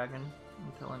that dragon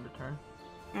until end of turn.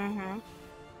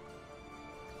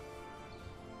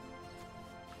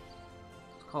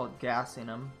 It's called gassing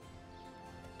him.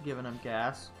 Giving him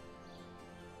gas.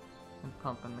 And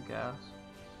pumping the gas.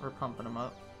 Or pumping him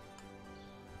up.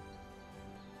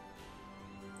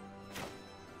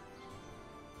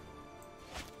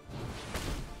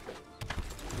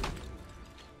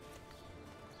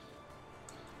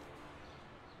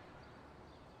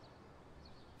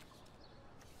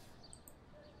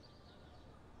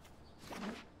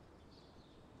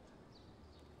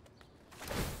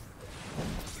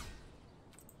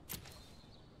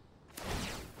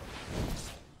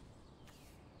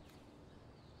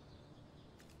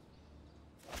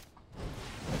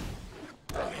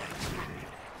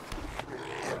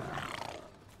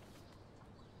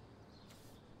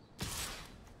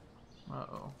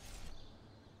 Uh-oh.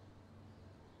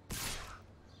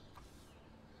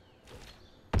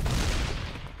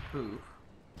 Oof.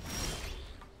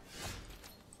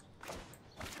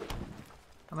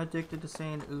 I'm addicted to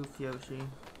saying oof, Yoshi.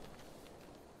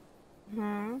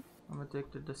 I'm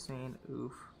addicted to saying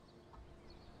oof.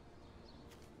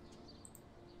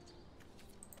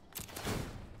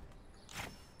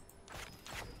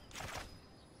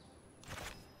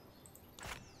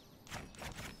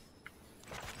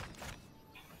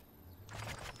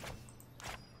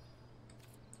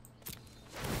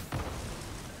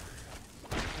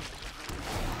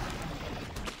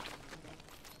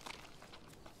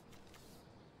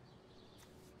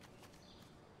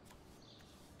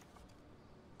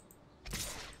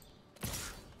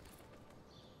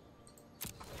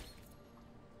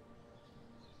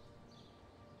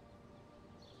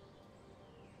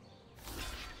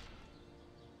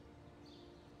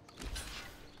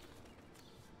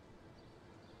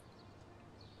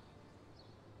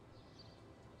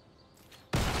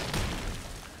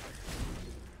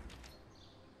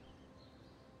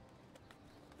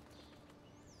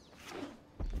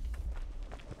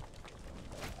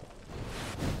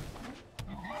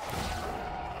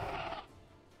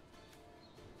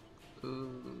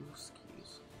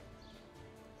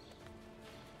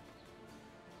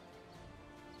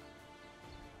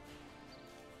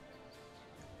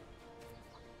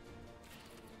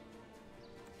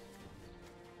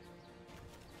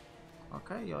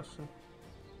 Okay, Yoshi.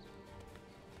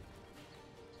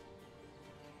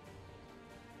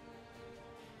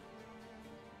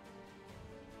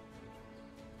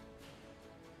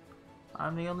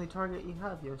 I'm the only target you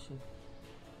have, Yoshi.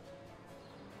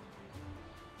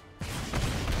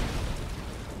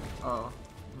 Oh,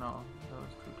 no, that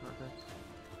was 2 targets.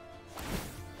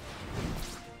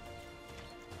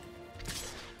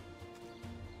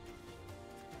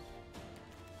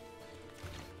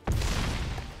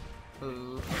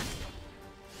 Ooh.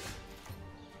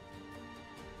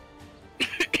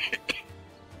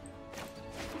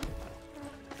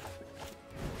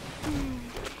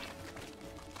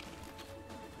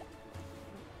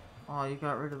 Oh, you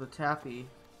got rid of the tappy.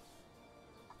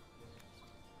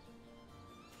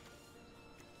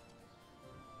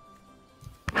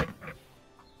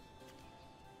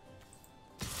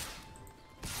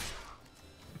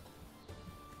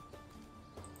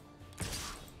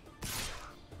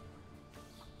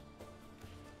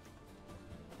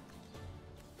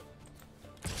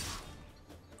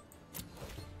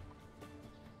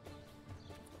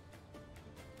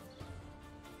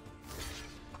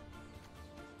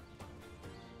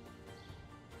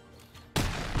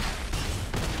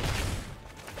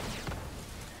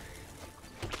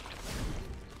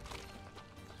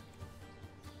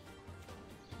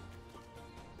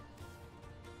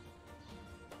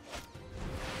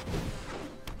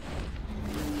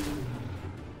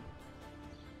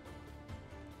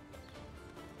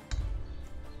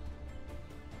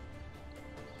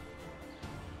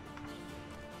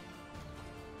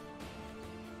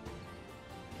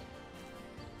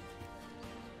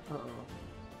 Uh-oh.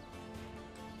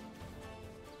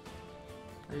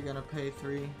 Are you gonna pay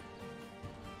 3?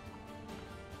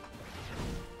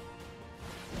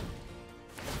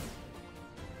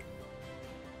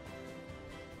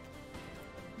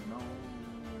 No,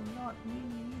 not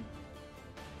me.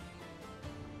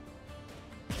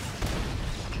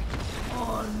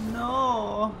 Oh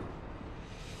no!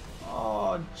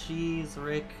 Oh jeez,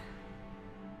 Rick.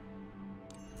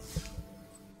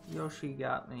 Yoshi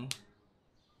got me.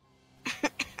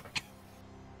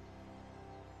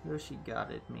 Yoshi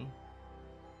got it me.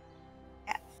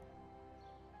 Yeah.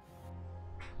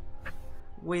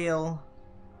 Well,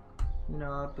 you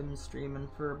know, I've been streaming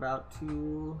for about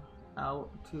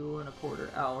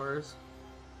 2.25 hours.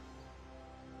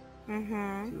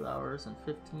 2 hours and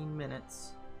 15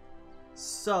 minutes.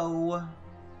 So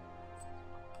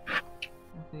I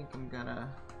think I'm gonna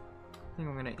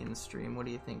end stream. What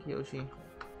do you think, Yoshi?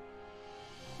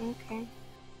 Okay.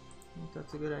 Think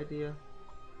that's a good idea?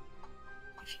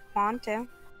 If you want to.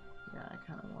 Yeah, I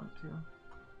kind of want to.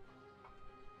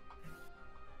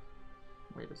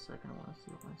 Wait a second, I want to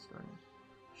see what my starting.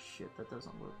 Shit, that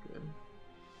doesn't look good.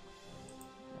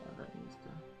 Yeah, that needs to.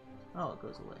 Oh, it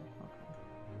goes away. Okay.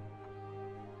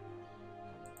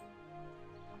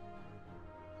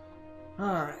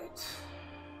 Alright.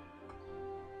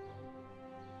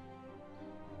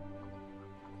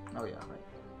 Oh, yeah, right.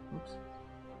 Oops.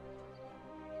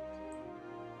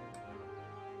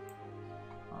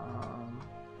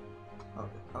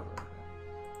 Okay.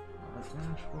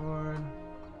 Dashboard.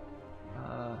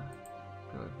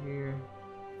 Go here.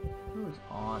 Who's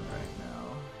on right now?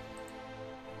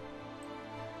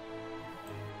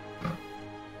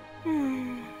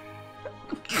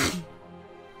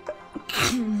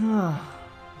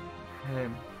 Okay.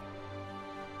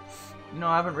 You know,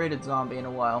 I haven't rated Zombie in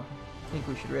a while. Think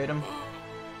we should rate him?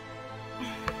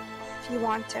 If you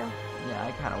want to. Yeah,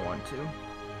 I kind of want to.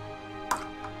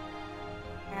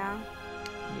 Yeah.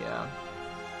 Yeah.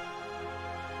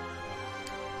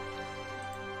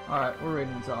 Alright, we're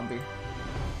rating Zombie.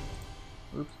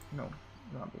 Oops, no,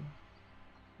 Zombie.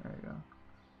 There you go.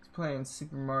 He's playing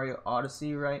Super Mario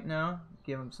Odyssey right now.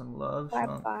 Give him some love.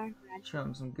 Show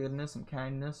him some goodness and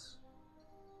kindness.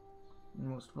 And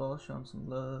most of all, show him some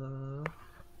love.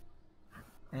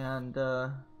 And,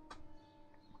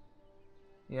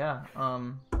 yeah,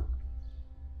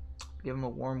 give him a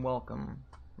warm welcome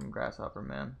from Grasshopper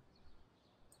Man.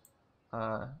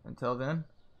 Until then,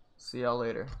 see y'all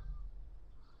later.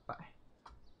 Bye.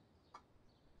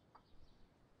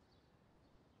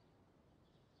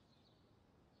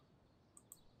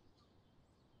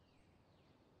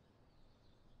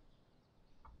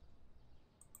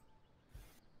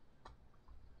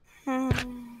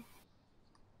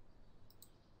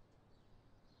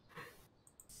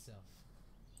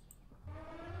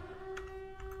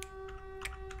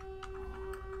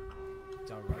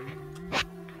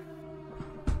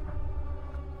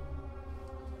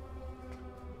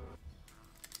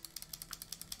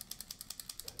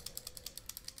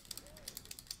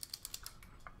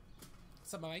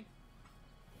 What's up, mate?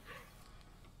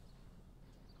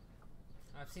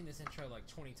 I've seen this intro like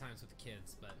 20 times with the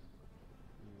kids, but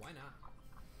why not?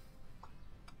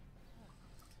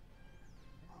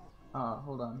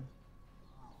 Hold on.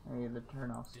 I need to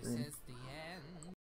turn off This screen. is the end.